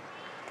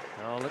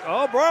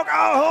 Oh, broke.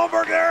 Oh,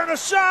 Holmberg there and a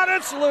shot.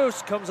 It's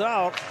loose. Comes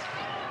out.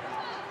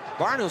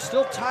 Barnhill's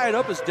still tied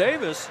up as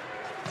Davis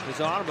is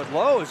on him, but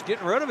Lowe is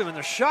getting rid of him in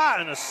the shot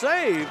and a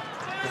save.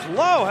 As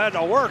Lowe had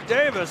to work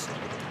Davis,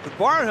 but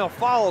Barnhill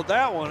followed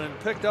that one and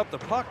picked up the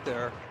puck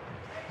there.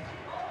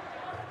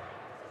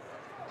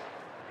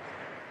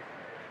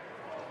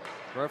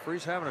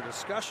 Referee's having a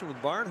discussion with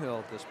Barnhill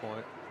at this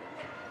point.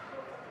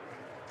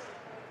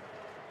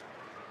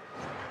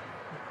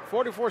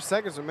 44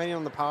 seconds remaining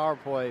on the power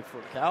play for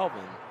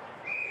Calvin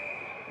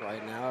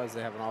right now as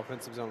they have an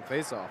offensive zone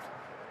faceoff.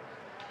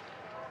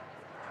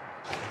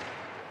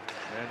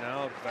 And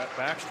now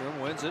Backstrom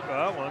wins it.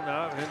 One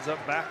now ends up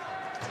back.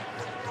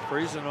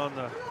 Friesen on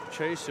the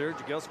chase here.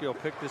 Jagielski will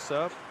pick this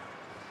up.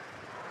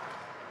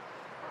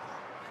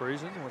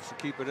 Friesen wants to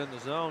keep it in the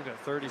zone.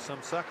 Got 30-some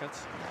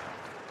seconds.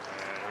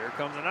 And here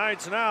come the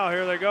Knights now.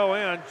 Here they go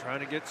in.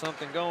 Trying to get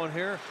something going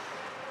here.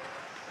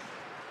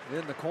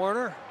 In the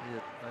corner.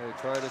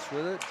 They try this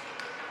with it.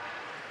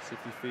 See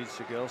if he feeds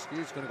Jagielski.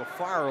 He's going to go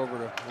fire over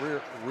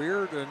to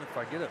Reardon, if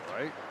I get it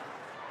right.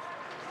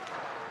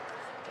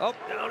 Oh,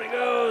 down he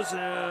goes,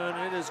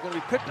 and it is going to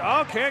be picked.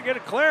 Oh, can't get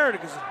it cleared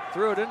because he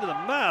threw it into the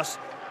mess.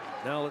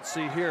 Now let's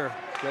see here.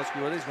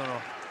 Jagielski with it. He's going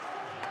to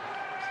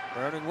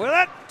running with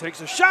it. Takes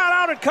a shot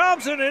out. It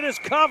comes, and it is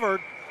covered.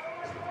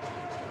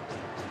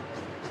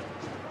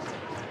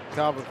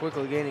 Calvin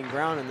quickly gaining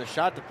ground in the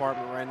shot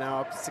department right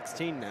now, up to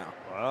 16 now.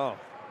 Wow.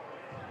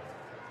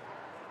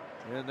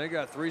 And they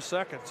got 3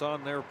 seconds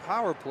on their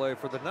power play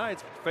for the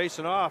Knights.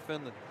 Facing off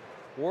in the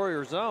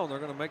Warrior zone. They're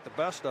going to make the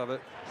best of it.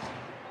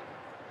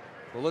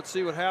 Well, let's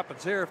see what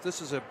happens here. If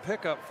this is a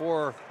pickup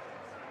for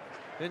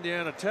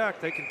Indiana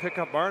Tech, they can pick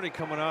up Barney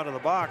coming out of the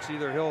box.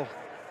 Either he'll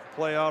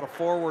play out a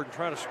forward and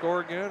try to score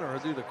again, or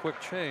he'll do the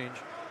quick change.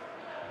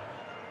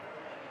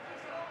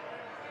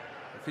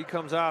 If he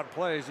comes out and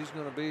plays, he's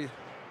going to be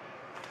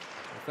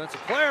offensive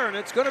player, and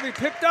it's going to be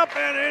picked up,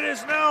 and it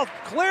is now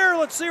clear.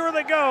 Let's see where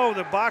they go.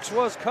 The box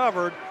was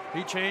covered.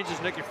 He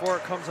changes. Nicky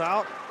Fork comes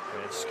out.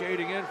 And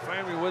skating in,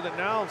 Family with it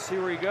now, and see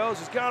where he goes.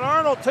 He's got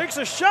Arnold, takes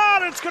a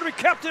shot, and it's going to be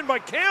kept in by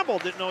Campbell.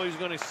 Didn't know he was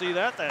going to see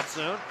that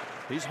soon.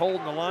 He's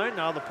holding the line.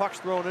 Now the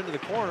puck's thrown into the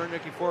corner.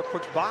 Nicky Fork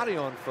puts body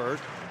on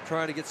first,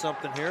 trying to get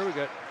something here. We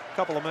got a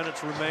couple of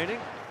minutes remaining.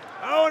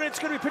 Oh, and it's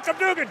going to be picked up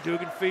Dugan.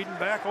 Dugan feeding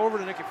back over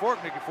to Nicky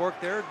Fork. Nicky Fork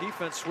there,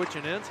 defense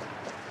switching ends.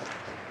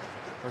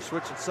 Or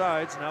switching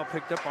sides, now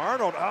picked up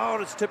Arnold. Oh,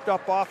 and it's tipped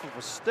up off of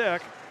a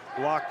stick.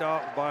 Blocked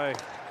out by...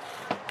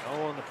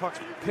 Oh, and the puck's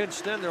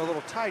pinched in there a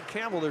little tight.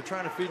 Campbell, they're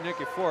trying to feed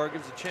Nicky Fork.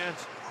 Gives a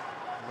chance.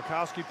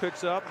 Mikowski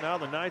picks up. Now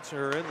the Knights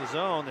are in the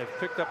zone. They've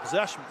picked up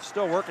possession, but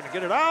still working to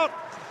get it out.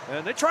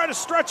 And they try to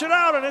stretch it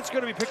out, and it's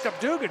going to be picked up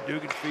Dugan.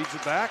 Dugan feeds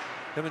it back.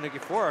 Him and Nicky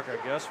Fork,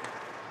 I guess.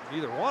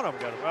 Either one of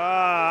them got it.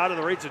 Out of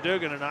the reach of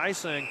Dugan, and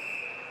icing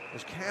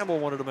as Campbell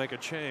wanted to make a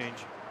change.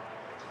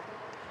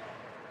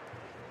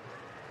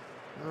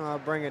 I'll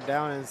bring it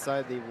down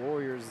inside the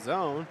Warriors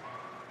zone.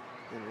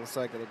 It looks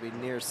like it'll be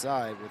near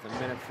side with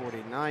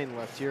 1:49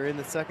 left here in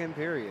the second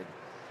period.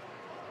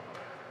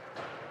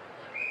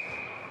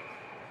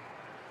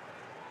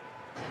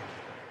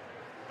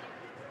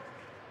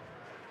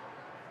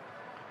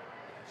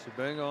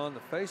 Sabenga on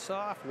the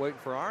face-off, waiting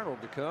for Arnold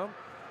to come.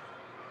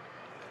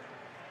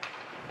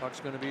 Puck's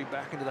going to be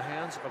back into the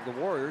hands of the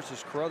Warriors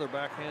as Carruthers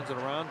backhands it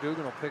around.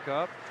 Dugan will pick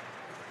up.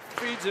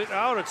 Feeds it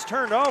out. It's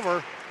turned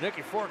over.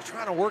 Nicky Fork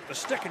trying to work the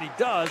stick, and he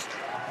does.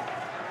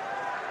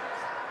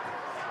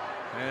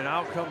 And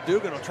out come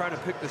Dugan will try to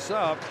pick this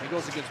up. He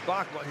goes against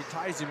Bach, but he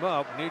ties him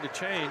up. Need to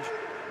change,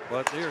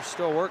 but they're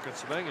still working.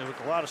 Sabenga with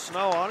a lot of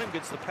snow on him.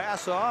 Gets the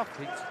pass off.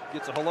 He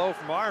gets a hello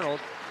from Arnold.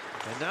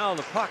 And now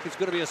the puck is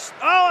going to be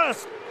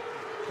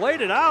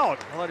played it out.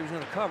 I thought he was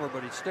going to cover,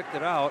 but he sticked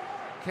it out.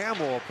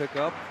 Campbell will pick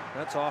up.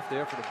 That's off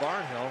there for the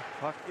Barnhill.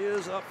 Puck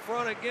is up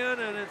front again,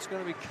 and it's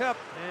going to be kept.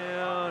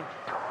 And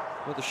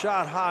with the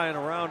shot high and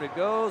around it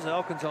goes.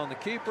 Elkins on the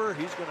keeper.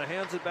 He's going to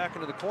hands it back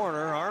into the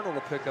corner. Arnold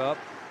will pick up.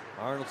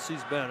 Arnold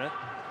sees Bennett.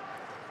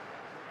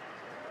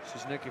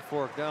 Sees Nicky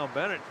Fork down.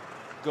 Bennett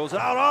goes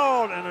out.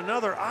 Oh, and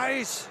another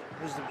ice.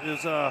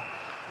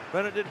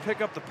 Bennett didn't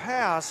pick up the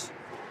pass.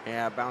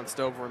 Yeah, bounced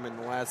over him in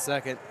the last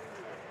second.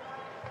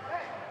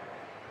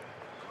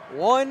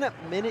 1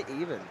 minute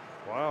even.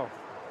 Wow.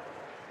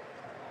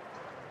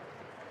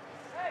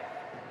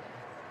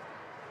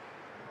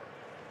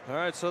 All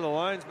right, so the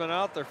line's been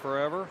out there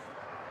forever.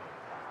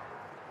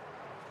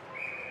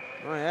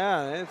 Oh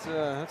yeah,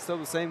 that's still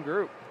the same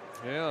group.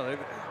 Yeah, they've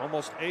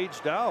almost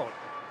aged out.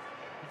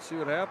 Let's see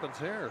what happens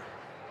here.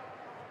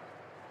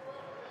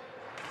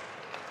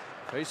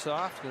 Face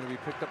off is going to be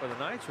picked up by the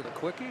Knights with a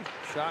quickie.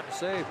 Shot and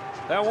save.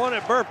 That one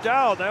that burped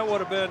out, that would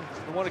have been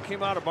the one that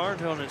came out of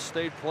Barnhill and it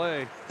stayed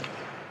play.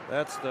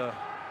 That's the,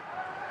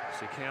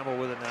 see Campbell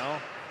with it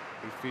now.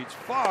 He feeds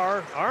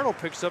far. Arnold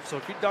picks up, so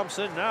if he dumps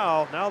in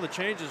now the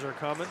changes are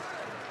coming.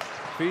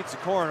 Feeds the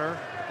corner.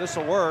 This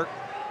will work.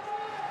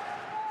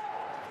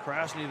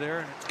 Krasny there,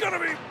 and it's going to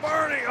be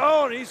Barney.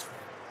 Oh, and he's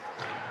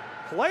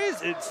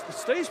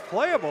stays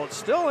playable. It's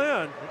still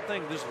in. That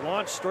thing just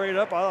launched straight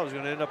up. I thought it was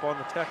going to end up on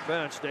the Tech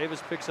bench.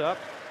 Davis picks up.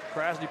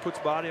 Krasny puts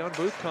body on.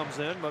 Booth comes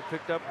in, but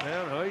picked up.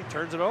 Man, he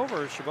turns it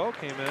over. Chabot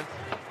came in.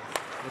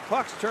 The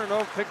puck's turned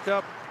over, picked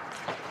up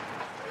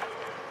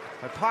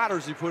by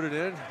Potters. He put it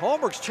in.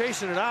 Holmberg's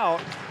chasing it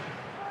out.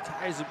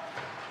 Ties it.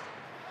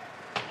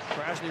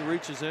 Krasny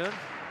reaches in.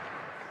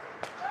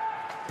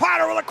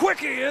 Potter with a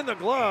quickie in the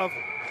glove.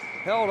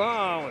 Held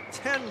on with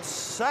 10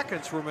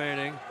 seconds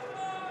remaining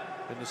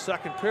in the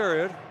second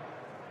period.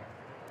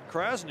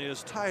 Krasny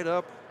is tied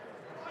up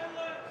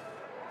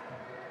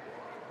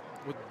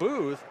with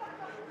Booth.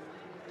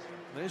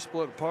 They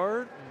split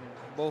apart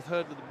and both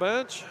head to the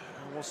bench.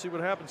 And we'll see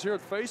what happens here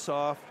at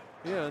faceoff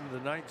in the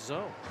ninth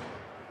zone.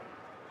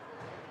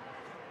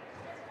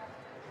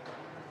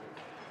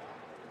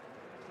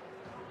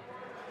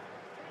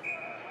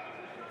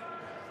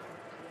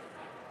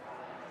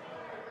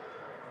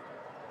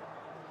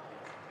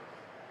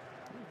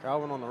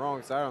 Calvin on the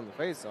wrong side on the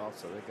face-off,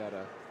 so they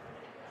gotta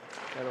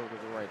head over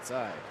to the right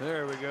side.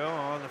 There we go,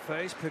 on the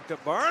face, picked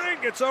up Barney,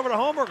 gets over to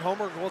Holmberg.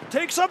 Holmberg will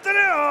take something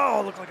in.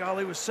 Oh, looked like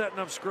Ali was setting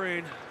up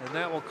screen, and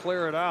that will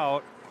clear it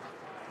out.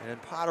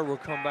 And Potter will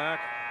come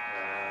back.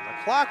 And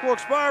the clock will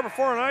expire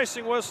before an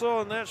icing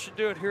whistle, and that should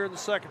do it here in the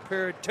second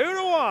period.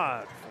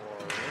 2-1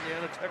 for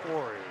Indiana Tech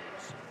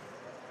Warriors.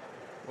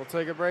 We'll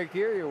take a break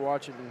here. You're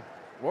watching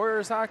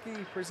Warriors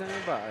Hockey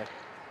presented by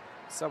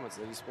Summit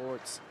City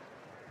Sports.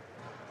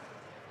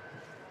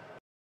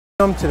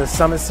 Welcome to the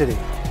Summit City,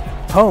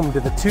 home to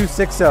the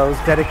 260's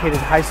dedicated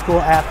high school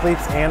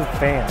athletes and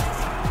fans.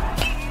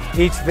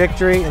 Each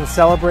victory and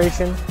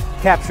celebration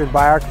captured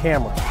by our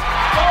camera.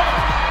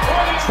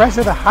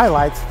 Treasure the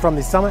highlights from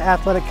the Summit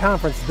Athletic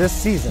Conference this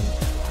season,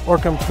 or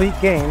complete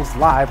games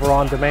live or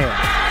on demand.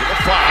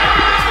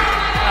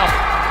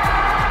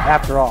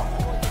 After all,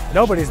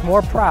 nobody's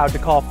more proud to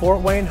call Fort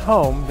Wayne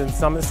home than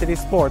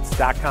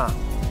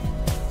SummitCitySports.com.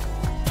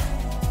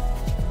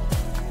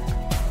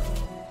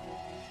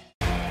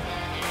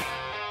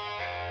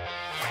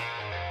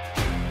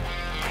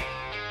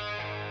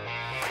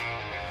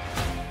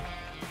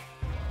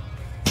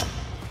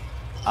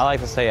 I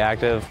like to stay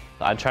active.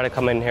 I try to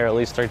come in here at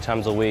least 3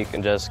 times a week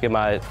and just get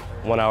my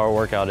 1-hour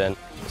workout in.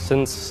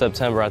 Since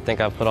September, I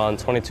think I've put on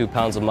 22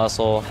 pounds of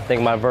muscle. I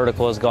think my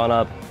vertical has gone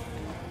up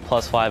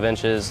plus 5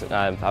 inches.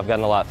 I've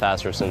gotten a lot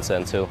faster since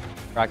then too.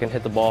 I can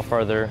hit the ball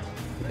further.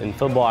 In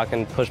football, I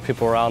can push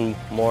people around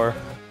more.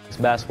 It's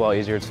basketball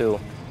easier too.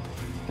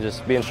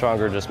 Just being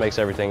stronger just makes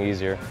everything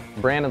easier.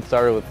 Brandon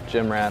started with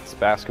Jim Rath's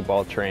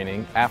basketball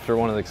training. After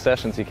one of the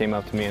sessions, he came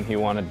up to me and he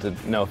wanted to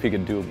know if he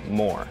could do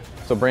more.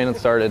 So Brandon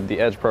started the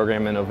EDGE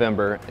program in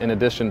November in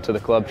addition to the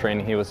club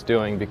training he was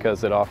doing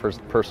because it offers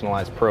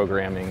personalized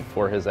programming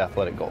for his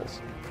athletic goals.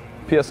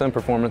 PSN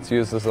Performance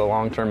uses a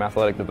long-term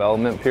athletic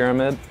development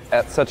pyramid.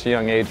 At such a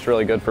young age, it's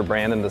really good for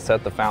Brandon to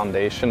set the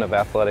foundation of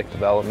athletic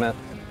development.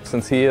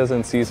 Since he is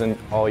in season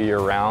all year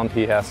round,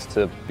 he has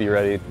to be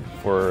ready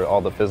for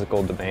all the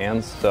physical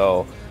demands.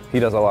 So he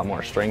does a lot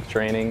more strength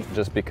training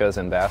just because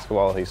in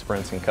basketball he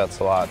sprints and cuts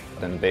a lot.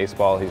 In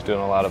baseball he's doing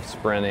a lot of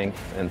sprinting.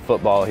 In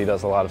football he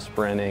does a lot of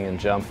sprinting and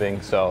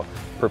jumping. So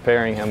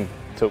preparing him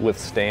to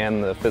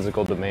withstand the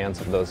physical demands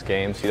of those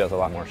games, he does a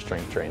lot more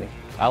strength training.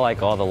 I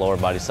like all the lower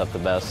body stuff the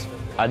best.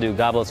 I do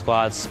goblet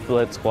squats,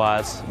 split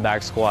squats,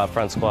 back squat,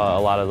 front squat,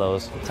 a lot of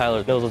those.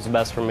 Tyler knows what's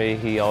best for me.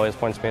 He always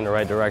points me in the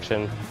right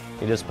direction.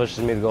 He just pushes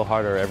me to go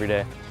harder every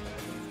day.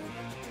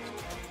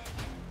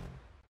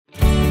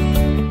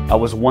 I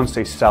was once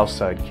a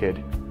Southside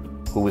kid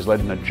who was led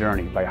on a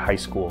journey by high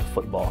school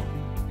football.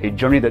 A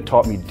journey that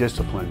taught me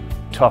discipline,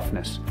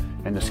 toughness,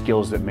 and the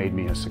skills that made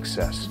me a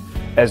success.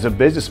 As a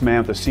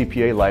businessman with a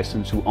CPA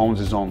license who owns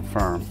his own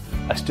firm,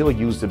 I still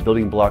use the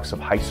building blocks of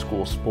high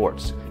school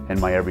sports in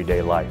my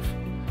everyday life.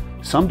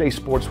 Someday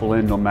sports will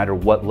end no matter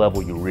what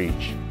level you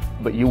reach,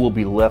 but you will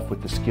be left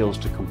with the skills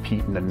to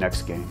compete in the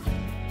next game,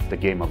 the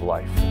game of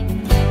life.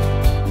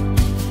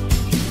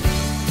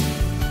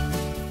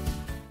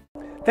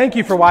 Thank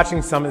you for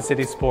watching Summit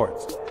City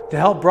Sports. To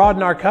help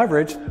broaden our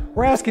coverage,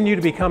 we're asking you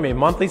to become a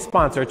monthly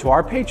sponsor to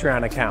our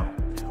Patreon account.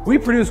 We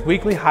produce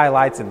weekly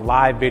highlights and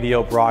live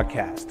video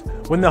broadcast.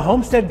 When the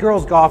Homestead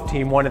Girls Golf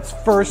Team won its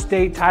first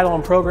state title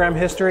in program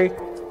history,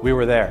 we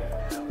were there.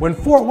 When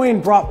Fort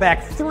Wayne brought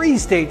back 3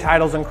 state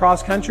titles in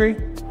cross country,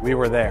 we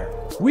were there.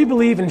 We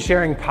believe in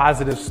sharing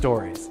positive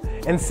stories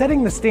and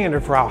setting the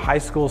standard for how high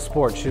school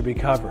sports should be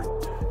covered.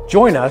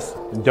 Join us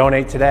and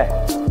donate today.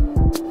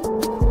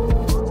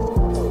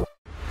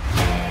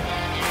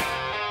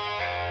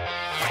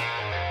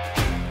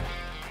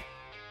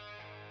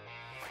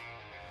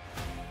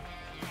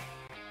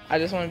 I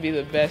just want to be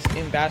the best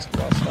in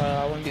basketball. So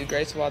I want to be the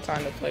greatest of all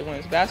time to play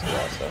women's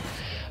basketball. So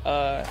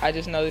I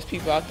just know there's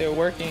people out there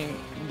working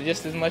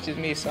just as much as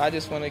me. So I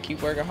just want to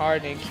keep working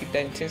hard and keep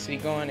that intensity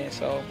going. And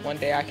so one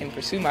day I can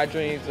pursue my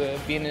dreams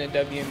of being in the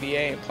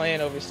WNBA and playing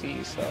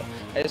overseas. So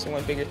I just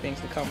want bigger things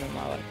to come in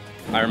my life.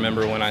 I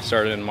remember when I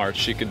started in March,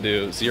 she could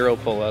do 0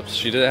 pull-ups.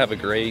 She did have a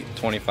great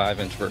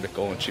 25-inch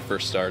vertical when she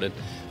first started.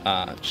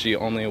 She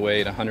only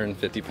weighed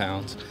 150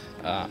 pounds.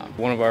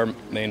 One of our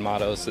main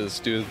mottos is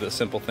do the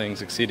simple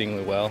things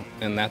exceedingly well,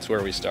 and that's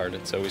where we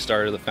started. So we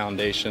started the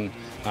foundation,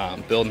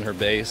 building her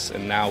base,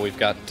 and now we've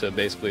got to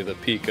basically the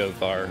peak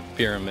of our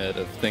pyramid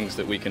of things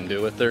that we can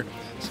do with her.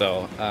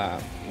 So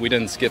we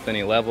didn't skip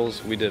any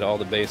levels, we did all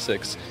the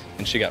basics,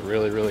 and she got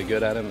really, really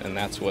good at them, and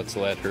that's what's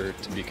led her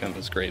to become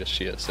as great as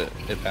she is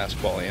at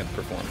basketball and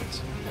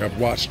performance. I've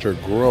watched her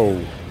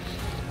grow,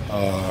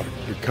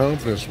 the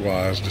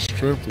confidence-wise, the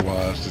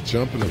strength-wise, the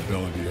jumping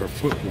ability, her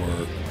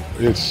footwork.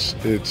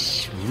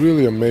 It's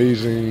really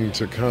amazing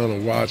to kind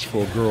of watch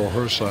for a girl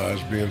her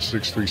size, being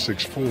 6'3",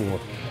 6'4",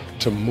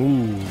 to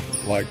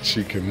move like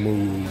she can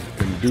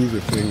move and do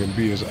the thing and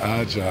be as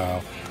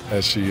agile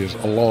as she is,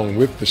 along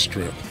with the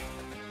strength.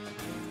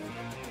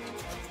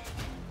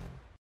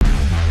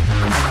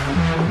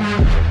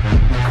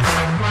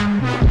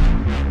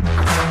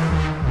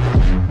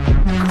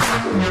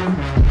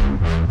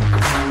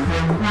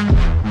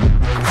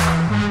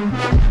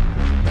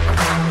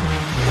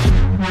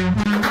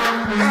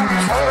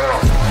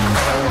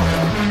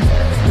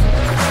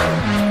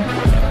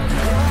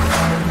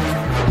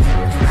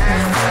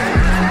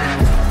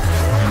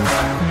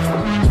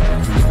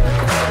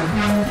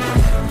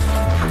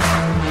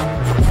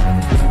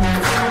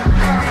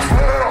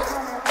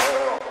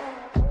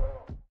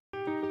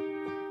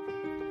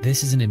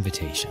 This is an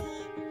invitation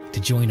to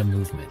join a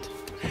movement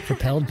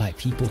propelled by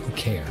people who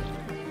care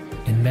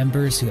and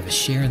members who have a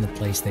share in the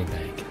place they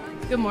bank.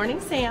 Good morning,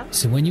 Sam.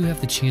 So when you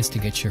have the chance to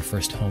get your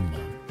first home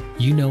loan,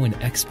 you know an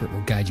expert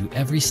will guide you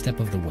every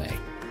step of the way.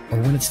 Or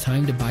when it's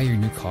time to buy your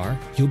new car,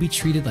 you'll be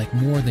treated like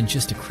more than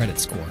just a credit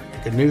score.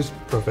 Good news,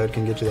 ProFed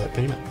can get you that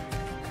payment.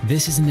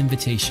 This is an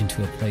invitation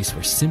to a place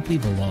where simply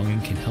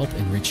belonging can help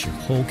enrich your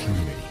whole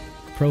community.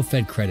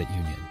 ProFed Credit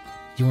Union.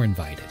 You're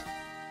invited.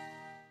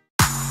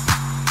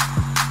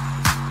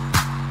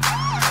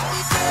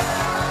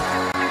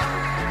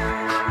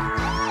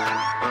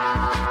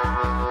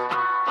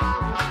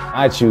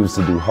 I choose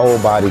to do whole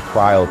body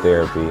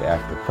cryotherapy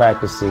after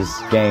practices,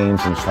 games,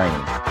 and training.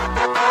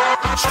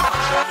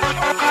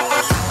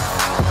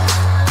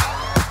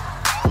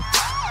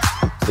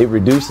 It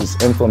reduces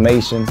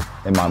inflammation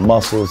in my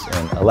muscles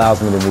and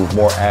allows me to move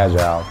more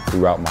agile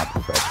throughout my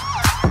profession.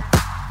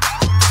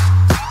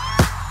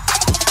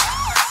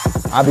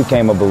 I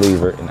became a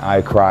believer in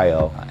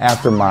iCryo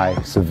after my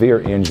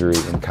severe injury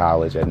in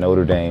college at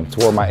Notre Dame,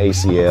 tore my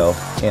ACL,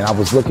 and I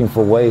was looking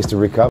for ways to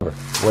recover,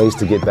 ways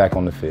to get back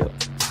on the field.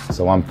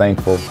 So I'm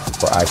thankful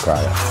for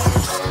iCryo.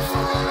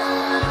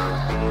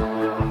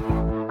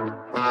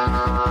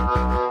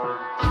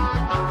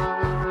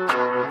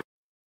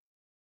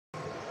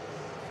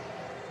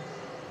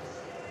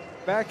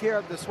 Back here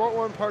at the Sport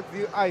One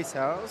Parkview Ice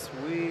House,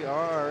 we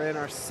are in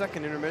our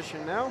second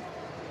intermission now.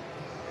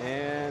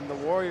 And the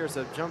Warriors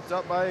have jumped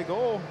up by a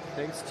goal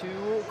thanks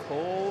to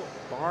Cole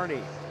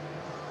Barney.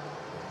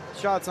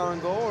 Shots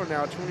on goal are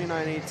now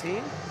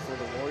 29-18 for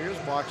the Warriors.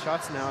 Block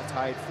shots now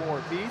tied 4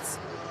 apiece.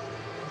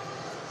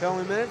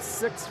 Penalty minutes,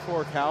 6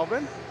 for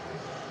Calvin.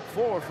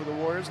 4 for the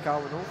Warriors.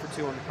 Calvin 0 for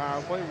 2 on the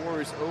power play.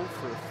 Warriors 0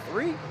 for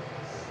 3.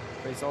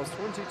 Faceoffs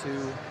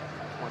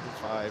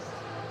 22-25.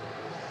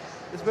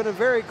 It's been a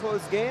very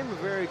close game, a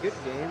very good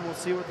game. We'll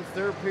see what the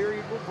third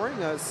period will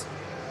bring us.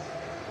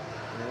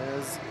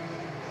 As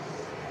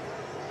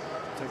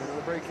take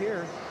another break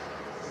here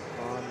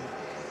on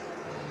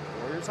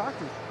Warriors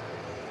Hockey.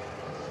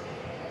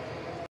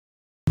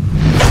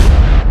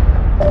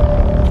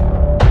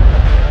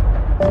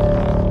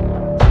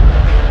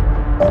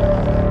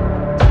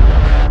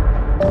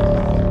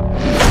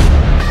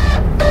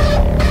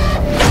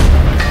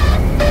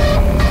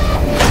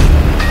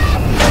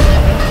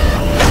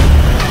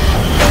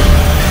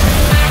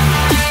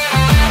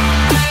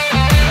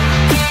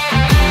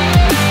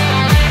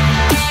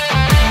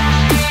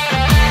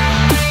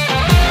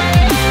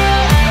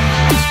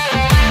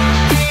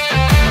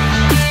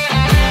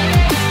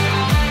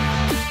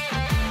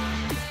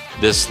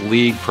 This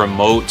league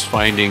promotes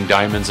finding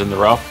diamonds in the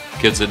rough,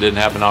 kids that didn't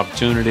have an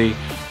opportunity,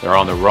 they're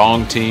on the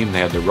wrong team, they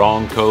had the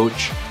wrong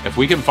coach. If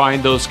we can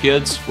find those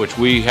kids, which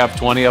we have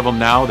 20 of them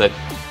now, that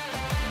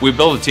we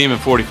build a team in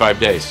 45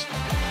 days.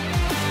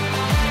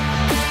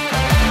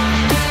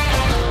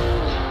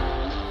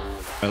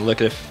 I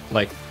look at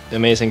like the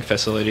amazing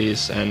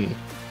facilities and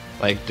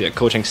like the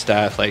coaching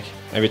staff, like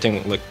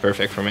everything looked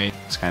perfect for me.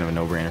 It's kind of a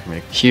no-brainer for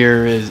me.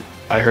 Here is,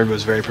 I heard,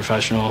 was very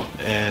professional,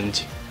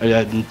 and I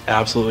had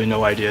absolutely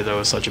no idea there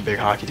was such a big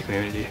hockey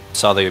community.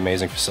 Saw the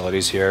amazing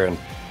facilities here and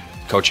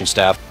coaching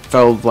staff.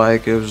 Felt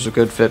like it was a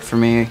good fit for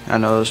me. I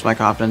noticed my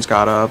confidence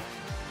got up.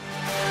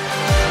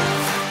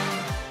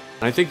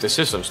 I think the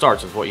system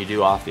starts with what you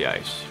do off the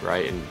ice,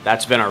 right? And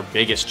that's been our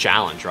biggest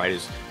challenge, right?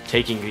 Is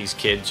taking these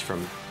kids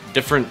from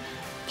different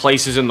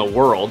places in the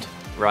world,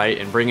 right,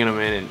 and bringing them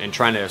in and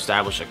trying to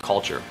establish a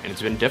culture. And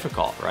it's been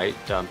difficult, right,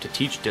 to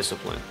teach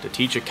discipline, to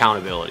teach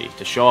accountability,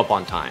 to show up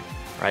on time,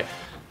 right?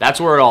 That's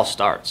where it all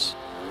starts.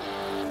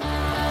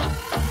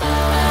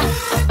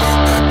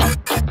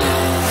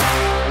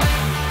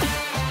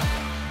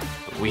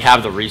 We We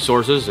have the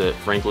resources that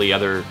frankly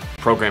other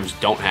programs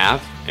don't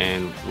have,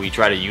 and we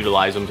try to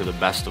utilize them to the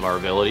best of our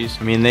abilities.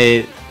 I mean,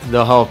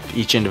 they'll help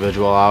each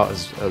individual out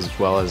as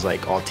well as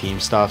like all team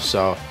stuff,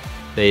 so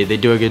they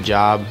do a good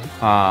job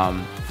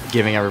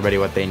giving everybody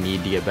what they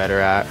need to get better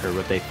at or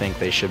what they think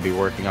they should be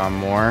working on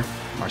more.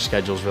 Our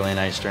schedule's really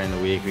nice during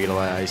the week. We get a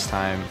lot of ice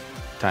time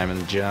in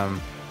the gym.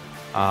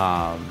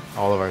 All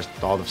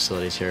the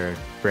facilities here are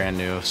brand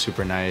new,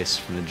 super nice,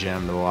 from the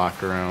gym to the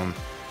locker room.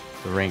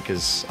 The rink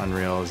is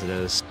unreal as it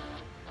is.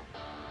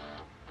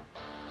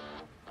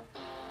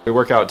 We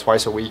work out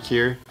twice a week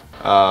here,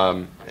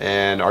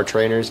 and our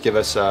trainers give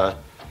us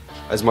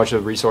as much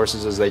of the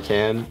resources as they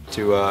can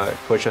to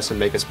push us and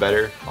make us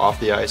better off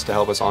the ice, to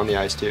help us on the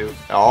ice too.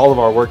 All of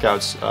our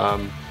workouts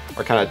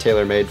are kind of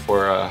tailor-made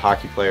for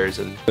hockey players.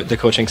 And the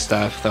coaching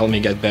staff helped me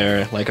get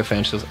better, like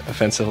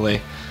offensively.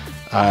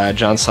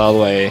 John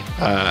Solway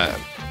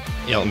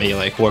helped me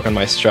like work on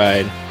my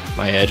stride,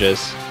 my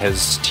edges.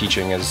 His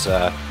teaching is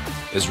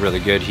really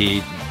good.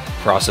 He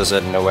processes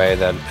it in a way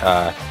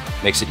that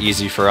makes it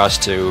easy for us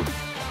to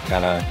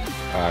kind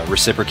of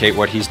reciprocate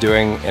what he's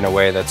doing in a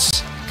way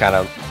that's kind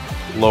of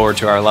lower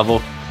to our level.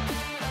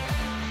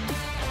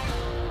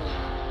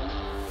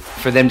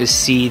 For them to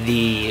see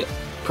the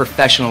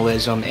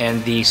professionalism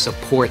and the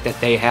support that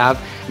they have,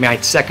 I mean,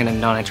 it's second to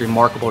none. It's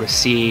remarkable to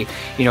see,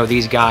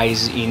 these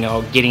guys,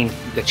 getting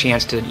the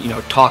chance to,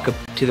 talk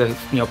to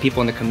the,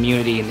 people in the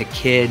community and the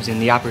kids,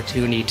 and the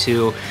opportunity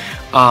to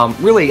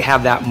really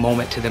have that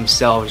moment to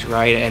themselves,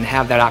 right? And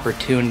have that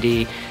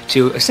opportunity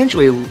to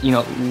essentially,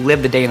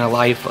 live the day in the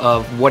life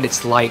of what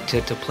it's like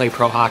to play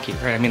pro hockey,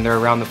 right? I mean, they're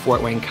around the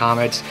Fort Wayne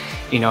Komets.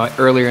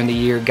 Earlier in the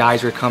year,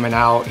 guys were coming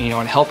out,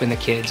 and helping the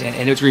kids.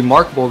 And it's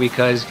remarkable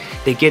because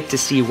they get to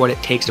see what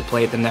it takes to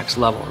play at the next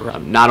level.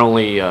 Right? Not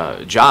only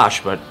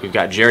Josh, but we've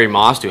got Jerry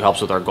Moss, who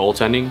helps with our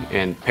goaltending,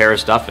 and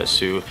Paris Duffus,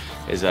 who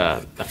is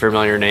a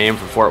familiar name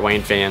for Fort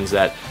Wayne fans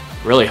that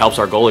really helps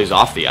our goalies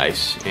off the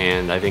ice.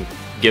 And I think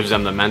gives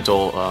them the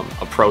mental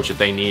approach that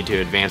they need to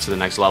advance to the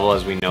next level,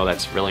 as we know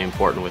that's really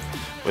important with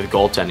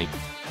goaltending.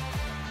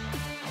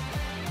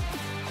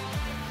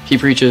 He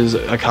preaches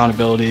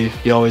accountability.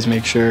 He always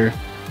makes sure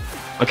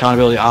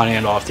accountability on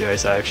and off the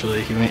ice,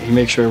 actually. He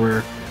makes sure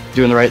we're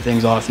doing the right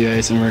things off the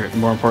ice, and we're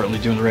more importantly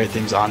doing the right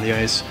things on the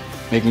ice,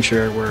 making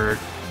sure we're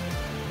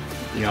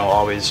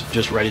always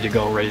just ready to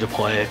go, ready to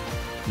play,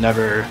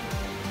 never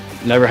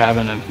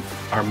having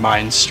our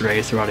minds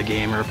stray throughout a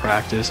game or a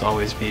practice,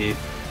 always be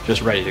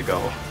just ready to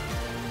go.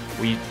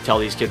 We tell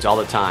these kids all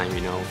the time,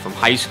 from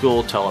high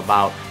school till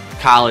about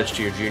college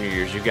to your junior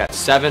years, you've got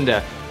 7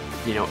 to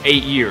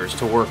 8 years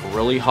to work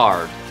really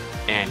hard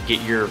and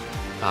get your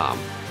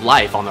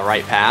life on the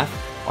right path,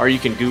 or you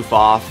can goof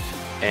off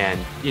and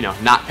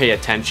not pay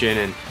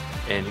attention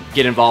and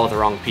get involved with the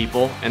wrong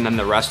people, and then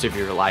the rest of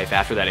your life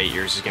after that 8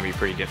 years is going to be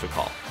pretty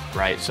difficult,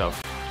 right? So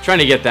trying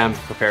to get them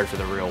prepared for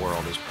the real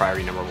world is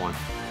priority number one.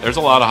 There's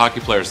a lot of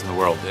hockey players in the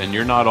world, and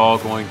you're not all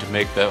going to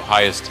make the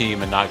highest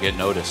team and not get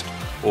noticed.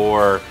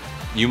 Or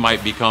you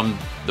might become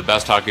the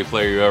best hockey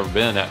player you've ever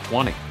been at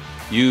 20.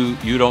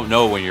 You don't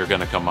know when you're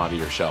going to come out of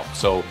your shell.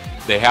 So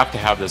they have to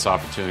have this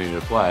opportunity to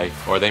play,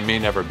 or they may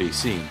never be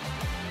seen.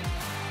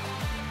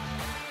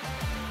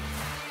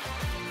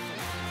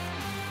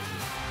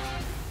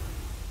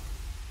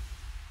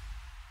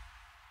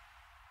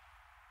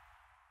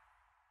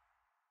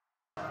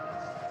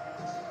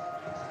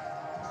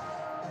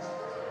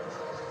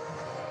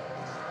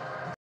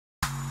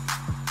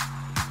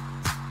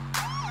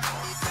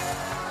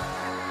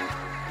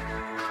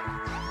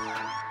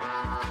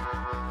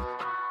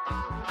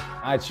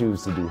 I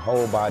choose to do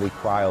whole body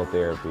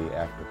cryotherapy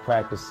after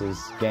practices,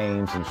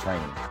 games, and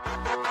training.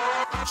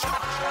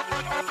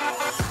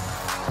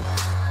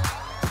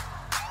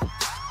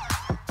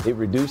 It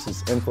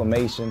reduces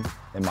inflammation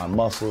in my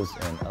muscles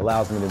and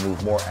allows me to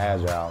move more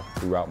agile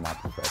throughout my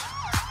profession.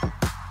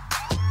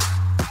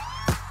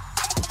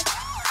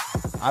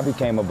 I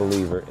became a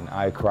believer in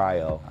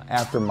iCryo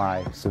after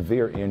my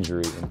severe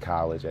injury in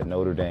college at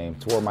Notre Dame,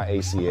 tore my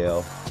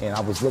ACL, and I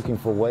was looking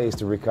for ways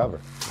to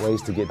recover,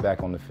 ways to get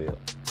back on the field.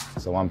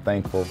 So I'm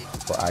thankful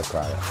for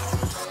iCryo.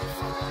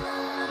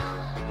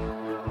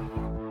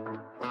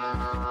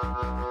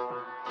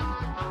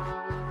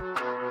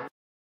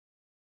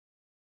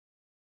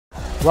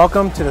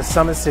 Welcome to the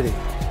Summit City,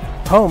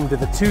 home to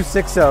the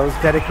 260's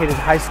dedicated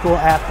high school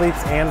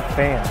athletes and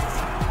fans.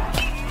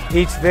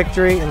 Each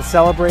victory and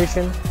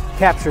celebration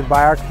captured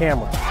by our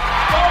cameras.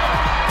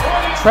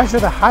 Treasure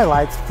the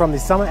highlights from the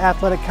Summit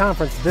Athletic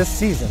Conference this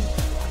season,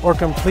 or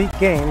complete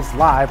games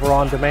live or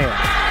on demand.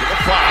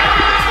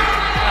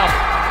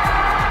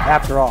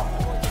 After all,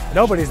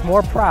 nobody's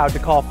more proud to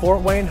call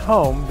Fort Wayne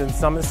home than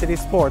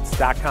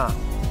SummitCitySports.com.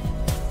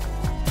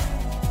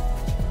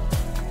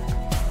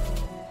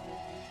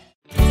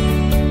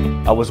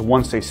 I was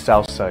once a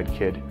Southside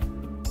kid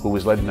who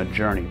was led on a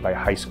journey by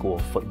high school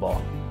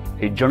football.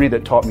 A journey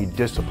that taught me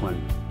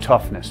discipline,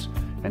 toughness,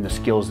 and the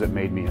skills that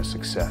made me a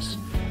success.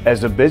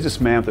 As a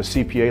businessman with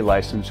a CPA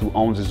license who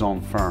owns his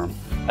own firm,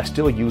 I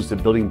still use the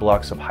building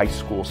blocks of high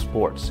school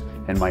sports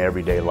in my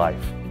everyday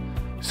life.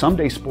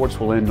 Someday sports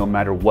will end no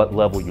matter what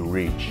level you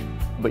reach,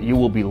 but you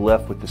will be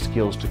left with the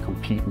skills to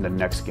compete in the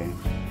next game,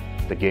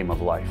 the game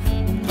of life.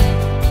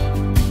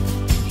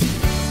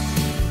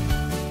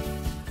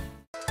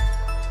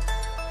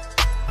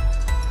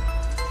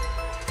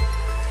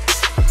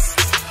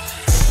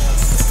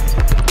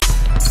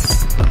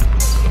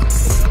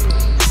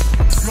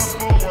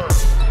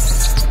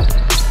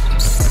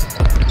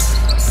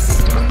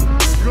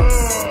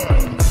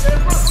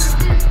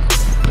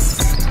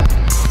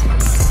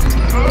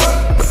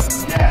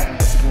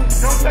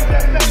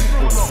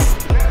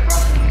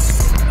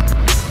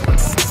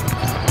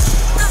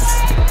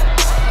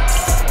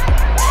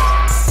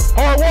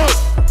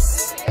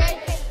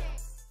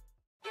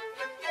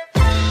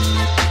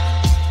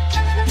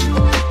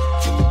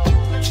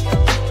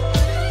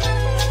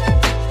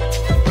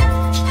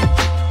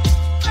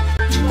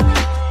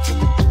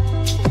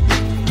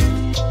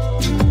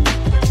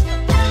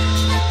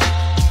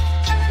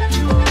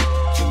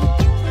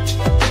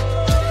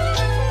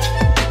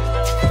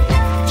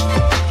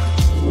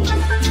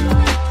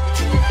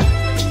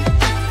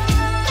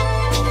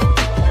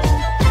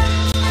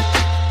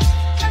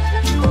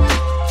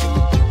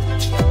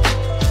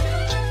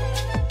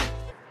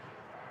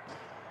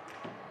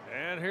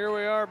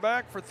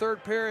 For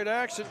third period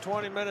action,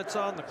 20 minutes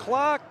on the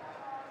clock.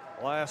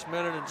 Last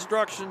minute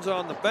instructions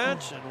on the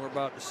bench, and we're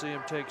about to see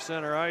him take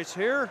center ice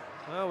here.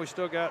 Well, we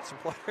still got some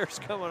players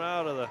coming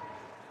out of the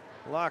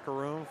locker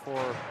room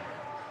for.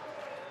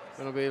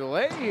 Gonna be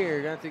late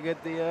here. Got to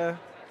get the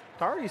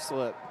tardy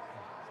slip.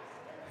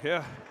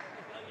 Yeah.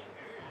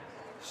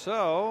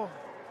 So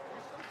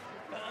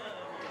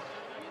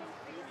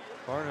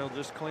Barnhill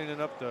just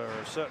cleaning up or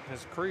setting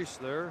his crease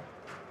there.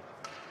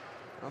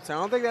 I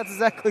don't think that's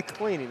exactly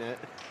cleaning it.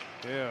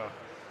 Yeah.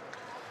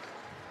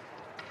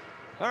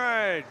 All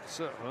right.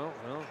 So, well,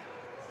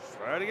 let's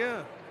try it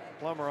again.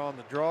 Plummer on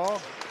the draw.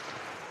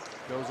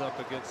 Goes up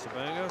against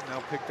Sabanga.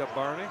 Now picked up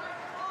Barney.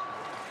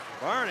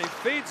 Barney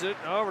feeds it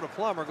over to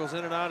Plummer. Goes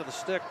in and out of the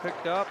stick.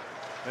 Picked up.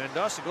 Van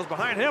Dussen goes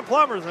behind him.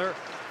 Plummer's there.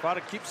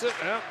 Foddick keeps it.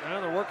 Yeah,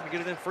 and they're working to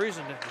get it in.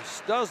 Friesen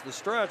does the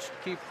stretch to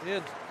keep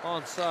it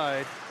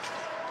onside.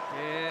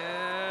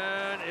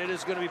 And it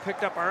is going to be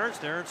picked up by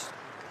Ernst. Ernst,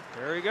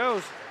 there he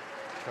goes.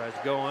 Tries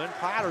to go in.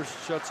 Potters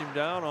shuts him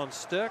down on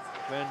stick.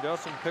 Van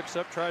Dussen picks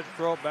up, tries to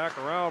throw it back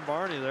around.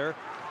 Barney there.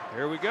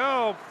 Here we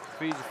go.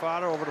 Feeds the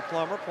fodder over to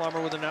Plummer.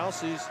 Plummer with an L.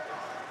 Sees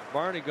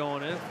Barney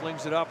going in.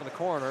 Flings it up in the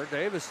corner.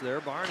 Davis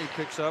there. Barney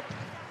picks up.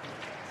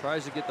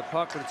 Tries to get the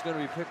puck, but it's going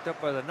to be picked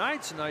up by the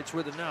Knights. Knights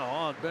with it now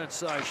on bench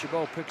side.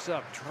 Chabot picks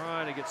up,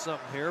 trying to get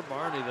something here.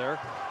 Barney there.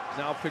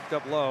 Now picked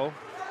up low.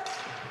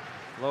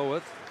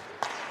 Lowith.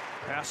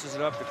 Passes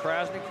it up to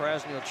Krasny.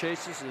 Krasny will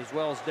chase this as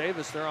well as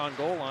Davis there on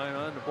goal line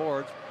on the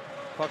boards.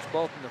 Pucks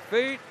both in the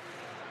feet.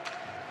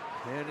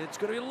 And it's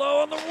going to be low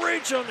on the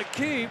reach on the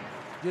keep.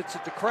 Gets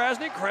it to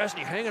Krasny. Krasny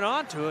hanging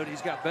on to it.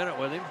 He's got Bennett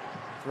with him.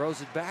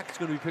 Throws it back. It's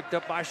going to be picked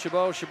up by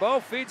Chabot.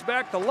 Chabot feeds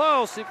back to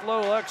Lowe. See if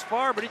Lowe X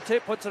far, but he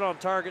puts it on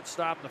target.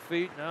 Stopping the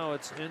feet. Now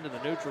it's into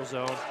the neutral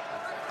zone.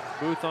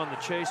 Booth on the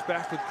chase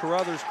back with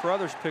Carruthers.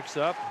 Carruthers picks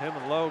up. Him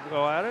and Lowe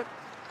go at it.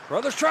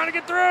 Carruthers trying to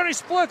get through, and he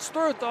splits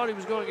through. Thought he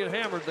was going to get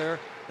hammered there.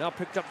 Now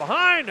picked up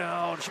behind.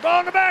 Now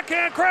Chabot in the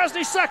backhand.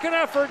 Krasny's second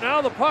effort.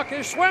 Now the puck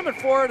is swimming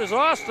for it is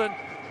Austin.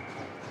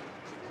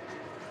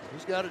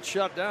 He's got it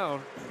shut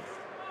down.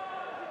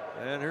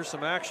 And here's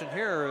some action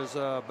here as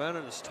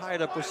Bennett is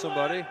tied up with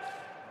somebody.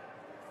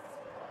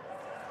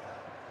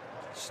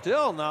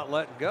 Still not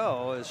letting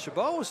go as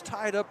Chabot was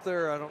tied up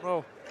there. I don't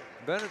know.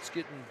 Bennett's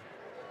getting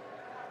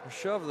a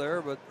shove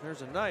there, but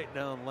there's a Knight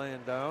down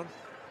laying down.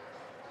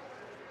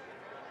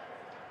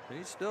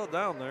 He's still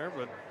down there,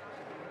 but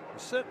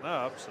he's sitting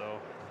up, so.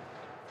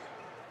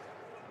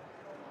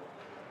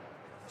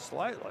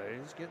 Slightly,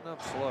 he's getting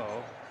up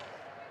slow.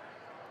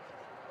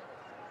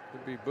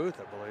 Could be Booth,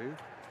 I believe.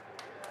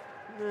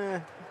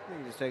 I think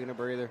he's just taking a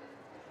breather.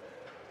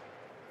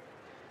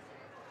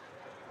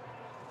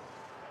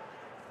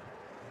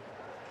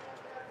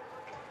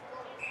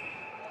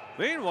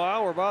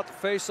 Meanwhile, we're about to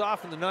face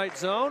off in the Knight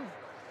zone.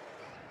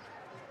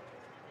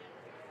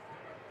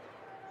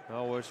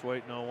 Always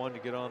waiting on one to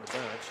get on the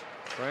bench.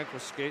 Frank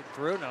was skating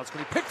through. Now it's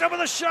going to be picked up with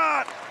a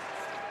shot.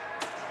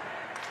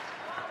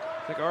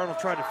 I think Arnold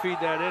tried to feed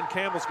that in.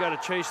 Campbell's got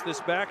to chase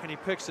this back, and he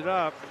picks it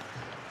up.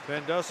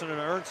 Van Dussen and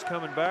Ernst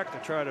coming back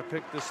to try to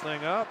pick this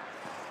thing up.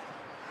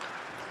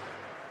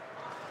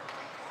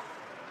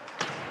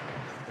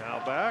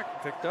 Now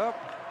back, picked up.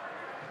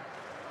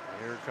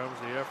 Here comes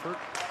the effort.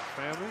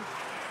 Family.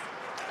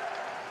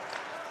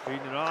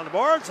 Feeding it on the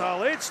boards.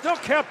 It's still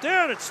kept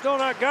in. It's still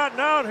not gotten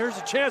out. Here's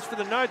a chance for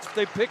the Knights if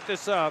they pick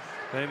this up.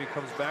 Family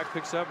comes back,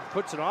 picks up, and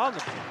puts it on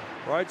the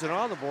rides it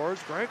on the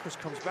boards. Granquist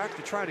comes back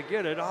to try to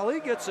get it. Ali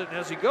gets it, and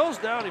as he goes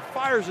down, he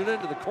fires it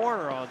into the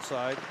corner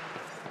onside.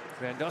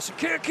 Van Dussen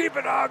can't keep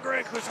it out.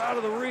 Granquist out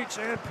of the reach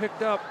and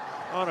picked up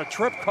on a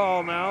trip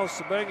call now.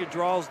 Sabanga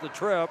draws the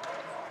trip.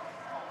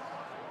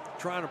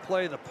 Trying to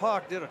play the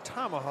puck, did a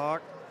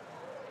tomahawk.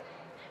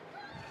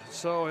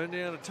 So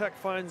Indiana Tech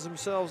finds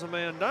themselves a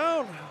man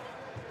down.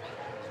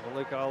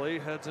 Malik Ali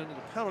heads into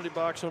the penalty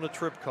box on a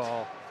trip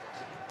call.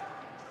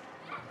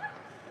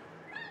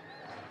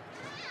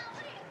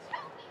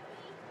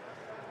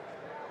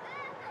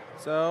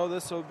 So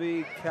this will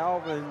be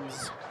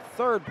Calvin's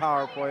third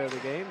power play of the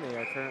game. They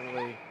are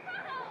currently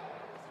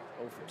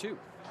 0 for 2.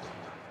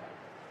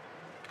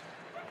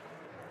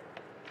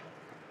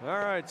 All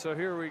right, so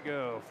here we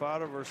go.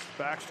 Fada versus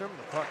Backstrom.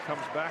 The puck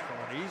comes back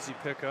on an easy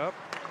pickup.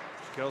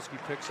 Jagielski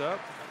picks up.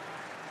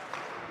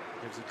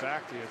 Gives it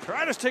back to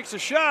Detritus, takes a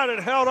shot and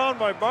held on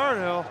by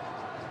Barnhill.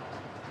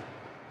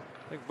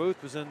 I think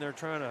Booth was in there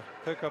trying to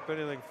pick up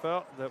anything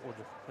that would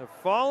have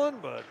fallen,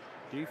 but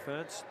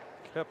defense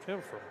kept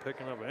him from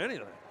picking up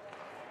anything.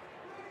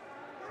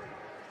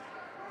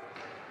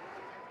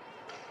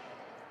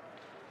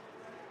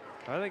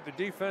 I think the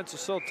defense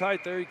is so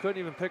tight there he couldn't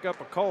even pick up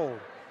a cold.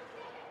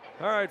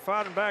 All right,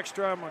 Fada and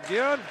Backstrom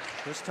again.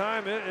 This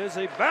time it is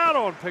a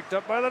battle and picked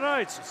up by the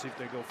Knights. Let's see if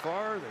they go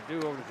far. They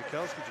do over to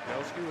Jagielski.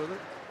 Jagielski with it.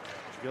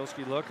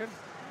 Jagielski looking.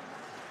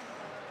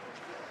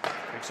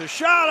 Takes a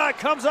shot. That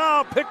comes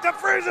out. Picked up,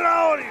 frees it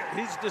out.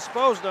 He's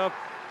disposed of.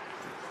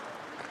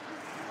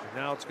 And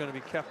now it's going to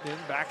be kept in.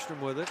 Backstrom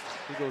with it.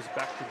 He goes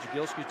back to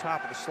Jagielski,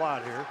 top of the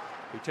slot here.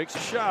 He takes a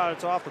shot.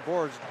 It's off the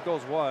boards. It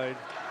goes wide.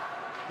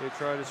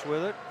 Detritus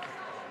with it.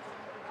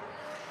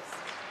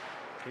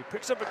 He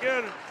picks up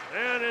again,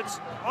 and it's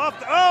off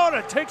the, and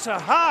it takes a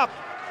hop.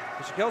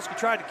 Jagielski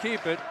tried to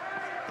keep it.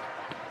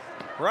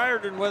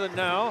 Riordan with it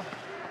now.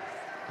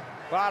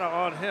 Fada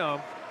on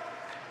him.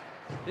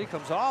 He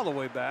comes all the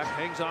way back,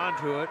 hangs on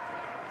to it.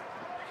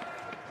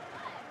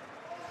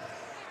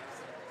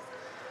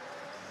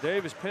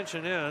 Davis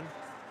pinching in. And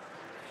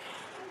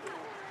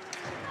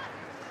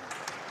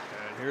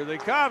here they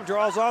come.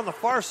 Draws on the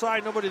far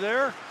side, nobody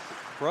there.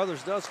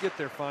 Brothers does get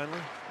there finally.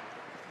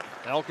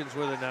 Elkins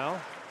with it now.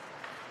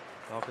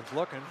 Elkins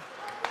looking.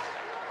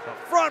 The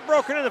front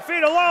broken in the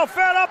feet of Lowe,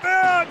 fed up,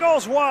 and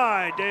goes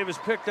wide. Davis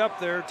picked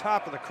up there,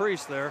 top of the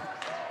crease there.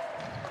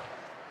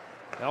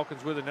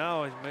 Elkins with it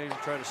now. He may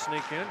try to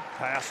sneak in.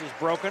 Pass is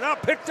broken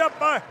up, picked up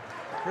by,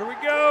 here we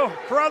go.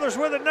 Carruthers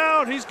with it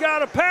now, and he's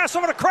got a pass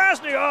over to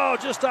Krasny. Oh,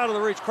 just out of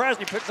the reach.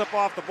 Krasny picks up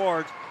off the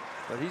boards,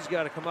 but he's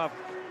got to come up.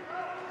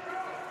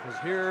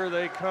 Because here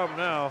they come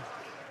now.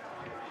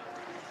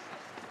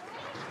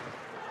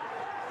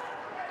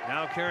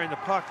 Now carrying the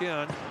puck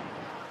in.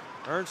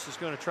 Ernst is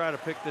going to try to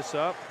pick this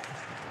up.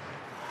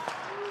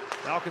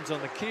 Elkins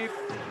on the keep.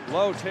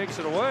 Lowe takes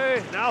it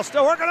away. Now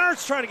still working.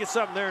 Ernst trying to get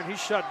something there, and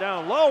he's shut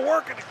down. Lowe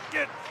working to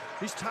get.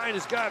 He's tying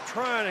his guy,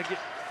 trying to get.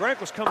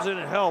 Granquist comes in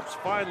and helps.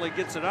 Finally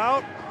gets it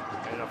out.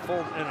 And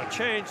a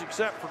change,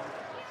 except for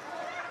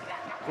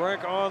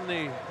Grank on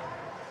the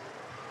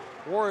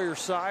Warrior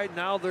side.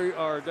 Now they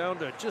are down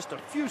to just a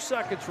few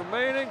seconds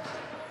remaining.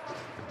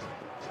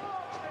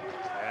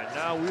 And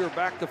now we are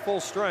back to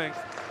full strength.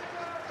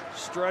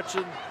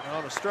 Stretching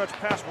on a stretch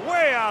pass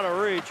way out of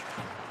reach.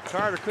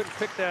 Carter couldn't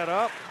pick that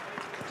up.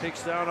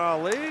 Takes down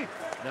Ali.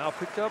 Now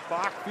picked up.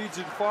 Bach feeds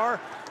it far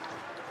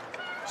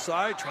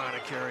side, trying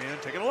to carry in.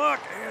 Taking a look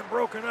and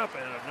broken up,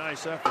 and a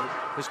nice effort.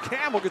 As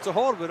Campbell gets a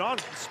hold of it on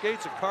the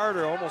skates of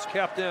Carter, almost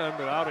kept in,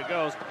 but out it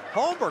goes.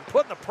 Holmberg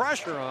putting the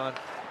pressure on.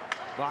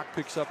 Bach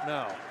picks up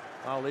now.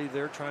 Ali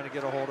there trying to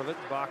get a hold of it.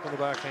 Bach on the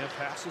backhand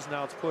passes.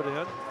 Now it's put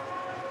in.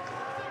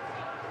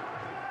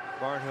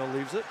 Barnhill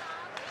leaves it.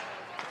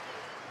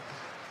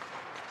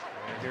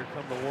 And here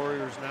come the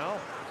Warriors now.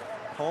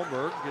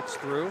 Holmberg gets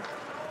through.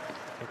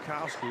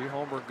 Bukowski,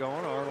 Holmberg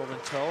going, Arnold in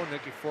tow,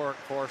 Nicky Fork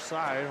far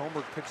side.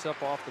 Holmberg picks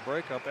up off the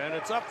breakup, and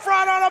it's up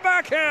front on a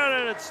backhand,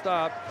 and it's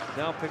stopped.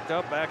 Now picked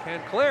up,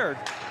 backhand cleared,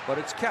 but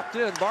it's kept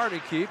in.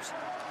 Barney keeps,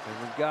 and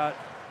we've got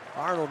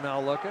Arnold now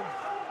looking.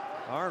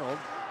 Arnold,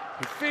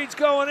 he feeds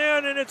going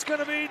in, and it's going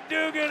to be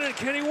Dugan, and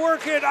can he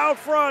work it out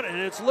front? And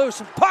it's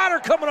loose, and Potter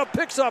coming up,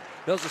 picks up,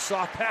 does a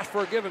soft pass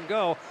for a give and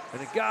go,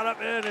 and it got up,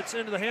 and it's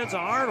into the hands of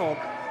Arnold.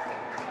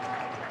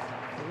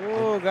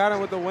 Oh, got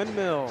him with the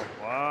windmill.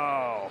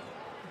 Wow.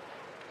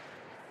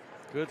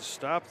 Good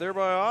stop there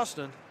by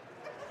Austin.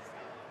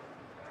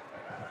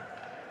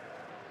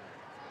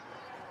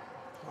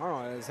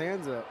 Arnold had his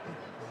hands up.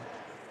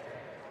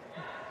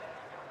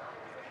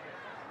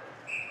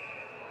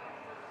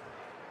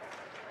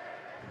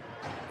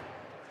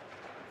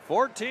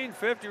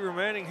 $14:50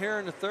 remaining here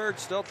in the third.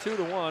 Still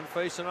 2-1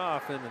 facing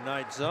off in the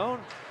night zone.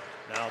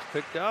 Now it's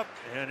picked up,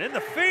 and in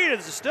the feed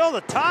is still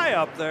the tie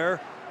up there.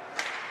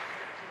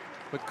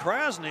 But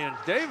Krasny and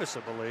Davis,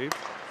 I believe.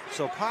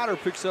 So Potter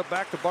picks up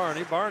back to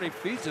Barney. Barney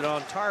feeds it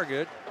on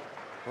target.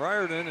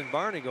 Riordan and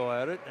Barney go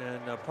at it,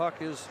 and the puck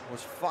was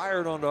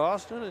fired onto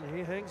Austin, and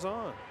he hangs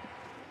on.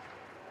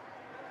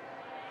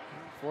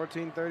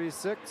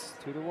 14:36,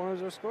 2-1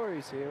 is our score.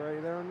 You see it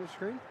right there on the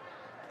screen.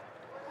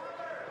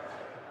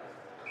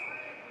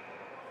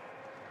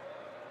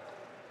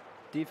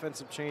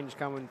 Defensive change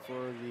coming for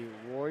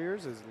the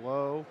Warriors is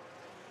Lowe.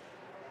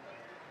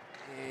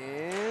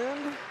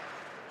 And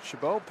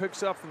Chabot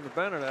picks up from the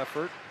Bennett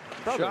effort.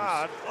 Brothers.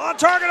 Shot on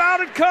target, out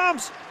it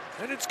comes,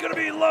 and it's going to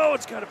be Lowe.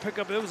 It's got to pick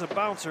up. It was a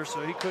bouncer,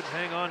 so he couldn't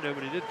hang on to it,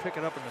 but he did pick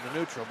it up into the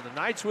neutral. But the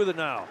Knights with it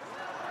now.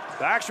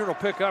 Backstrom will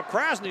pick up.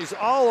 Krasny's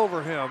all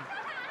over him.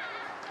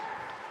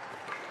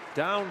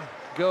 Down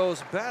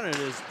goes Bennett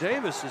as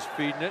Davis is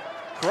feeding it.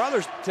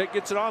 Carruthers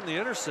gets it on the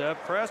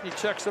intercept. Krasny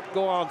checks up,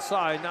 go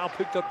onside. Now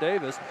picked up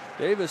Davis.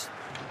 Davis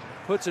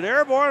puts it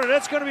airborne, and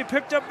it's going to be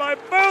picked up by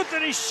Booth,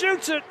 and he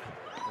shoots it.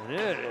 And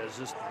it is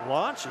just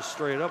launches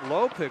straight up.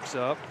 Lowe picks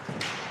up.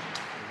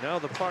 And now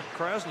the puck,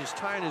 Krasny's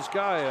tying his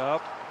guy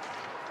up.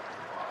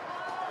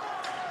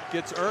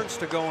 Gets Ernst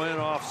to go in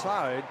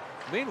offside.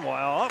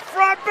 Meanwhile, up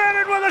front,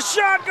 Bennett with a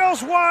shot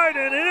goes wide,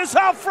 and it is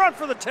out front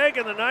for the take,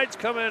 and the Knights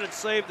come in and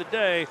save the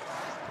day.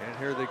 And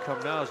here they come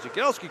now as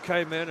Jagielski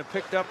came in and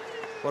picked up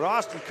what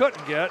Austin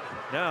couldn't get.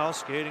 Now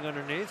skating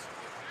underneath.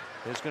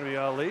 It's going to be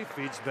Ali,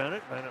 feeds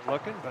Bennett. Bennett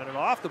looking, Bennett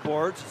off the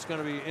boards. It's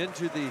going to be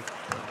into the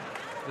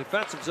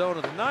defensive zone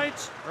of the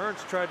Knights.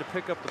 Ernst tried to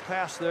pick up the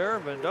pass there.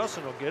 Van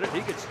Dusen will get it.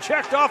 He gets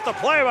checked off the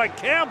play by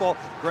Campbell.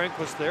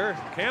 Granquist there.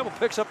 Campbell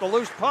picks up the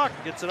loose puck,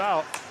 gets it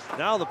out.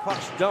 Now the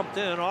puck's dumped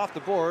in off the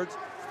boards.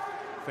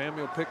 Fammy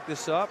will pick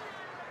this up.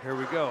 Here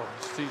we go.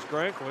 Sees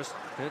Granquist.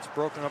 It's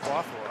broken up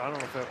off. I don't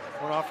know if it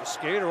went off a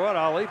skate or what.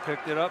 Ali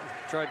picked it up,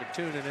 tried to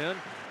tune it in.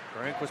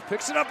 Granquist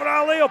picks it up, and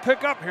Ali will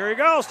pick up. Here he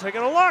goes, taking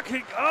a look.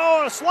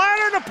 A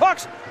slider, and the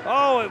puck's.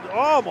 Oh, it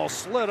almost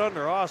slid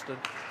under Austin.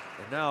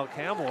 And now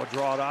Campbell will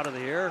draw it out of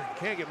the air.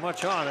 Can't get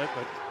much on it,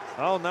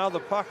 but now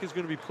the puck is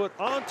going to be put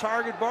on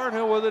target.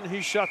 Barnhill with it, and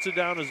he shuts it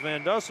down as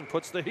Van Dusen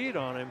puts the heat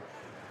on him.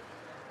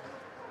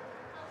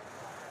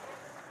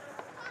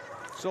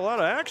 It's a lot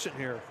of action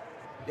here.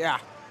 Yeah.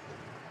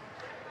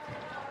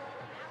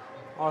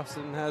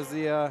 Austin has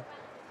the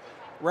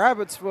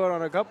rabbit's foot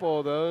on a couple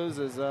of those,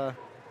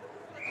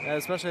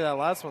 especially that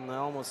last one that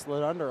almost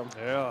slid under him.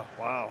 Yeah,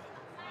 wow.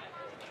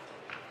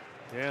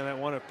 Yeah, that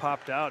one that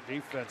popped out,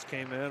 defense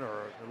came in,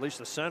 or at least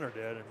the center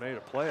did, and made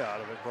a play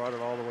out of it, brought it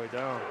all the way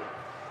down.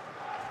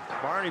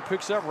 Barney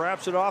picks up,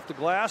 wraps it off the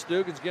glass.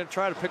 Dugan's going to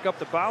try to pick up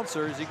the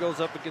bouncer as he goes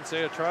up against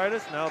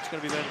Aetritis. Now it's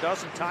going to be Van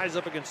Dusen, ties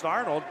up against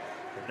Arnold.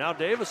 And now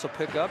Davis will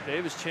pick up.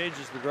 Davis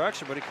changes the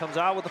direction, but he comes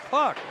out with the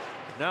puck.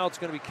 And now it's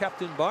going to be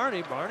kept in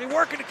Barney. Barney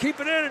working to keep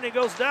it in, and he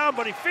goes down,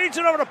 but he feeds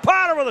it over to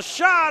Potter with a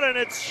shot, and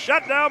it's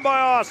shut down by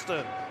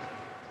Austin.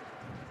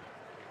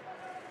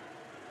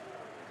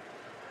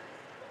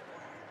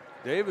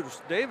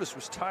 Davis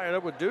was tied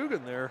up with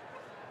Dugan there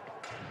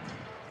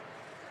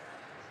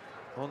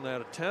on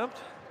that attempt.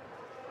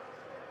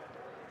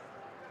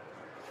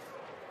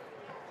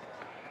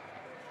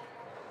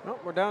 Well,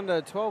 we're down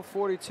to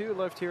 12:42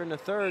 left here in the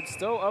third.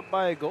 Still up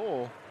by a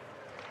goal.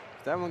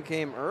 That one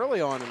came early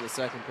on in the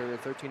second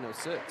period,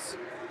 13:06. It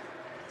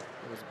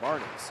was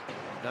Barney's.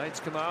 Knights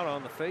come out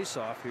on the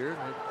face-off here.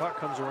 The puck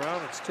comes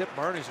around. It's tipped.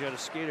 Barney's got to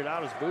skate it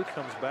out as Booth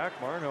comes back.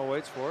 Barnhill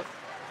waits for it.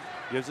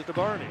 Gives it to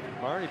Barney.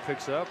 Barney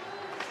picks up.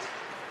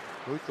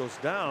 Booth goes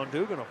down.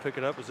 Dugan will pick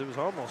it up as it was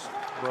almost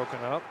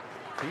broken up.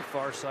 The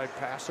far side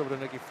pass over to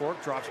Nicky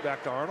Fork, drops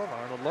back to Arnold.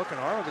 Arnold looking.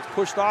 Arnold gets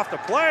pushed off the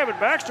play, but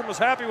Backstrom was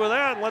happy with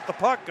that and let the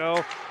puck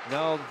go.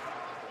 Now,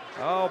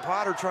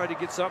 Potter tried to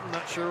get something.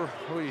 Not sure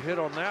who he hit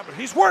on that, but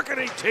he's working.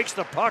 He takes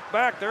the puck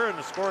back there in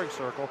the scoring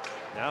circle.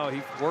 Now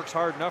he works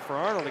hard enough for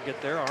Arnold to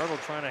get there. Arnold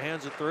trying to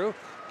hands it through.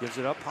 Gives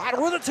it up.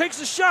 Potter with it,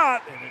 takes a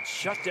shot, and it's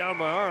shut down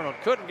by Arnold.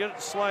 Couldn't get it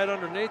to slide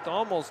underneath,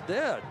 almost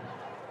dead.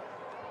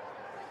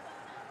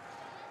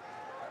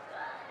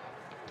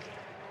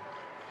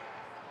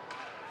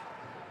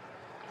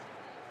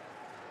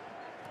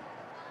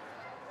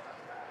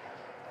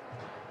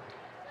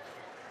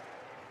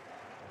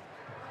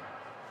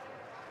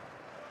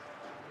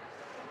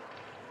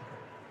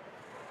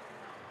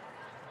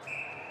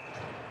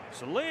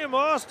 So Liam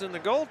Austin, the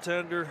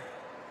goaltender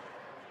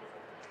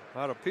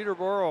out of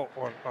Peterborough,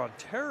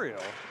 Ontario,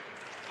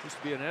 used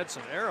to be an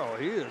Edson Arrow.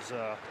 He is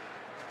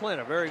playing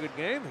a very good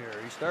game here.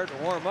 He's starting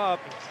to warm up.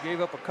 He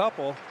gave up a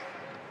couple,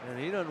 and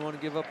he doesn't want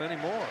to give up any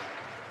more.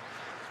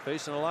 He's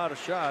facing a lot of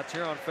shots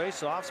here on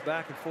face-offs,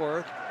 back and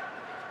forth.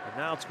 And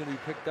now it's going to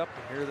be picked up,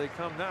 and here they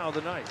come now,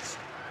 the Knights.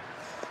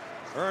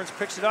 Burns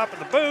picks it up in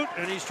the boot,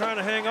 and he's trying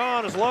to hang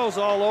on as Lowe's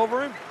all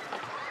over him.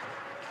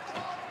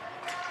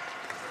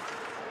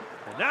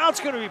 And now it's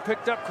going to be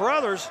picked up.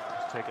 Carruthers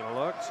taking a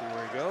look, see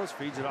where he goes,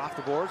 feeds it off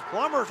the boards.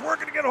 Plummer's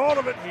working to get a hold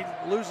of it. He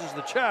loses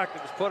the check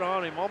that was put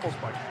on him almost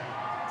by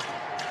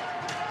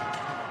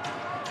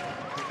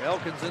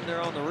Elkins in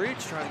there on the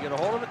reach, trying to get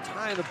a hold of it,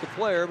 tying up the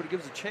player, but he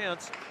gives a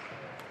chance.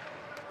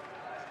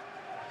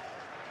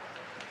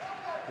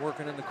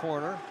 Working in the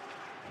corner.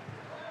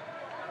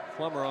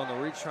 Plummer on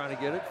the reach, trying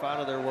to get it.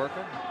 Finally, they're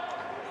working.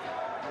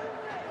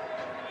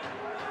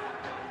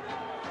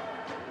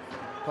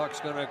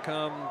 Puck's going to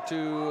come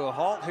to a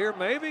halt here,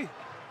 maybe.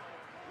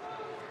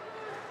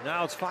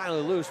 Now it's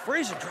finally loose.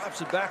 Friesen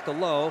drops it back to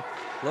Lowe.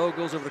 Lowe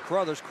goes over to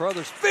Carruthers.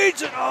 Carruthers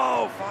feeds it.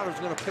 Oh, Fodder's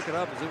going to pick it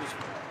up as it was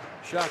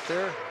shot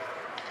there.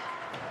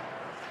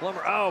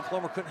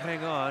 Plummer couldn't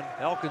hang on.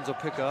 Elkins will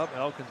pick up.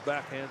 Elkins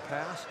backhand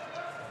pass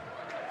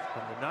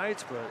from the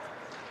Knights, but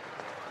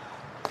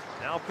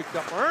now picked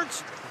up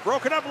Ernst.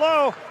 Broken up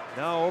low.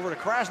 Now over to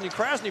Krasny.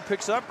 Krasny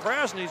picks up.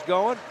 Krasny's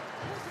going.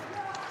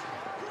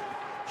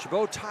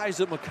 Chabot ties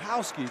it.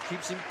 Mikowski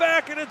keeps him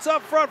back, and it's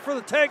up front for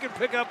the take and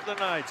pick up the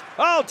Knights.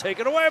 Oh,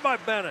 taken away by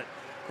Bennett.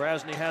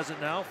 Krasny has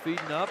it now,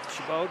 feeding up.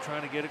 Chabot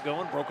trying to get it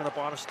going, broken up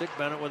on a stick.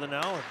 Bennett with it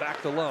now, and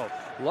back to Lowe.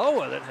 Lowe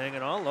with it,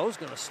 hanging on. Lowe's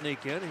going to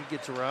sneak in. He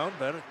gets around.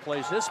 Bennett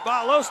plays his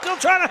spot. Lowe still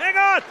trying to hang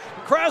on.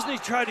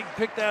 Krasny tried to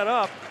pick that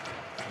up.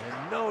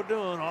 And no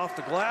doing off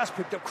the glass.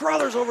 Picked up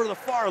Crothers over to the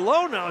far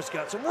low. Now he's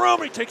got some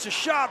room. He takes a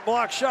shot,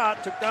 block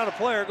shot. Took down a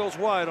player, goes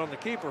wide on the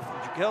keeper from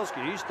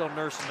Jakelski. He's still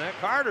nursing that.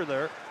 Carter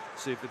there.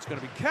 See if it's going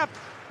to be kept.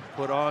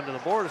 Put onto the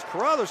board is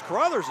Carruthers.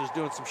 Carruthers is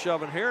doing some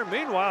shoving here.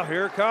 Meanwhile,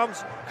 here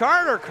comes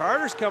Carter.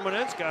 Carter's coming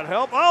in. He's got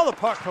help. Oh, the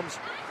puck comes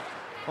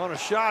on a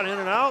shot in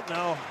and out.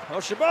 Now,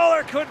 Chabot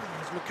there couldn't.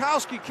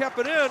 Mikowski kept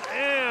it in,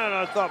 and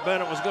I thought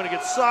Bennett was going to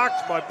get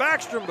socked by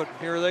Backstrom, but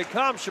here they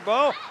come.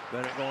 Chabot.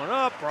 Bennett going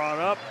up, brought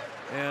up,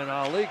 and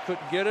Ali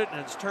couldn't get it, and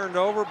it's turned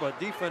over, but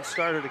defense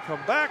started to come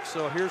back.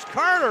 So here's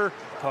Carter.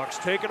 Puck's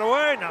taken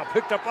away. Now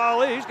picked up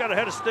Ali. He's got a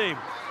head of steam.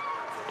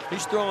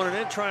 He's throwing it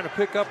in, trying to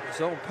pick up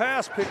his own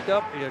pass. Picked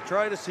up.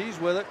 Detritus, he's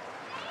with it.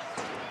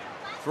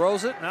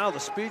 Throws it. Now the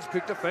speed's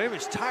picked up.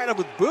 He's tied up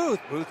with Booth.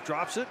 Booth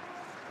drops it.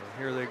 And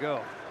here they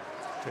go.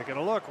 Taking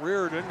a look.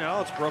 Reardon. Now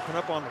it's broken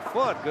up on the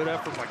foot. Good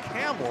effort by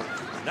Campbell.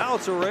 Now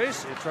it's a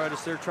race.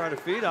 They're trying to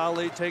feed.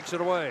 Ali takes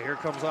it away. Here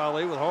comes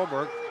Ali with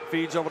Holmberg.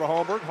 Feeds over to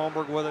Holmberg.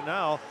 Holmberg with it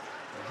now.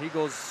 And he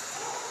goes.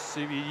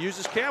 See if he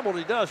uses Campbell.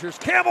 He does. Here's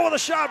Campbell with a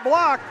shot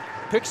block.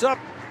 Picks up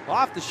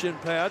off the shin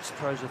pads,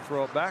 tries to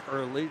throw it back,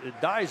 or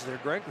it dies there.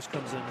 Granquist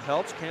comes in and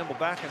helps. Campbell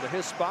back into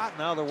his spot.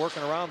 Now they're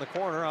working around the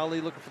corner.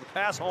 Ali looking for the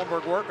pass.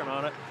 Holmberg working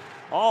on it.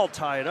 All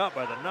tied up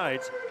by the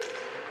Knights.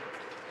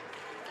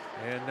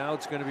 And now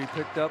it's going to be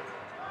picked up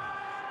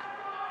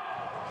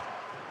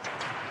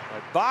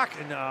by Bach,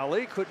 and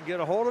Ali couldn't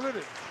get a hold of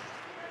it.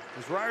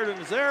 As Riordan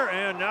is there,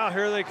 and now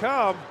here they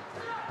come.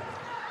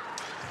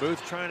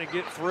 Booth trying to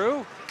get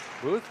through.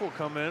 Booth will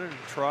come in and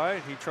try,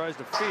 and he tries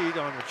to feed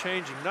on the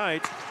changing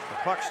Knights. The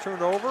puck's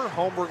turned over,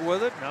 Holmberg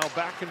with it, now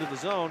back into the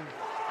zone.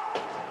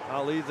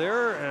 Ali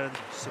there, and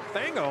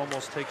Sabanga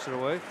almost takes it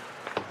away.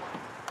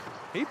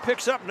 He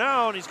picks up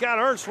now, and he's got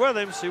Ernst with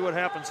him. See what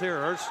happens here.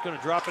 Ernst is going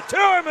to drop it to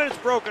him, and it's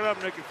broken up.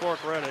 Nicky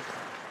Fork read it.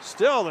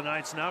 Still, the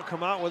Knights now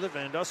come out with it.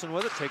 Van Dussen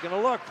with it, taking a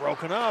look.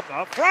 Broken up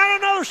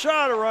front, another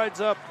shot. It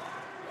rides up.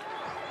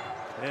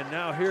 And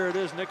now here it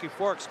is. Nicky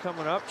Fork's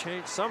coming up.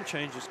 Some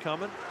changes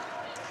coming.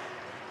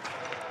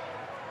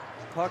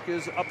 Puck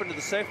is up into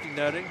the safety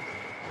netting.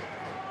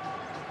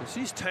 As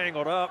he's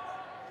tangled up.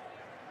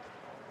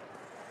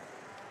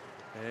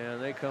 And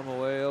they come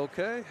away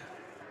okay.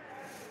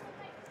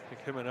 I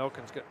think him and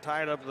Elkins got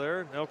tied up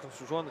there.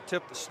 Elkins was one that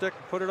tipped the stick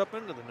and put it up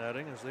into the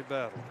netting as they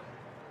battled.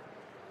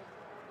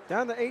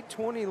 Down to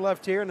 8:20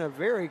 left here in a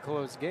very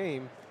close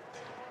game.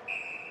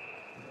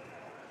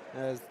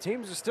 As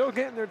teams are still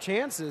getting their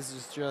chances,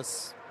 it's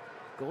just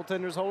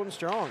goaltenders holding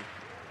strong.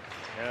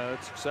 Yeah,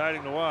 it's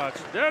exciting to watch.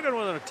 Duggan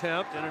with an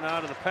attempt in and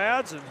out of the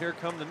pads, and here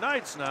come the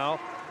Knights now.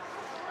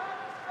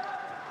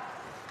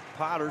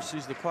 Potter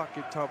sees the puck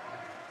get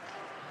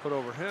put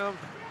over him.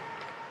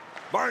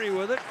 Barney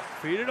with it,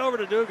 feed it over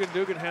to Dugan.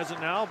 Dugan has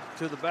it now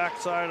to the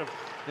backside of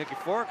Nicky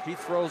Fork. He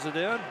throws it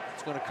in.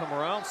 It's going to come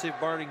around, see if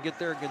Barney can get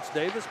there against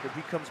Davis, but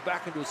he comes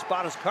back into his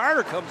spot as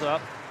Carter comes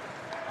up.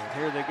 And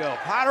here they go.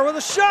 Potter with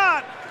a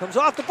shot, comes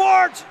off the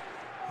boards,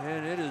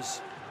 and it's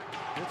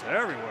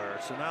everywhere.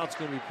 So now it's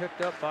going to be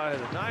picked up by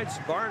the Knights.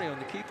 Barney on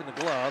the keep in the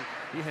glove.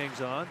 He hangs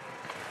on.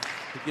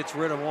 He gets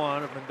rid of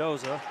one of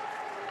Mendoza.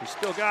 He's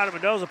still got it.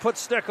 Mendoza puts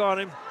stick on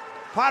him.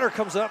 Potter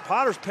comes up.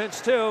 Potter's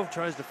pinched too.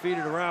 Tries to feed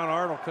it around.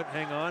 Arnold couldn't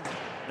hang on.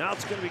 Now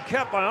it's going to be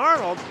kept by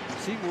Arnold.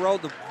 He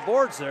rode the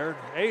boards there,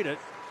 ate it.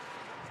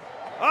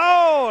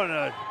 Oh, and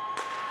a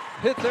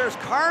hit there's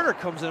Carter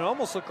comes in.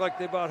 Almost looked like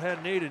they about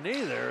had knee to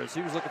knee there as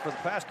he was looking for the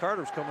pass.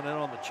 Carter was coming in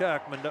on the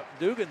check.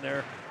 Dugan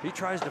there, he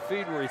tries to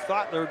feed where he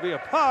thought there would be a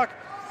puck.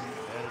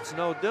 And it's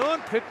no doing.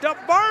 Picked up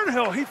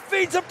Barnhill. He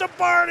feeds up to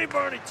Barney.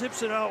 Barney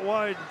tips it out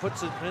wide and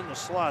puts it in the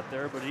slot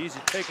there, but easy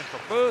taken for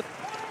Booth.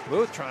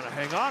 Booth trying to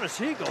hang on as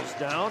he goes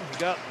down.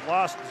 He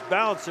lost his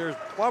balance there as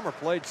Plummer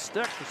played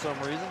stick for some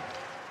reason.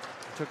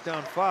 Took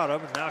down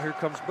Fodham, and now here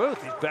comes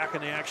Booth. He's back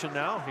in the action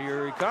now.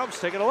 Here he comes,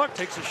 taking a look,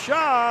 takes a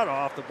shot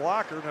off the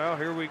blocker. Now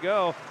here we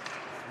go.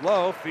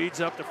 Low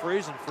feeds up to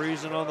Friesen.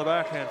 Friesen on the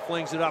backhand,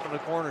 flings it up in the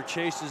corner,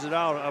 chases it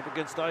out up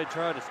against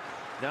Detritus.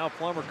 Now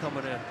Plummer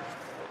coming in.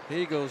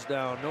 He goes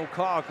down, no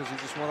call because he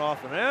just went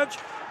off an edge.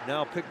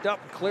 Now picked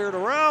up and cleared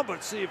around,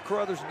 but see if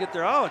Carruthers can get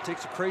there. Oh, it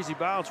takes a crazy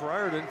bounce.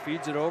 Riordan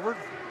feeds it over.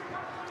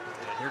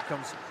 And here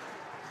comes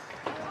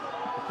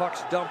the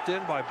puck's dumped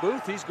in by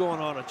Booth. He's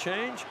going on a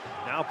change.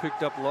 Now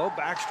picked up Low.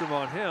 Backstrom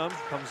on him.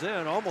 Comes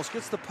in, almost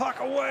gets the puck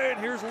away, and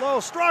here's Low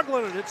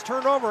struggling, and it's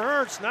turned over.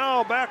 Ernst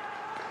now back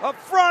up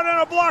front, and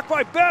a block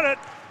by Bennett.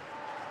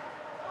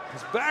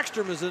 As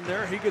Backstrom is in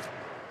there, he gets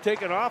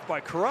taken off by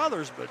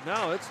Carruthers, but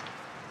now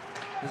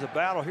there's a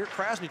battle here.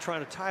 Krasny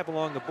trying to type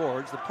along the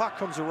boards. The puck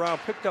comes around,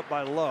 picked up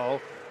by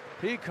Lowe.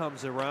 He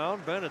comes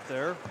around, Bennett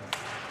there.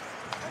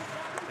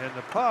 And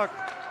the puck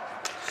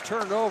is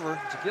turned over.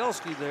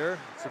 Zagilski there.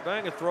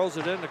 Sabanga throws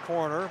it in the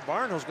corner.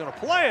 Barnhill's going to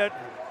play it.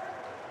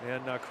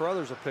 And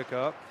Carruthers will pick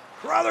up.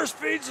 Carruthers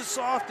feeds the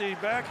softy.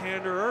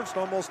 Backhander. Ernst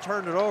almost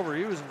turned it over.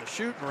 He was in the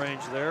shooting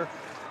range there.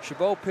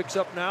 Chabot picks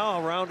up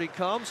now. Around he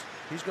comes.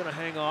 He's going to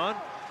hang on.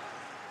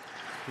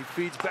 He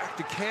feeds back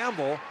to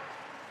Campbell.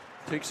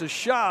 Takes a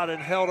shot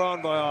and held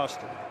on by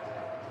Austin.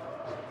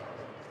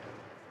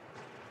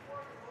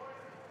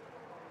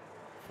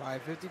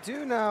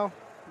 5:52 now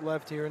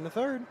left here in the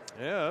third.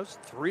 Yeah, it's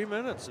 3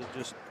 minutes. It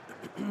just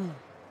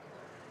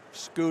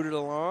scooted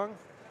along.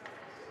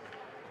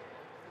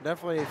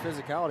 Definitely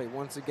physicality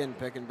once again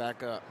picking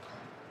back up.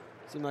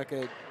 Seemed like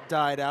it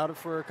died out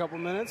for a couple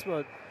minutes,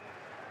 but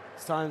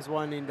as time's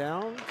winding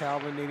down,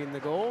 Calvin needing the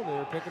goal,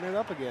 they're picking it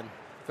up again.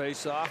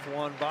 Face off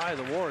won by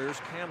the Warriors.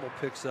 Campbell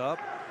picks up.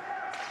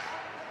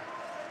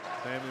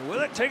 Family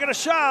with it, taking a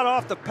shot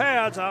off the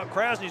pads. Out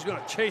Krasny's going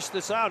to chase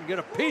this out and get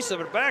a piece of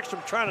it.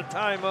 Backstrom trying to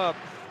tie him up.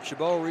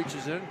 Chabot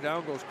reaches in.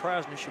 Down goes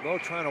Krasny.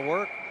 Chabot trying to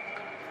work.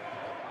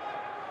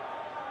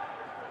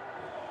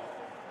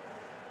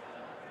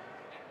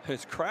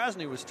 His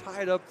Krasny was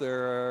tied up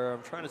there.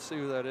 I'm trying to see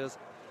who that is.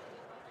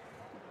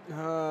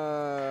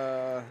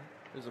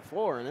 There's a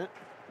 4 in it.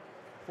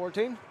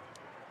 14?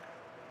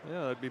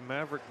 Yeah, that'd be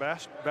Maverick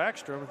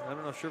Backstrom. I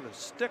don't know if his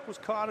stick was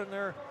caught in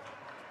there.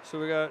 So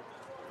we got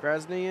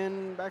Krasny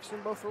and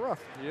Backstrom both were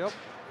rough. Yep.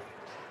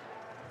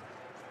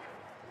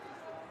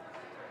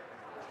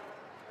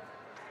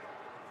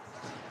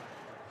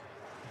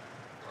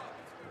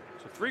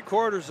 So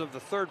 3/4 of the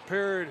third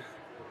period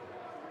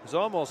is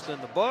almost in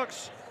the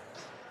books.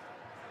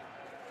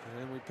 And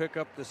then we pick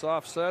up this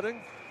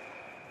offsetting.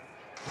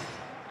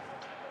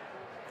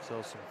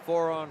 So some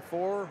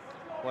 4-on-4,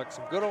 like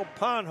some good old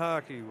pond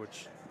hockey,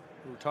 which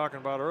we were talking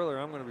about earlier.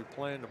 I'm going to be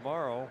playing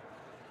tomorrow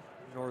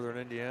in northern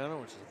Indiana,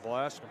 which is a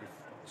blast. It's going to be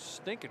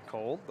stinking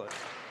cold, but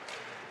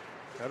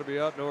got to be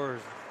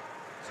outdoors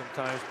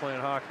sometimes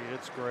playing hockey.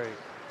 It's great.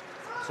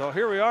 So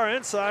here we are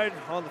inside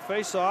on the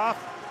face-off.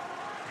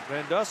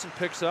 Van Dusen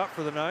picks up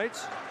for the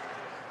Knights,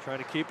 trying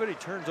to keep it. He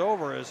turns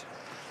over as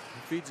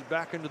he feeds it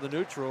back into the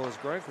neutral as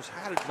Granquist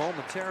had it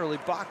momentarily.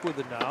 Bach with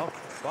it now.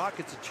 Bach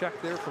gets a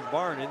check there from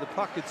Barney. The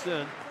puck gets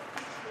in.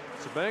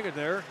 Sabanga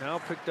there, now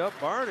picked up.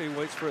 Barney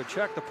waits for a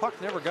check. The puck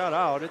never got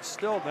out. It's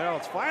still now.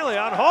 It's finally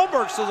on.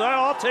 Holmberg says,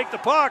 I'll take the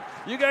puck.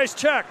 You guys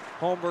check.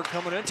 Holmberg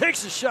coming in,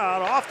 takes a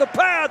shot off the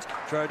pads.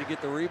 Tried to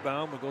get the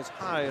rebound, but goes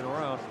high and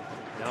around.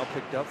 Now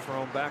picked up,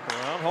 thrown back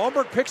around.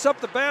 Holmberg picks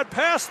up the bad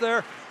pass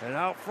there, and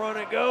out front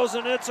it goes,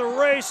 and it's a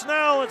race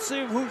now. Let's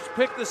see who's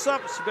picked this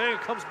up. Sabanga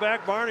comes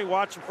back. Barney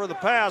watching for the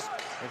pass,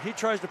 and he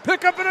tries to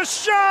pick up in a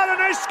shot, and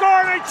they score,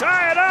 and they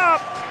tie it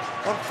up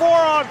on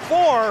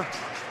 4-on-4.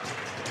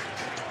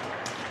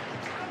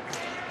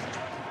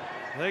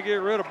 They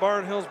get rid of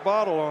Barnhill's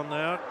bottle on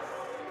that.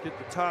 Get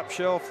the top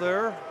shelf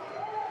there.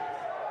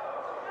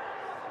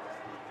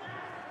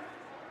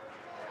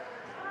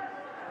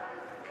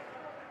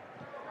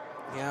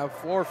 Yeah,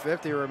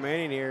 4:50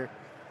 remaining here.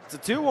 It's a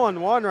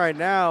 2-on-1 right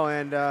now,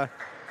 and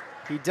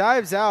he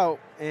dives out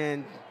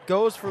and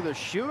goes for the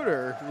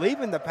shooter,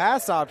 leaving the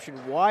pass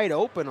option wide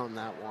open on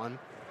that one.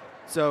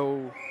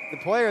 So the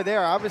player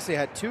there obviously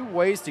had 2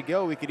 ways to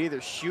go. He could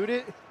either shoot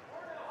it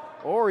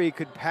or he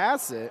could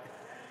pass it,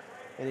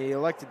 and he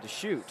elected to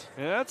shoot.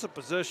 Yeah, that's a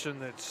position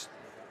that's,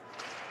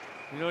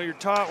 you know, you're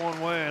taught one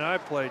way, and I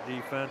played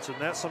defense, and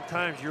that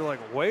sometimes you're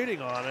like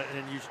waiting on it,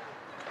 and you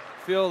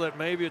feel that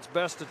maybe it's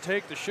best to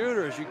take the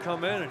shooter as you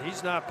come in, and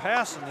he's not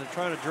passing and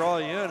trying to draw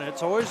you in.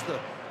 It's always the,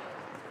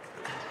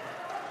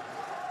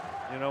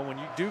 you know, when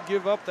you do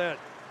give up that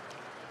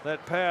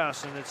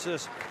pass, and it's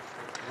just,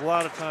 a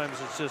lot of times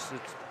it's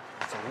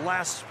a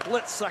last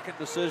split-second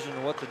decision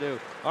of what to do.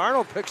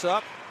 Arnold picks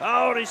up.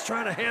 Oh, and he's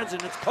trying to hands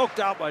it. It's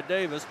poked out by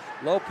Davis.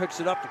 Lowe picks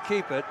it up to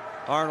keep it.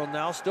 Arnold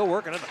now still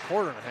working at the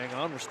corner to hang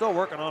on. We're still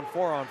working on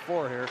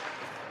 4-on-4 here.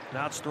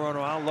 Now it's thrown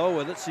around Lowe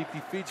with it.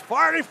 CP feeds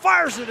fire, and he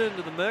fires it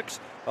into the mix.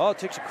 Oh, it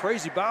takes a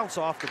crazy bounce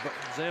off the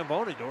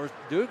Zamboni doors.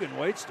 Dugan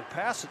waits to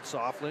pass it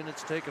softly, and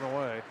it's taken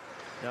away.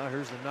 Now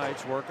here's the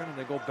Knights working, and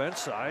they go bench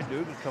side.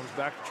 Dugan comes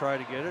back to try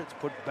to get it. It's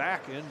put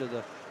back into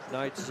the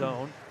Knights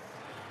zone.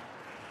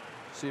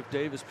 See if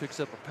Davis picks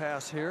up a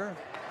pass here.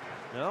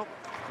 Nope,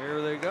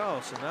 here they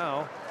go. So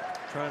now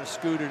trying to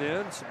scoot it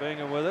in.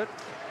 Sabanga with it.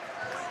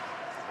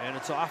 And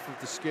it's off of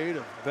the skate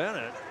of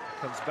Bennett.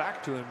 Comes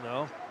back to him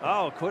though.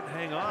 Oh, couldn't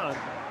hang on.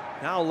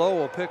 Now Lowe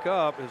will pick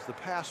up as the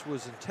pass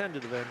was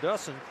intended to Van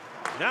Dusen.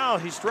 Now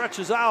he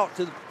stretches out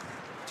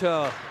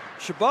to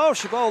Chabot.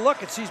 Chabot,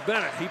 look, it sees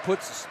Bennett. He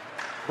puts his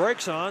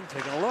brakes on,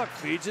 taking a look,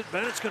 feeds it.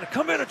 Bennett's going to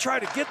come in and try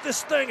to get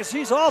this thing as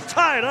he's all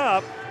tied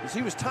up. As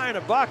he was tying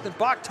to Bach, then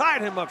Bach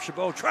tied him up.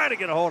 Chabot trying to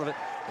get a hold of it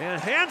and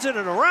hands it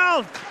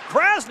around.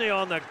 Krasny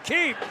on the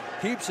keep.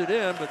 Keeps it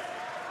in, but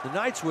the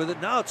Knights with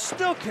it. Now it's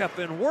still kept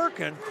in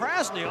working.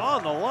 Krasny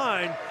on the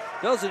line.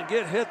 Doesn't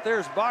get hit.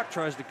 There's Bach,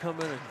 tries to come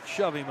in and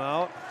shove him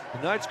out.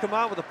 The Knights come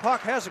out with the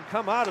puck, hasn't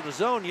come out of the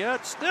zone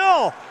yet.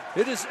 Still,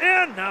 it is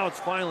in. Now it's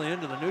finally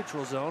into the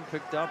neutral zone.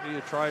 Picked up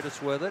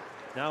Eotritis with it.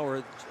 Now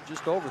we're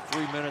just over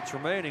 3 minutes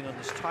remaining on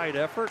this tight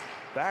effort.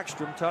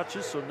 Backstrom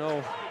touches, so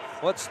no,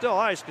 well, it's still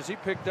ice because he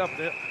picked up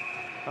the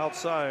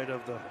outside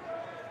of the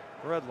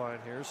red line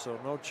here, so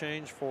no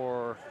change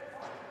for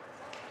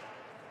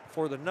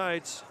the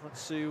Knights. Let's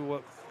see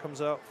what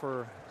comes out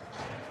for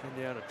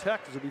Indiana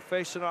Tech, as they'll be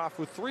facing off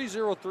with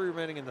 3:03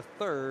 remaining in the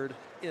third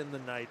in the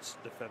Knights'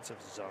 defensive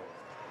zone.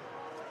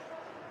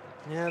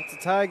 Yeah, it's a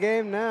tie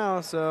game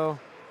now, so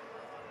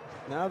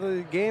now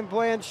the game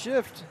plan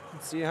shift.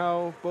 Let's see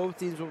how both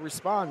teams will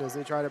respond as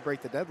they try to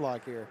break the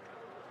deadlock here.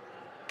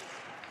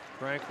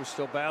 Frank was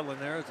still battling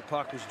there as the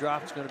puck was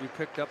dropped. It's going to be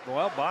picked up.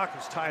 Well, Bach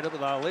is tied up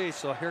with Ali,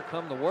 so here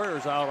come the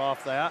Warriors out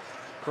off that.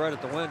 Credit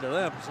the win to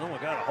them.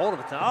 Someone got a hold of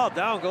it now. Oh,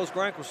 down goes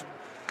Granquist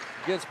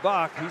against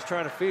Bach. He's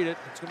trying to feed it.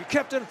 It's going to be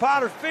kept in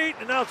Potter's feet,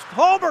 and now it's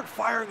Holberg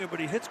firing it, but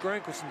he hits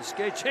Granquist in the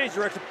skate. Change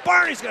direction.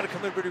 Barney's got to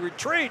come in, but he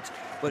retreats.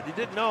 But he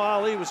didn't know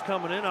Ali was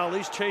coming in.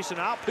 Ali's chasing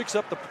out, picks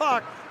up the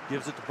puck,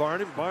 gives it to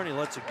Barney. Barney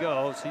lets it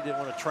go, as he didn't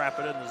want to trap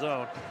it in the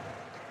zone.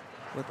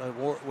 With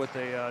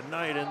a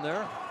Knight in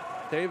there.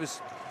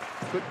 Davis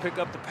couldn't pick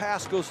up the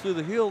pass, goes through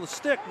the heel of the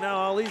stick. Now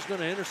Ali's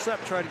going to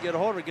intercept, try to get a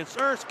hold of it against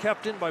Ernst.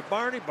 Kept in by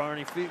Barney.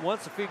 Barney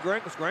wants to feed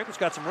Granquist. Granquist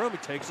got some room. He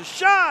takes a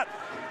shot.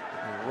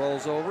 He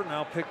rolls over,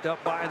 now picked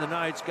up by the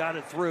Knights, got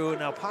it through, and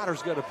now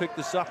Potter's got to pick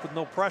this up with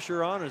no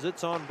pressure on as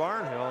it's on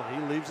Barnhill.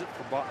 He leaves it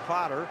for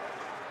Potter.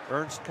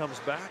 Ernst comes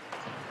back.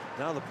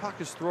 Now the puck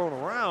is thrown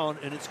around,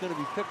 and it's going to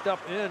be picked up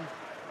in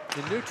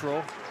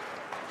neutral.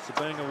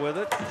 Sabanga with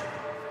it.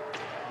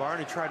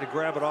 Barney tried to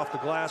grab it off the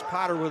glass.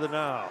 Potter with it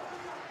now.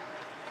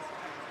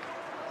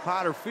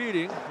 Potter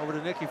feeding over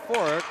to Nicky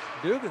Fourick.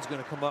 Dugan's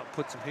going to come up and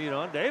put some heat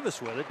on. Davis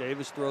with it.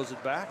 Davis throws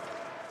it back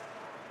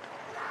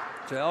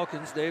to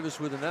Elkins. Davis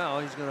with it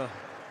now. He's going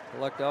to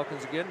elect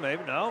Elkins again,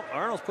 maybe. No,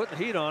 Arnold's putting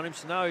the heat on him,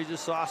 so now he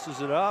just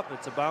sauces it up.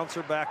 It's a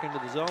bouncer back into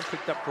the zone.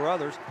 Picked up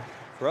Carruthers.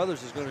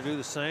 Carruthers is going to do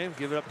the same.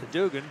 Give it up to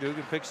Dugan.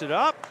 Dugan picks it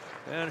up,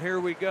 and here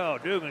we go.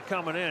 Dugan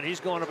coming in. He's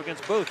going up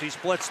against Booth. He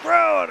splits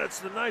through, and it's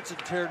the Knights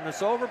that tearing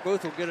this over.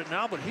 Booth will get it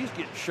now, but he's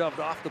getting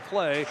shoved off the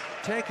play,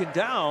 taken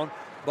down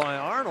by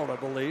Arnold, I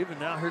believe. And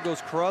now here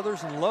goes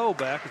Carruthers and Lowe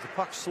back as the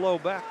puck's slow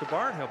back to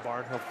Barnhill.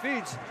 Barnhill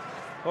feeds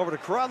over to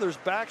Carruthers.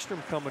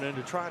 Backstrom coming in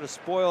to try to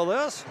spoil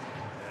this.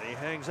 And he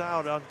hangs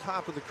out on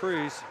top of the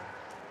crease.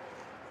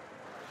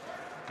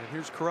 And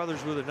here's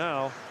Carruthers with it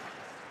now.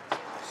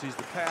 Sees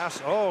the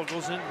pass. Oh, it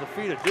goes into the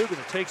feet of Dugan.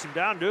 It takes him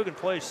down. Dugan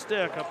plays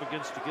stick up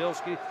against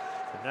Dagilski.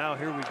 And now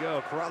here we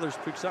go. Carruthers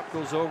picks up,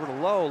 goes over to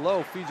Lowe.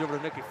 Lowe feeds over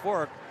to Nicky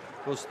Fourick.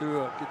 Goes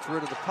through, gets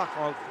rid of the puck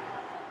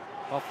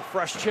off the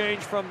fresh change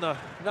from the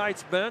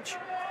Knights bench.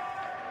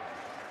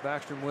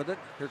 Backstrom with it.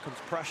 Here comes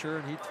pressure,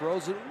 and he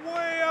throws it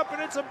way up,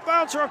 and it's a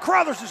bouncer.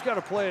 Carruthers has got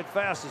to play it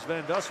fast as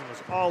Van Dussen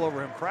was all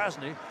over him.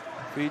 Krasny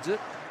feeds it,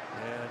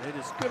 and it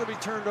is going to be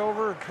turned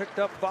over and picked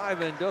up by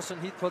Van Dussen.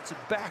 He puts it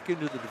back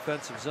into the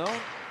defensive zone.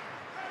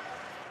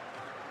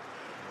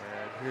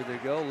 And here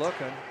they go,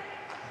 looking.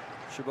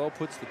 Chabot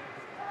puts the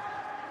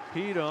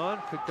heat on,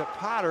 picked up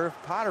Potter.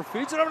 Potter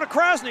feeds it over to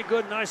Krasny.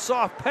 Good, nice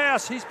soft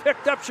pass. He's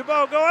picked up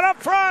Chabot going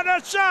up front.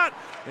 A shot!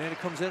 And it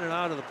comes in and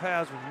out of the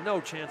pads with no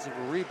chance of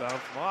a rebound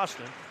from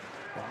Austin.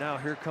 And now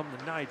here come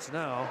the Knights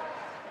now.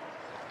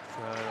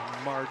 Trying to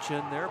march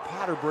in there.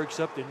 Potter breaks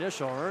up the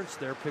initial. Ernst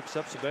there picks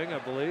up Sabang, I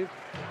believe.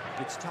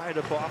 Gets tied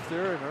up off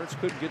there, and Ernst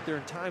couldn't get there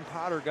in time.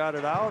 Potter got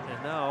it out,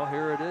 and now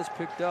here it is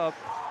picked up.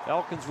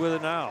 Elkins with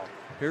it now.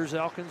 Here's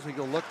Elkins. We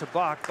go look to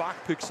Bach. Bach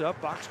picks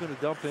up. Bach's going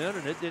to dump in,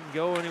 and it didn't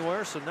go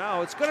anywhere. So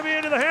now it's going to be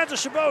into the hands of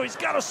Chabot. He's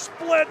got a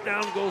split.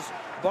 Down goes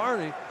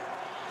Barney.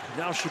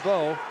 Now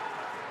Chabot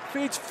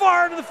feeds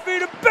far into the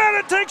feet of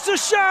Bennett. Takes a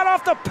shot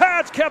off the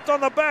pads. Kept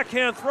on the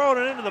backhand, throwing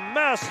it into the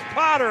mess.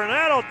 Potter, and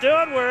that'll do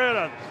it. We're in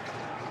a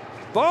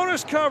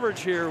bonus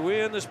coverage here.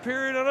 We end this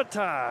period on a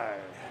tie.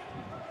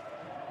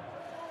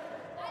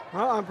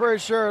 Well, I'm pretty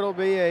sure it'll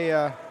be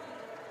a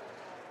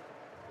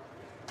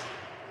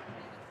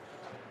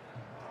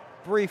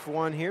brief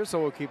one here, so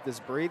we'll keep this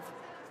brief.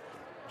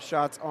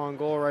 Shots on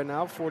goal right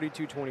now,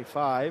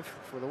 42-25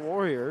 for the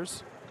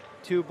Warriors.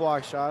 2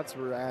 block shots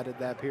were added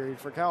that period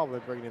for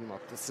Calvin, bringing him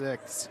up to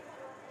 6.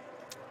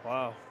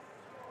 Wow.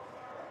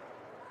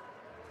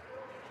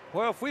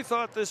 Well, if we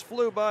thought this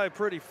flew by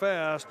pretty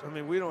fast, I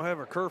mean, we don't have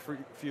a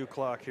curfew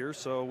clock here,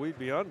 so we'd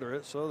be under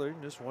it. So they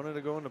just wanted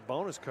to go into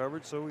bonus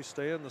coverage, so we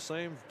stay in the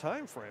same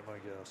time frame, I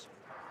guess.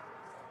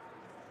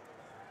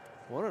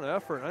 What an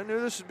effort. I knew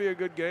this would be a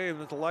good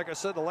game. Like I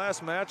said, the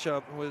last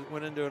matchup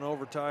went into an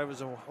overtime. It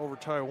was an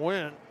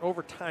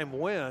overtime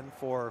win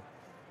for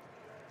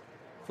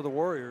the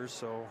Warriors.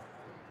 So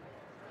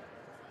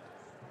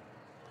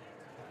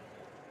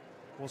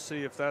we'll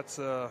see if that's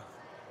will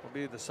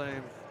be the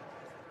same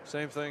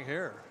thing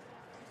here.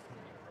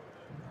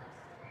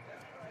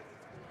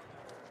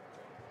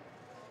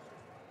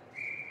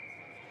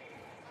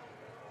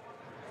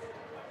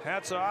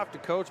 Hats off to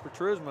Coach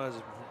Petrusma as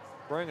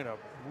bringing a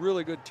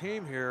really good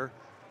team here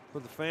for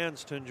the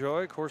fans to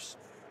enjoy. Of course,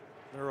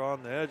 They're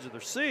on the edge of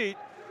their seat.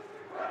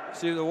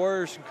 See if the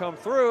Warriors can come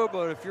through,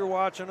 but if you're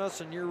watching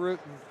us and you're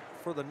rooting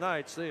for the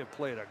Knights, they have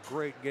played a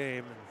great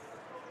game.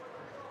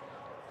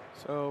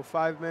 So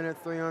 5-minute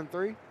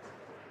 3-on-3.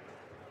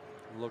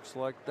 Looks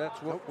like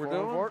that's what we're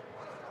 4-on-4. doing.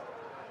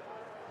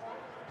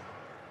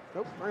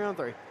 Nope,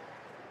 3-on-3.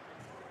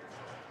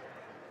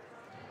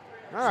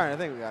 All right, I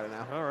think we got it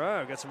now. All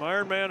right, we got some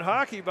Ironman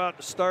hockey about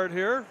to start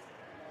here.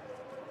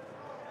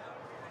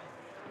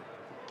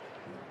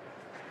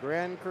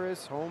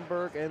 Granquist,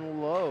 Holmberg,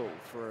 and Lowe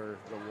for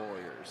the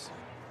Warriors.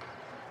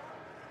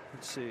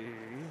 Let's see.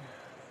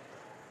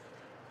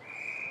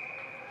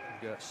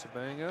 We've got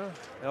Sabanga,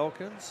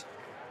 Elkins,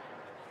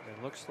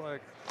 and looks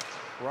like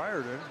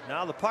Riordan.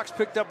 Now the puck's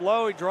picked up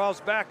low. He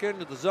draws back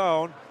into the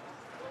zone.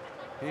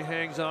 He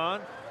hangs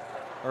on.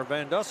 Or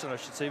Van Dusen, I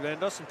should say. Van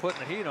Dusen putting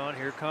the heat on.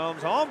 Here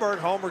comes Holmberg.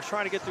 Holmberg's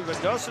trying to get through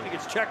Van Dusen. He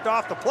gets checked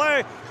off the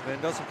play.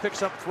 Van Dusen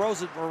picks up,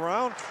 throws it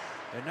around.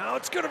 And now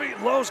it's going to be,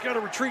 Lowe's got to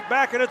retreat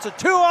back, and it's a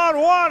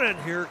 2-on-1. And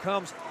here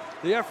comes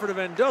the effort of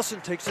Van Dusen.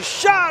 Takes a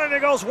shot, and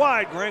it goes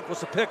wide. Grank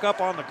was to pick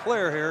up on the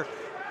clear here.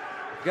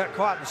 Got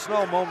caught in the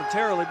snow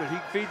momentarily, but he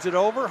feeds it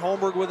over.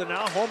 Holmberg with it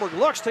now. Holmberg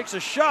looks, takes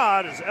a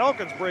shot as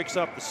Elkins breaks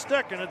up the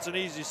stick, and it's an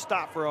easy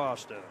stop for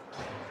Austin.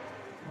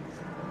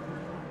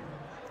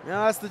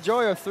 Now that's the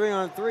joy of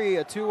 3-on-3.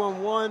 A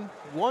 2-on-1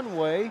 one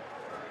way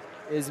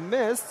is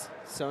missed.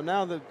 So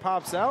now that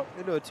pops out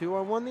into a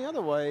 2-on-1 the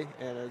other way.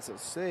 And it's a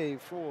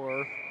save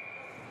for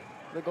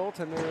the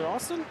goaltender,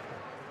 Austin.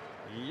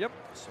 Yep,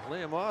 so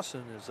Liam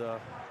Austin is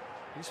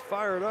he's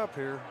fired up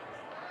here.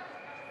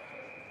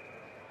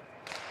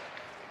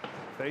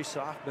 Face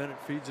off, Bennett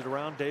feeds it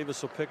around.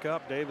 Davis will pick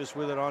up. Davis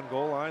with it on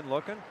goal line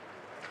looking.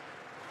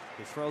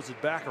 He throws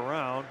it back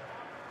around.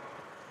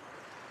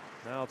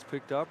 Now it's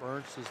picked up.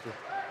 Ernst is the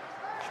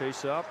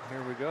chase up.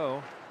 Here we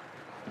go.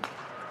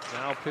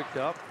 Now picked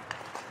up.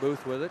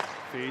 Booth with it.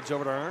 Feeds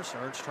over to Ernst.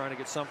 Ernst trying to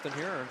get something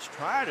here. Ernst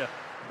tried to.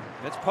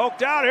 It's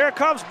poked out. Here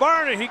comes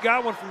Barney. He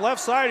got one from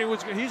left side.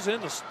 He's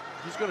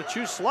going to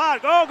choose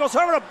slot. Oh, goes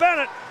over to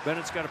Bennett.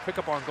 Bennett's got to pick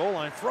up on goal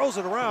line. Throws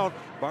it around.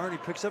 Barney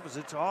picks up as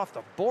it's off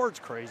the boards.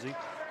 Crazy.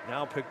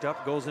 Now picked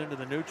up. Goes into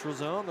the neutral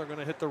zone. They're going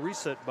to hit the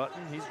reset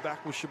button. He's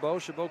back with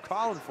Chabot. Chabot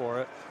calling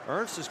for it.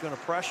 Ernst is going to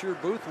pressure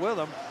Booth with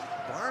him.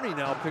 Barney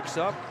now picks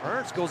up.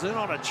 Ernst goes in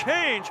on a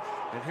change.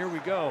 And here we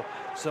go.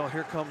 So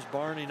here comes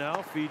Barney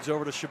now. Feeds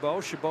over to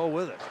Chabot. Chabot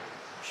with it.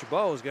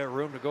 Chabot's got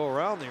room to go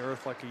around the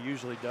earth like he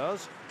usually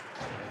does.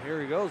 And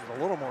here he goes with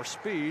a little more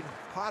speed.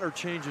 Potter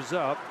changes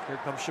up. Here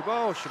comes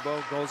Chabot.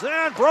 Chabot goes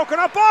in. Broken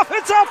up off.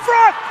 It's up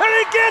front. And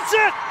he gets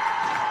it.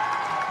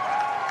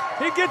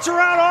 He gets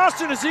around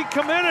Austin as he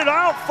committed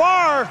out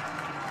far.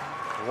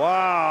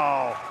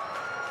 Wow.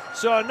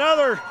 So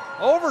another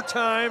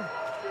overtime.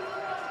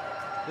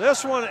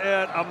 This one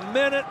at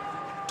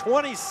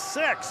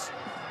 1:26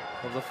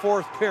 of the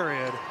fourth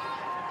period.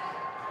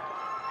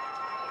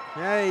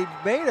 Yeah, he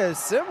made a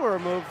similar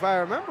move, if I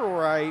remember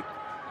right,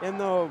 in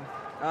the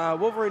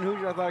Wolverine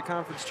Hoosier Athletic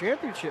Conference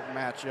Championship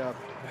matchup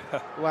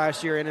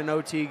last year in an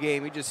OT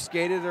game. He just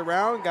skated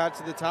around, got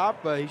to the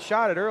top, but he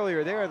shot it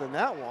earlier there than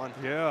that one.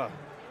 Yeah,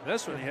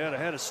 this one he had a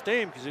head of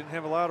steam because he didn't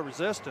have a lot of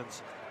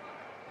resistance.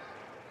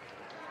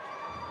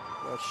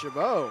 But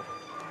Chabot.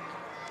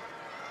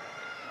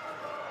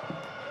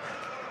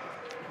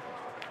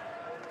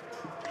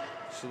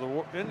 So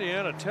the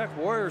Indiana Tech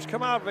Warriors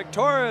come out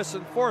victorious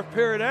in fourth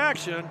period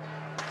action.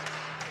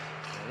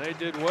 And they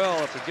did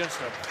well up against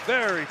a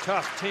very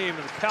tough team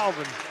in the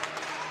Calvin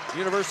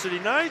University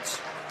Knights.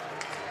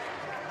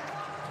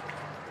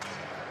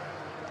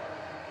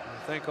 I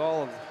thank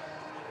all of the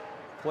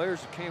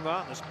players that came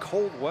out in this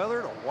cold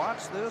weather to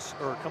watch this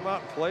or come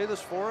out and play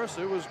this for us.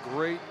 It was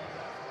great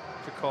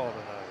to call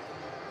tonight.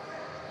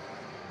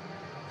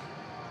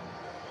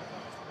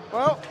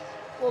 Well,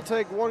 we'll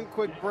take one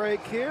quick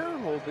break here.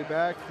 We'll be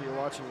back. You're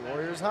watching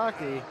Warriors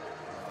Hockey,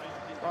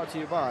 brought to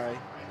you by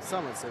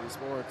Summit City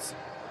Sports.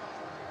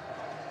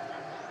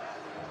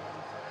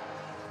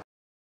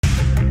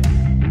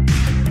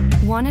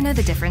 Want to know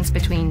the difference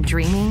between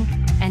dreaming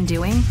and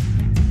doing?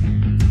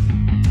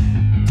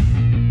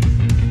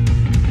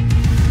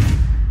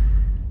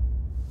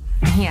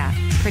 Yeah,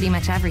 pretty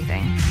much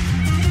everything.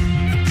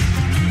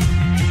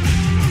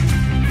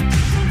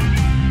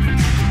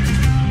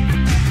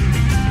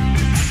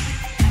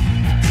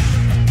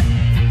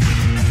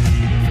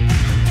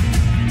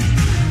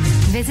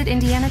 Visit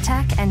Indiana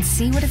Tech and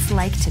see what it's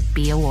like to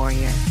be a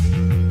Warrior.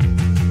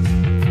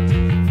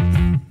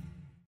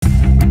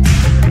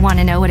 Want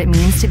to know what it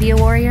means to be a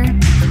Warrior?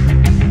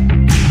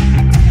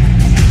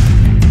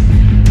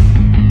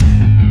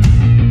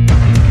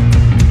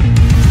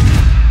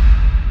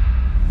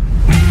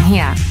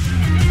 Yeah,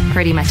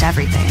 pretty much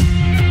everything.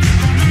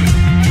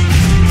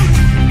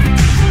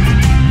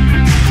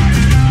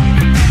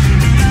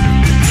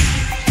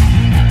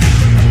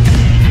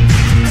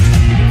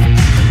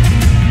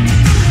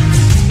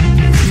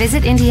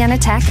 Visit Indiana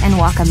Tech and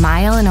walk a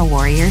mile in a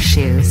Warrior's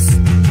shoes.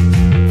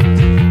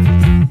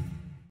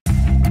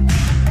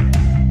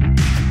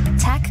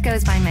 Tech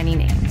goes by many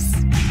names.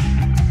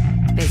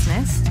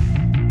 Business,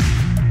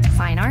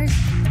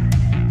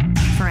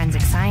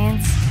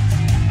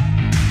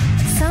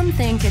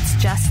 think it's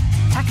just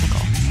technical.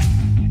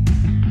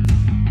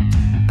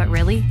 But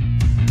really,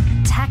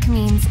 tech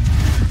means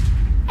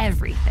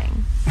everything.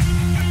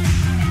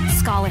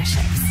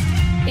 Scholarships,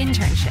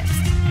 internships,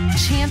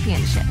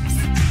 championships.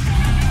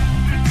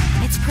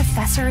 It's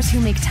professors who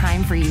make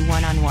time for you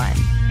one-on-one.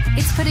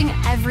 It's putting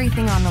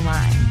everything on the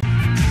line.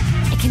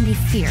 It can be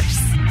fierce.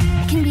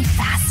 It can be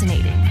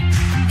fascinating.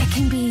 It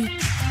can be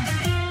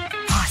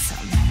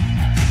awesome.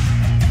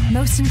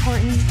 Most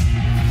important,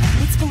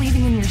 it's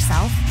believing in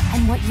yourself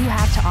and what you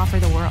have to offer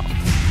the world.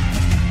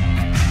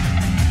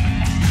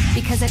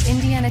 Because at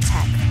Indiana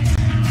Tech,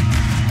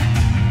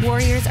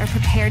 Warriors are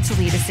prepared to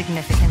lead a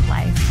significant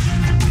life.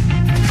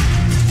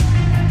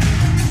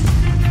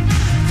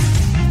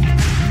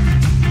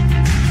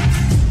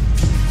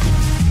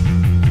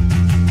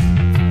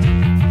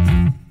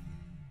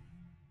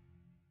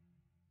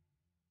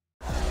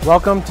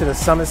 Welcome to the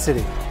Summit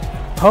City,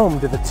 home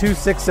to the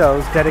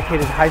 260's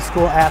dedicated high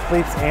school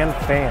athletes and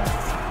fans.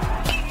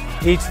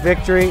 Each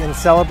victory and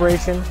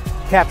celebration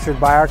captured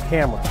by our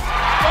camera.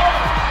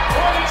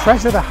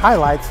 Treasure the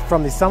highlights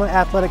from the Summit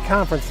Athletic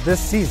Conference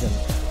this season,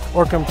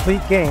 or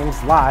complete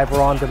games live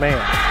or on demand.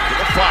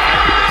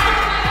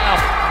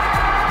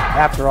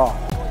 After all,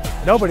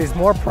 nobody's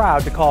more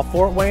proud to call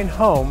Fort Wayne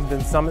home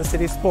than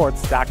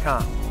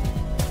SummitCitySports.com.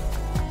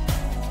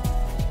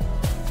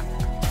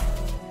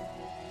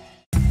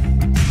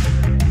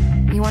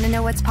 You want to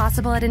know what's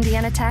possible at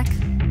Indiana Tech?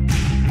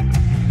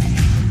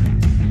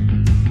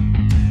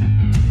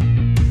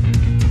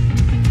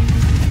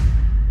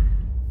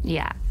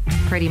 Yeah,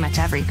 pretty much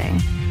everything.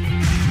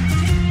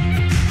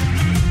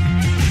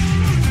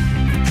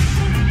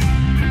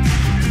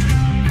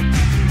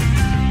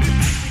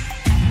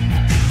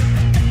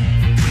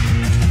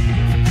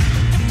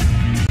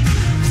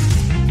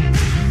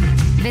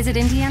 Visit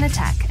Indiana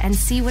Tech and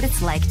see what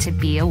it's like to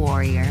be a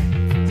Warrior.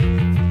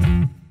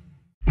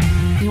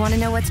 You want to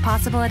know what's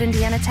possible at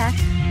Indiana Tech?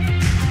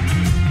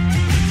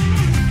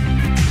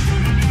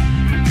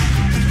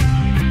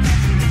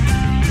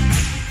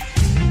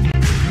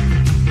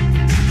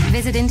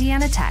 Visit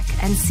Indiana Tech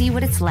and see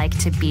what it's like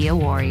to be a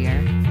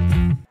Warrior.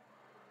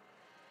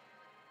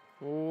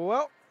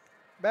 Well,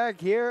 back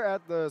here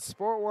at the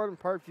Sport One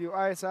Parkview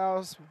Ice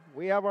House,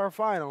 we have our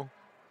final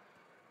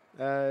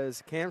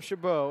as Cam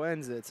Chabot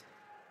ends it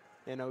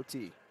in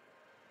OT.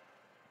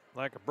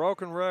 Like a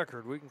broken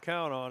record, we can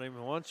count on him.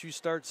 And once you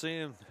start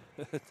seeing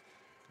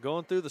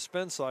going through the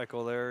spin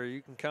cycle there,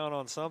 you can count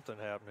on something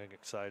happening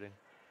exciting.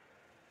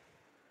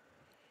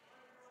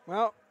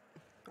 Well,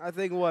 I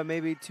think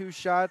maybe 2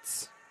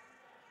 shots.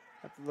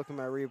 I have to look at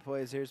my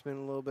replays here. It's been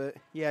a little bit.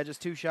 Yeah,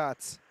 just 2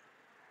 shots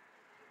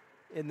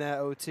in that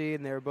OT,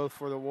 and they were both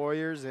for the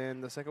Warriors,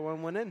 and the second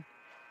one went in.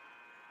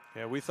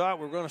 Yeah, we thought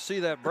we were going to see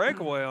that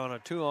breakaway on a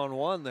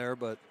 2-on-1 there,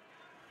 but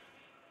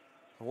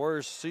the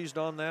Warriors seized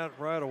on that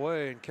right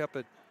away and kept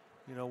it,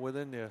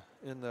 within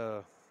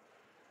the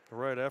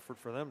right effort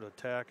for them to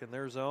attack in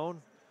their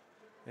zone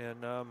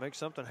and make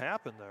something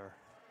happen there.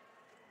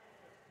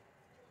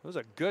 It was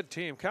a good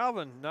team.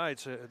 Calvin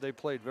Knights, they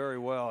played very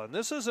well. And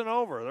this isn't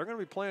over. They're going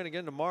to be playing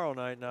again tomorrow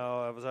night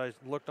now. As I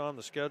looked on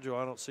the schedule,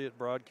 I don't see it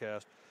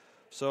broadcast.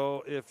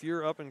 So if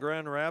you're up in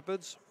Grand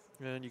Rapids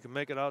and you can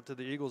make it out to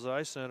the Eagles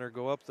Ice Center,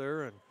 go up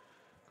there and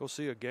go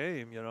see a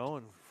game,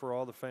 and for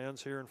all the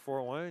fans here in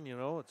Fort Wayne,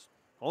 it's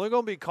only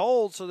going to be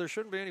cold, so there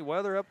shouldn't be any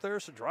weather up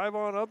there. So drive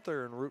on up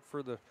there and root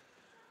for the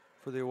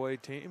away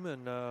team.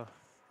 And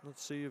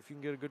let's see if you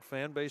can get a good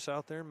fan base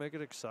out there and make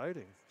it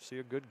exciting. See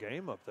a good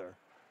game up there.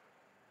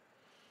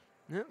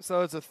 Yep,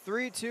 so it's a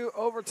 3-2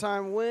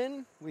 overtime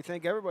win. We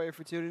thank everybody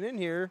for tuning in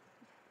here.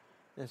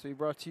 This will be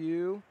brought to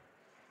you,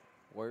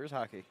 Warriors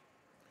Hockey.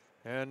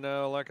 And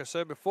like I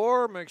said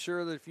before, make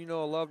sure that if you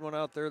know a loved one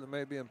out there that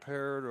may be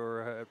impaired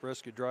or at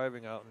risk of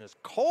driving out in this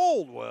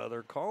cold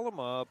weather, call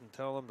them up and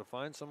tell them to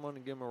find someone to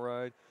give them a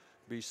ride.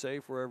 Be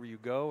safe wherever you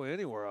go,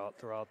 anywhere out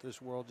throughout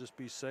this world. Just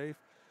be safe.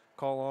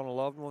 Call on a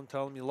loved one,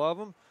 tell them you love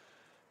them.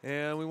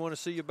 And we want to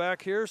see you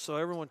back here, so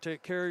everyone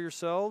take care of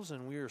yourselves,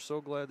 and we are so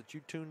glad that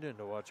you tuned in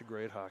to watch a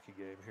great hockey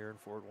game here in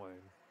Fort Wayne.